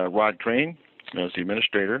with Rod Crane as the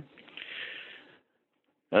administrator.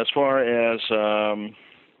 As far as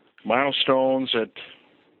milestones that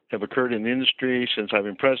have occurred in the industry since I've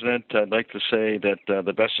been president, I'd like to say that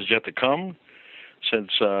the best is yet to come, since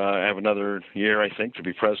I have another year, I think, to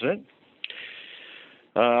be president.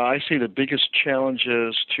 I see the biggest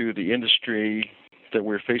challenges to the industry that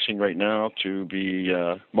we're facing right now to be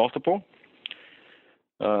multiple.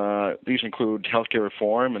 These include healthcare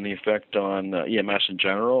reform and the effect on EMS in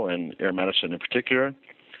general and air medicine in particular.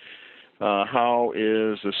 How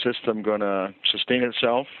is the system going to sustain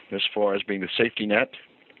itself as far as being the safety net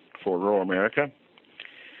for rural America?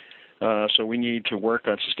 So we need to work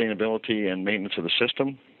on sustainability and maintenance of the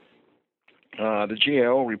system. The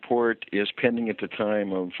GAO report is pending at the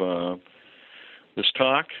time of this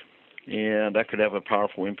talk, and that could have a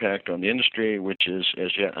powerful impact on the industry, which is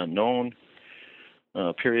as yet unknown,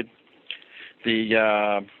 period.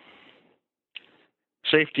 The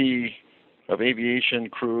safety of aviation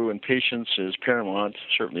crew and patients is paramount,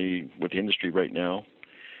 certainly with the industry right now.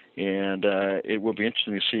 And it will be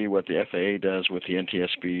interesting to see what the FAA does with the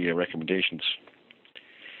NTSB recommendations.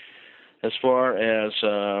 As far as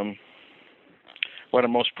what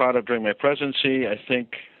I'm most proud of during my presidency, I think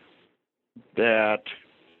that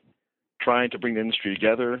trying to bring the industry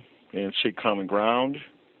together and seek common ground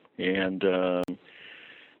and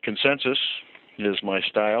consensus is my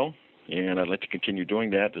style, and I'd like to continue doing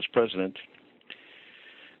that as president.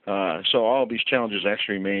 So all of these challenges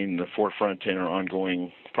actually remain in the forefront in our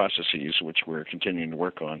ongoing processes, which we're continuing to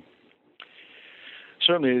work on.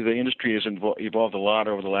 Certainly, the industry has evolved a lot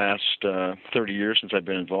over the last 30 years since I've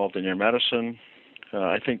been involved in air medicine.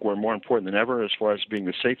 I think we're more important than ever as far as being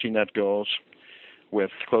the safety net goes, with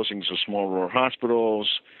closings of small rural hospitals,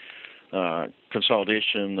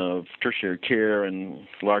 consolidation of tertiary care in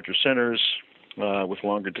larger centers with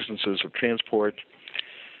longer distances of transport.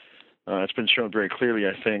 It's been shown very clearly,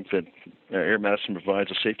 I think, that air medicine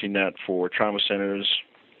provides a safety net for trauma centers,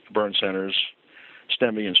 burn centers,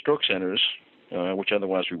 STEMI, and stroke centers, which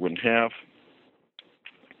otherwise we wouldn't have.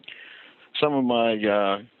 Some of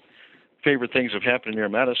my favorite things have happened in air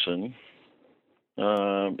medicine.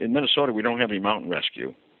 In Minnesota, we don't have any mountain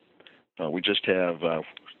rescue. We just have,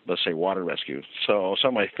 let's say, water rescue. So some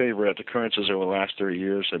of my favorite occurrences over the last 30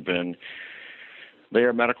 years have been the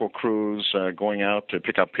air medical crews going out to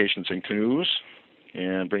pick up patients in canoes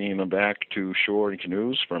and bringing them back to shore in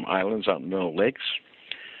canoes from islands out in the middle of lakes.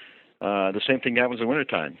 The same thing happens in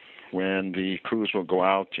wintertime when the crews will go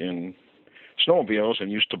out in snowmobiles and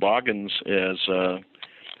use toboggans as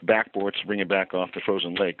backboards to bring it back off the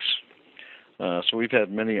frozen lakes. So we've had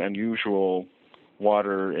many unusual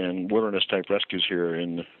water and wilderness type rescues here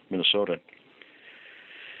in Minnesota.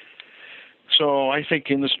 So I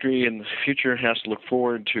think industry in the future has to look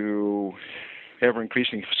forward to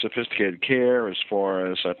ever-increasing sophisticated care as far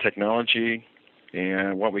as technology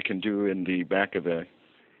and what we can do in the back of the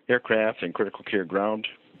aircraft and critical care ground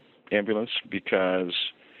ambulance, because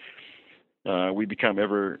we become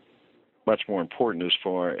ever much more important as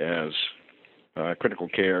far as critical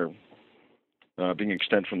care being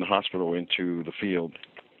extended from the hospital into the field.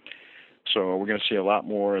 So we're going to see a lot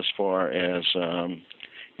more as far as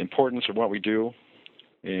importance of what we do,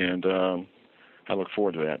 and I look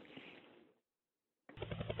forward to that.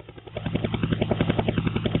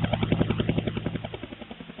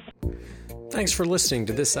 Thanks for listening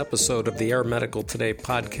to this episode of the Air Medical Today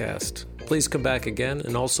podcast. Please come back again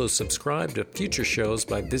and also subscribe to future shows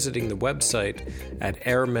by visiting the website at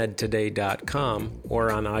airmedtoday.com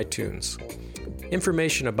or on iTunes.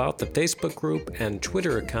 Information about the Facebook group and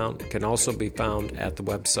Twitter account can also be found at the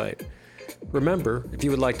website. Remember, if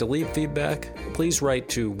you would like to leave feedback, please write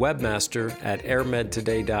to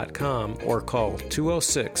webmaster@airmedtoday.com or call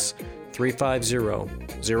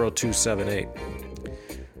 206-350-0278.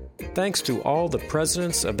 Thanks to all the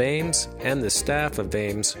presidents of AIMS and the staff of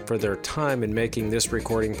AIMS for their time in making this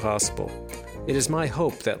recording possible. It is my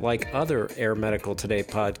hope that, like other Air Medical Today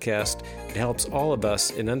podcasts, it helps all of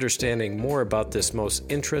us in understanding more about this most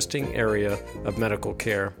interesting area of medical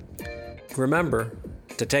care. Remember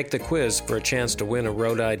to take the quiz for a chance to win a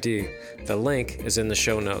Rode ID. The link is in the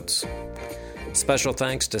show notes. Special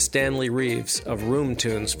thanks to Stanley Reeves of Room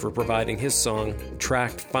Tunes for providing his song,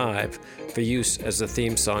 Tract 5, for use as the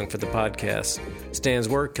theme song for the podcast. Stan's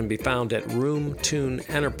work can be found at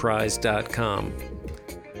roomtuneenterprise.com.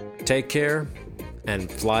 Take care and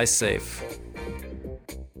fly safe.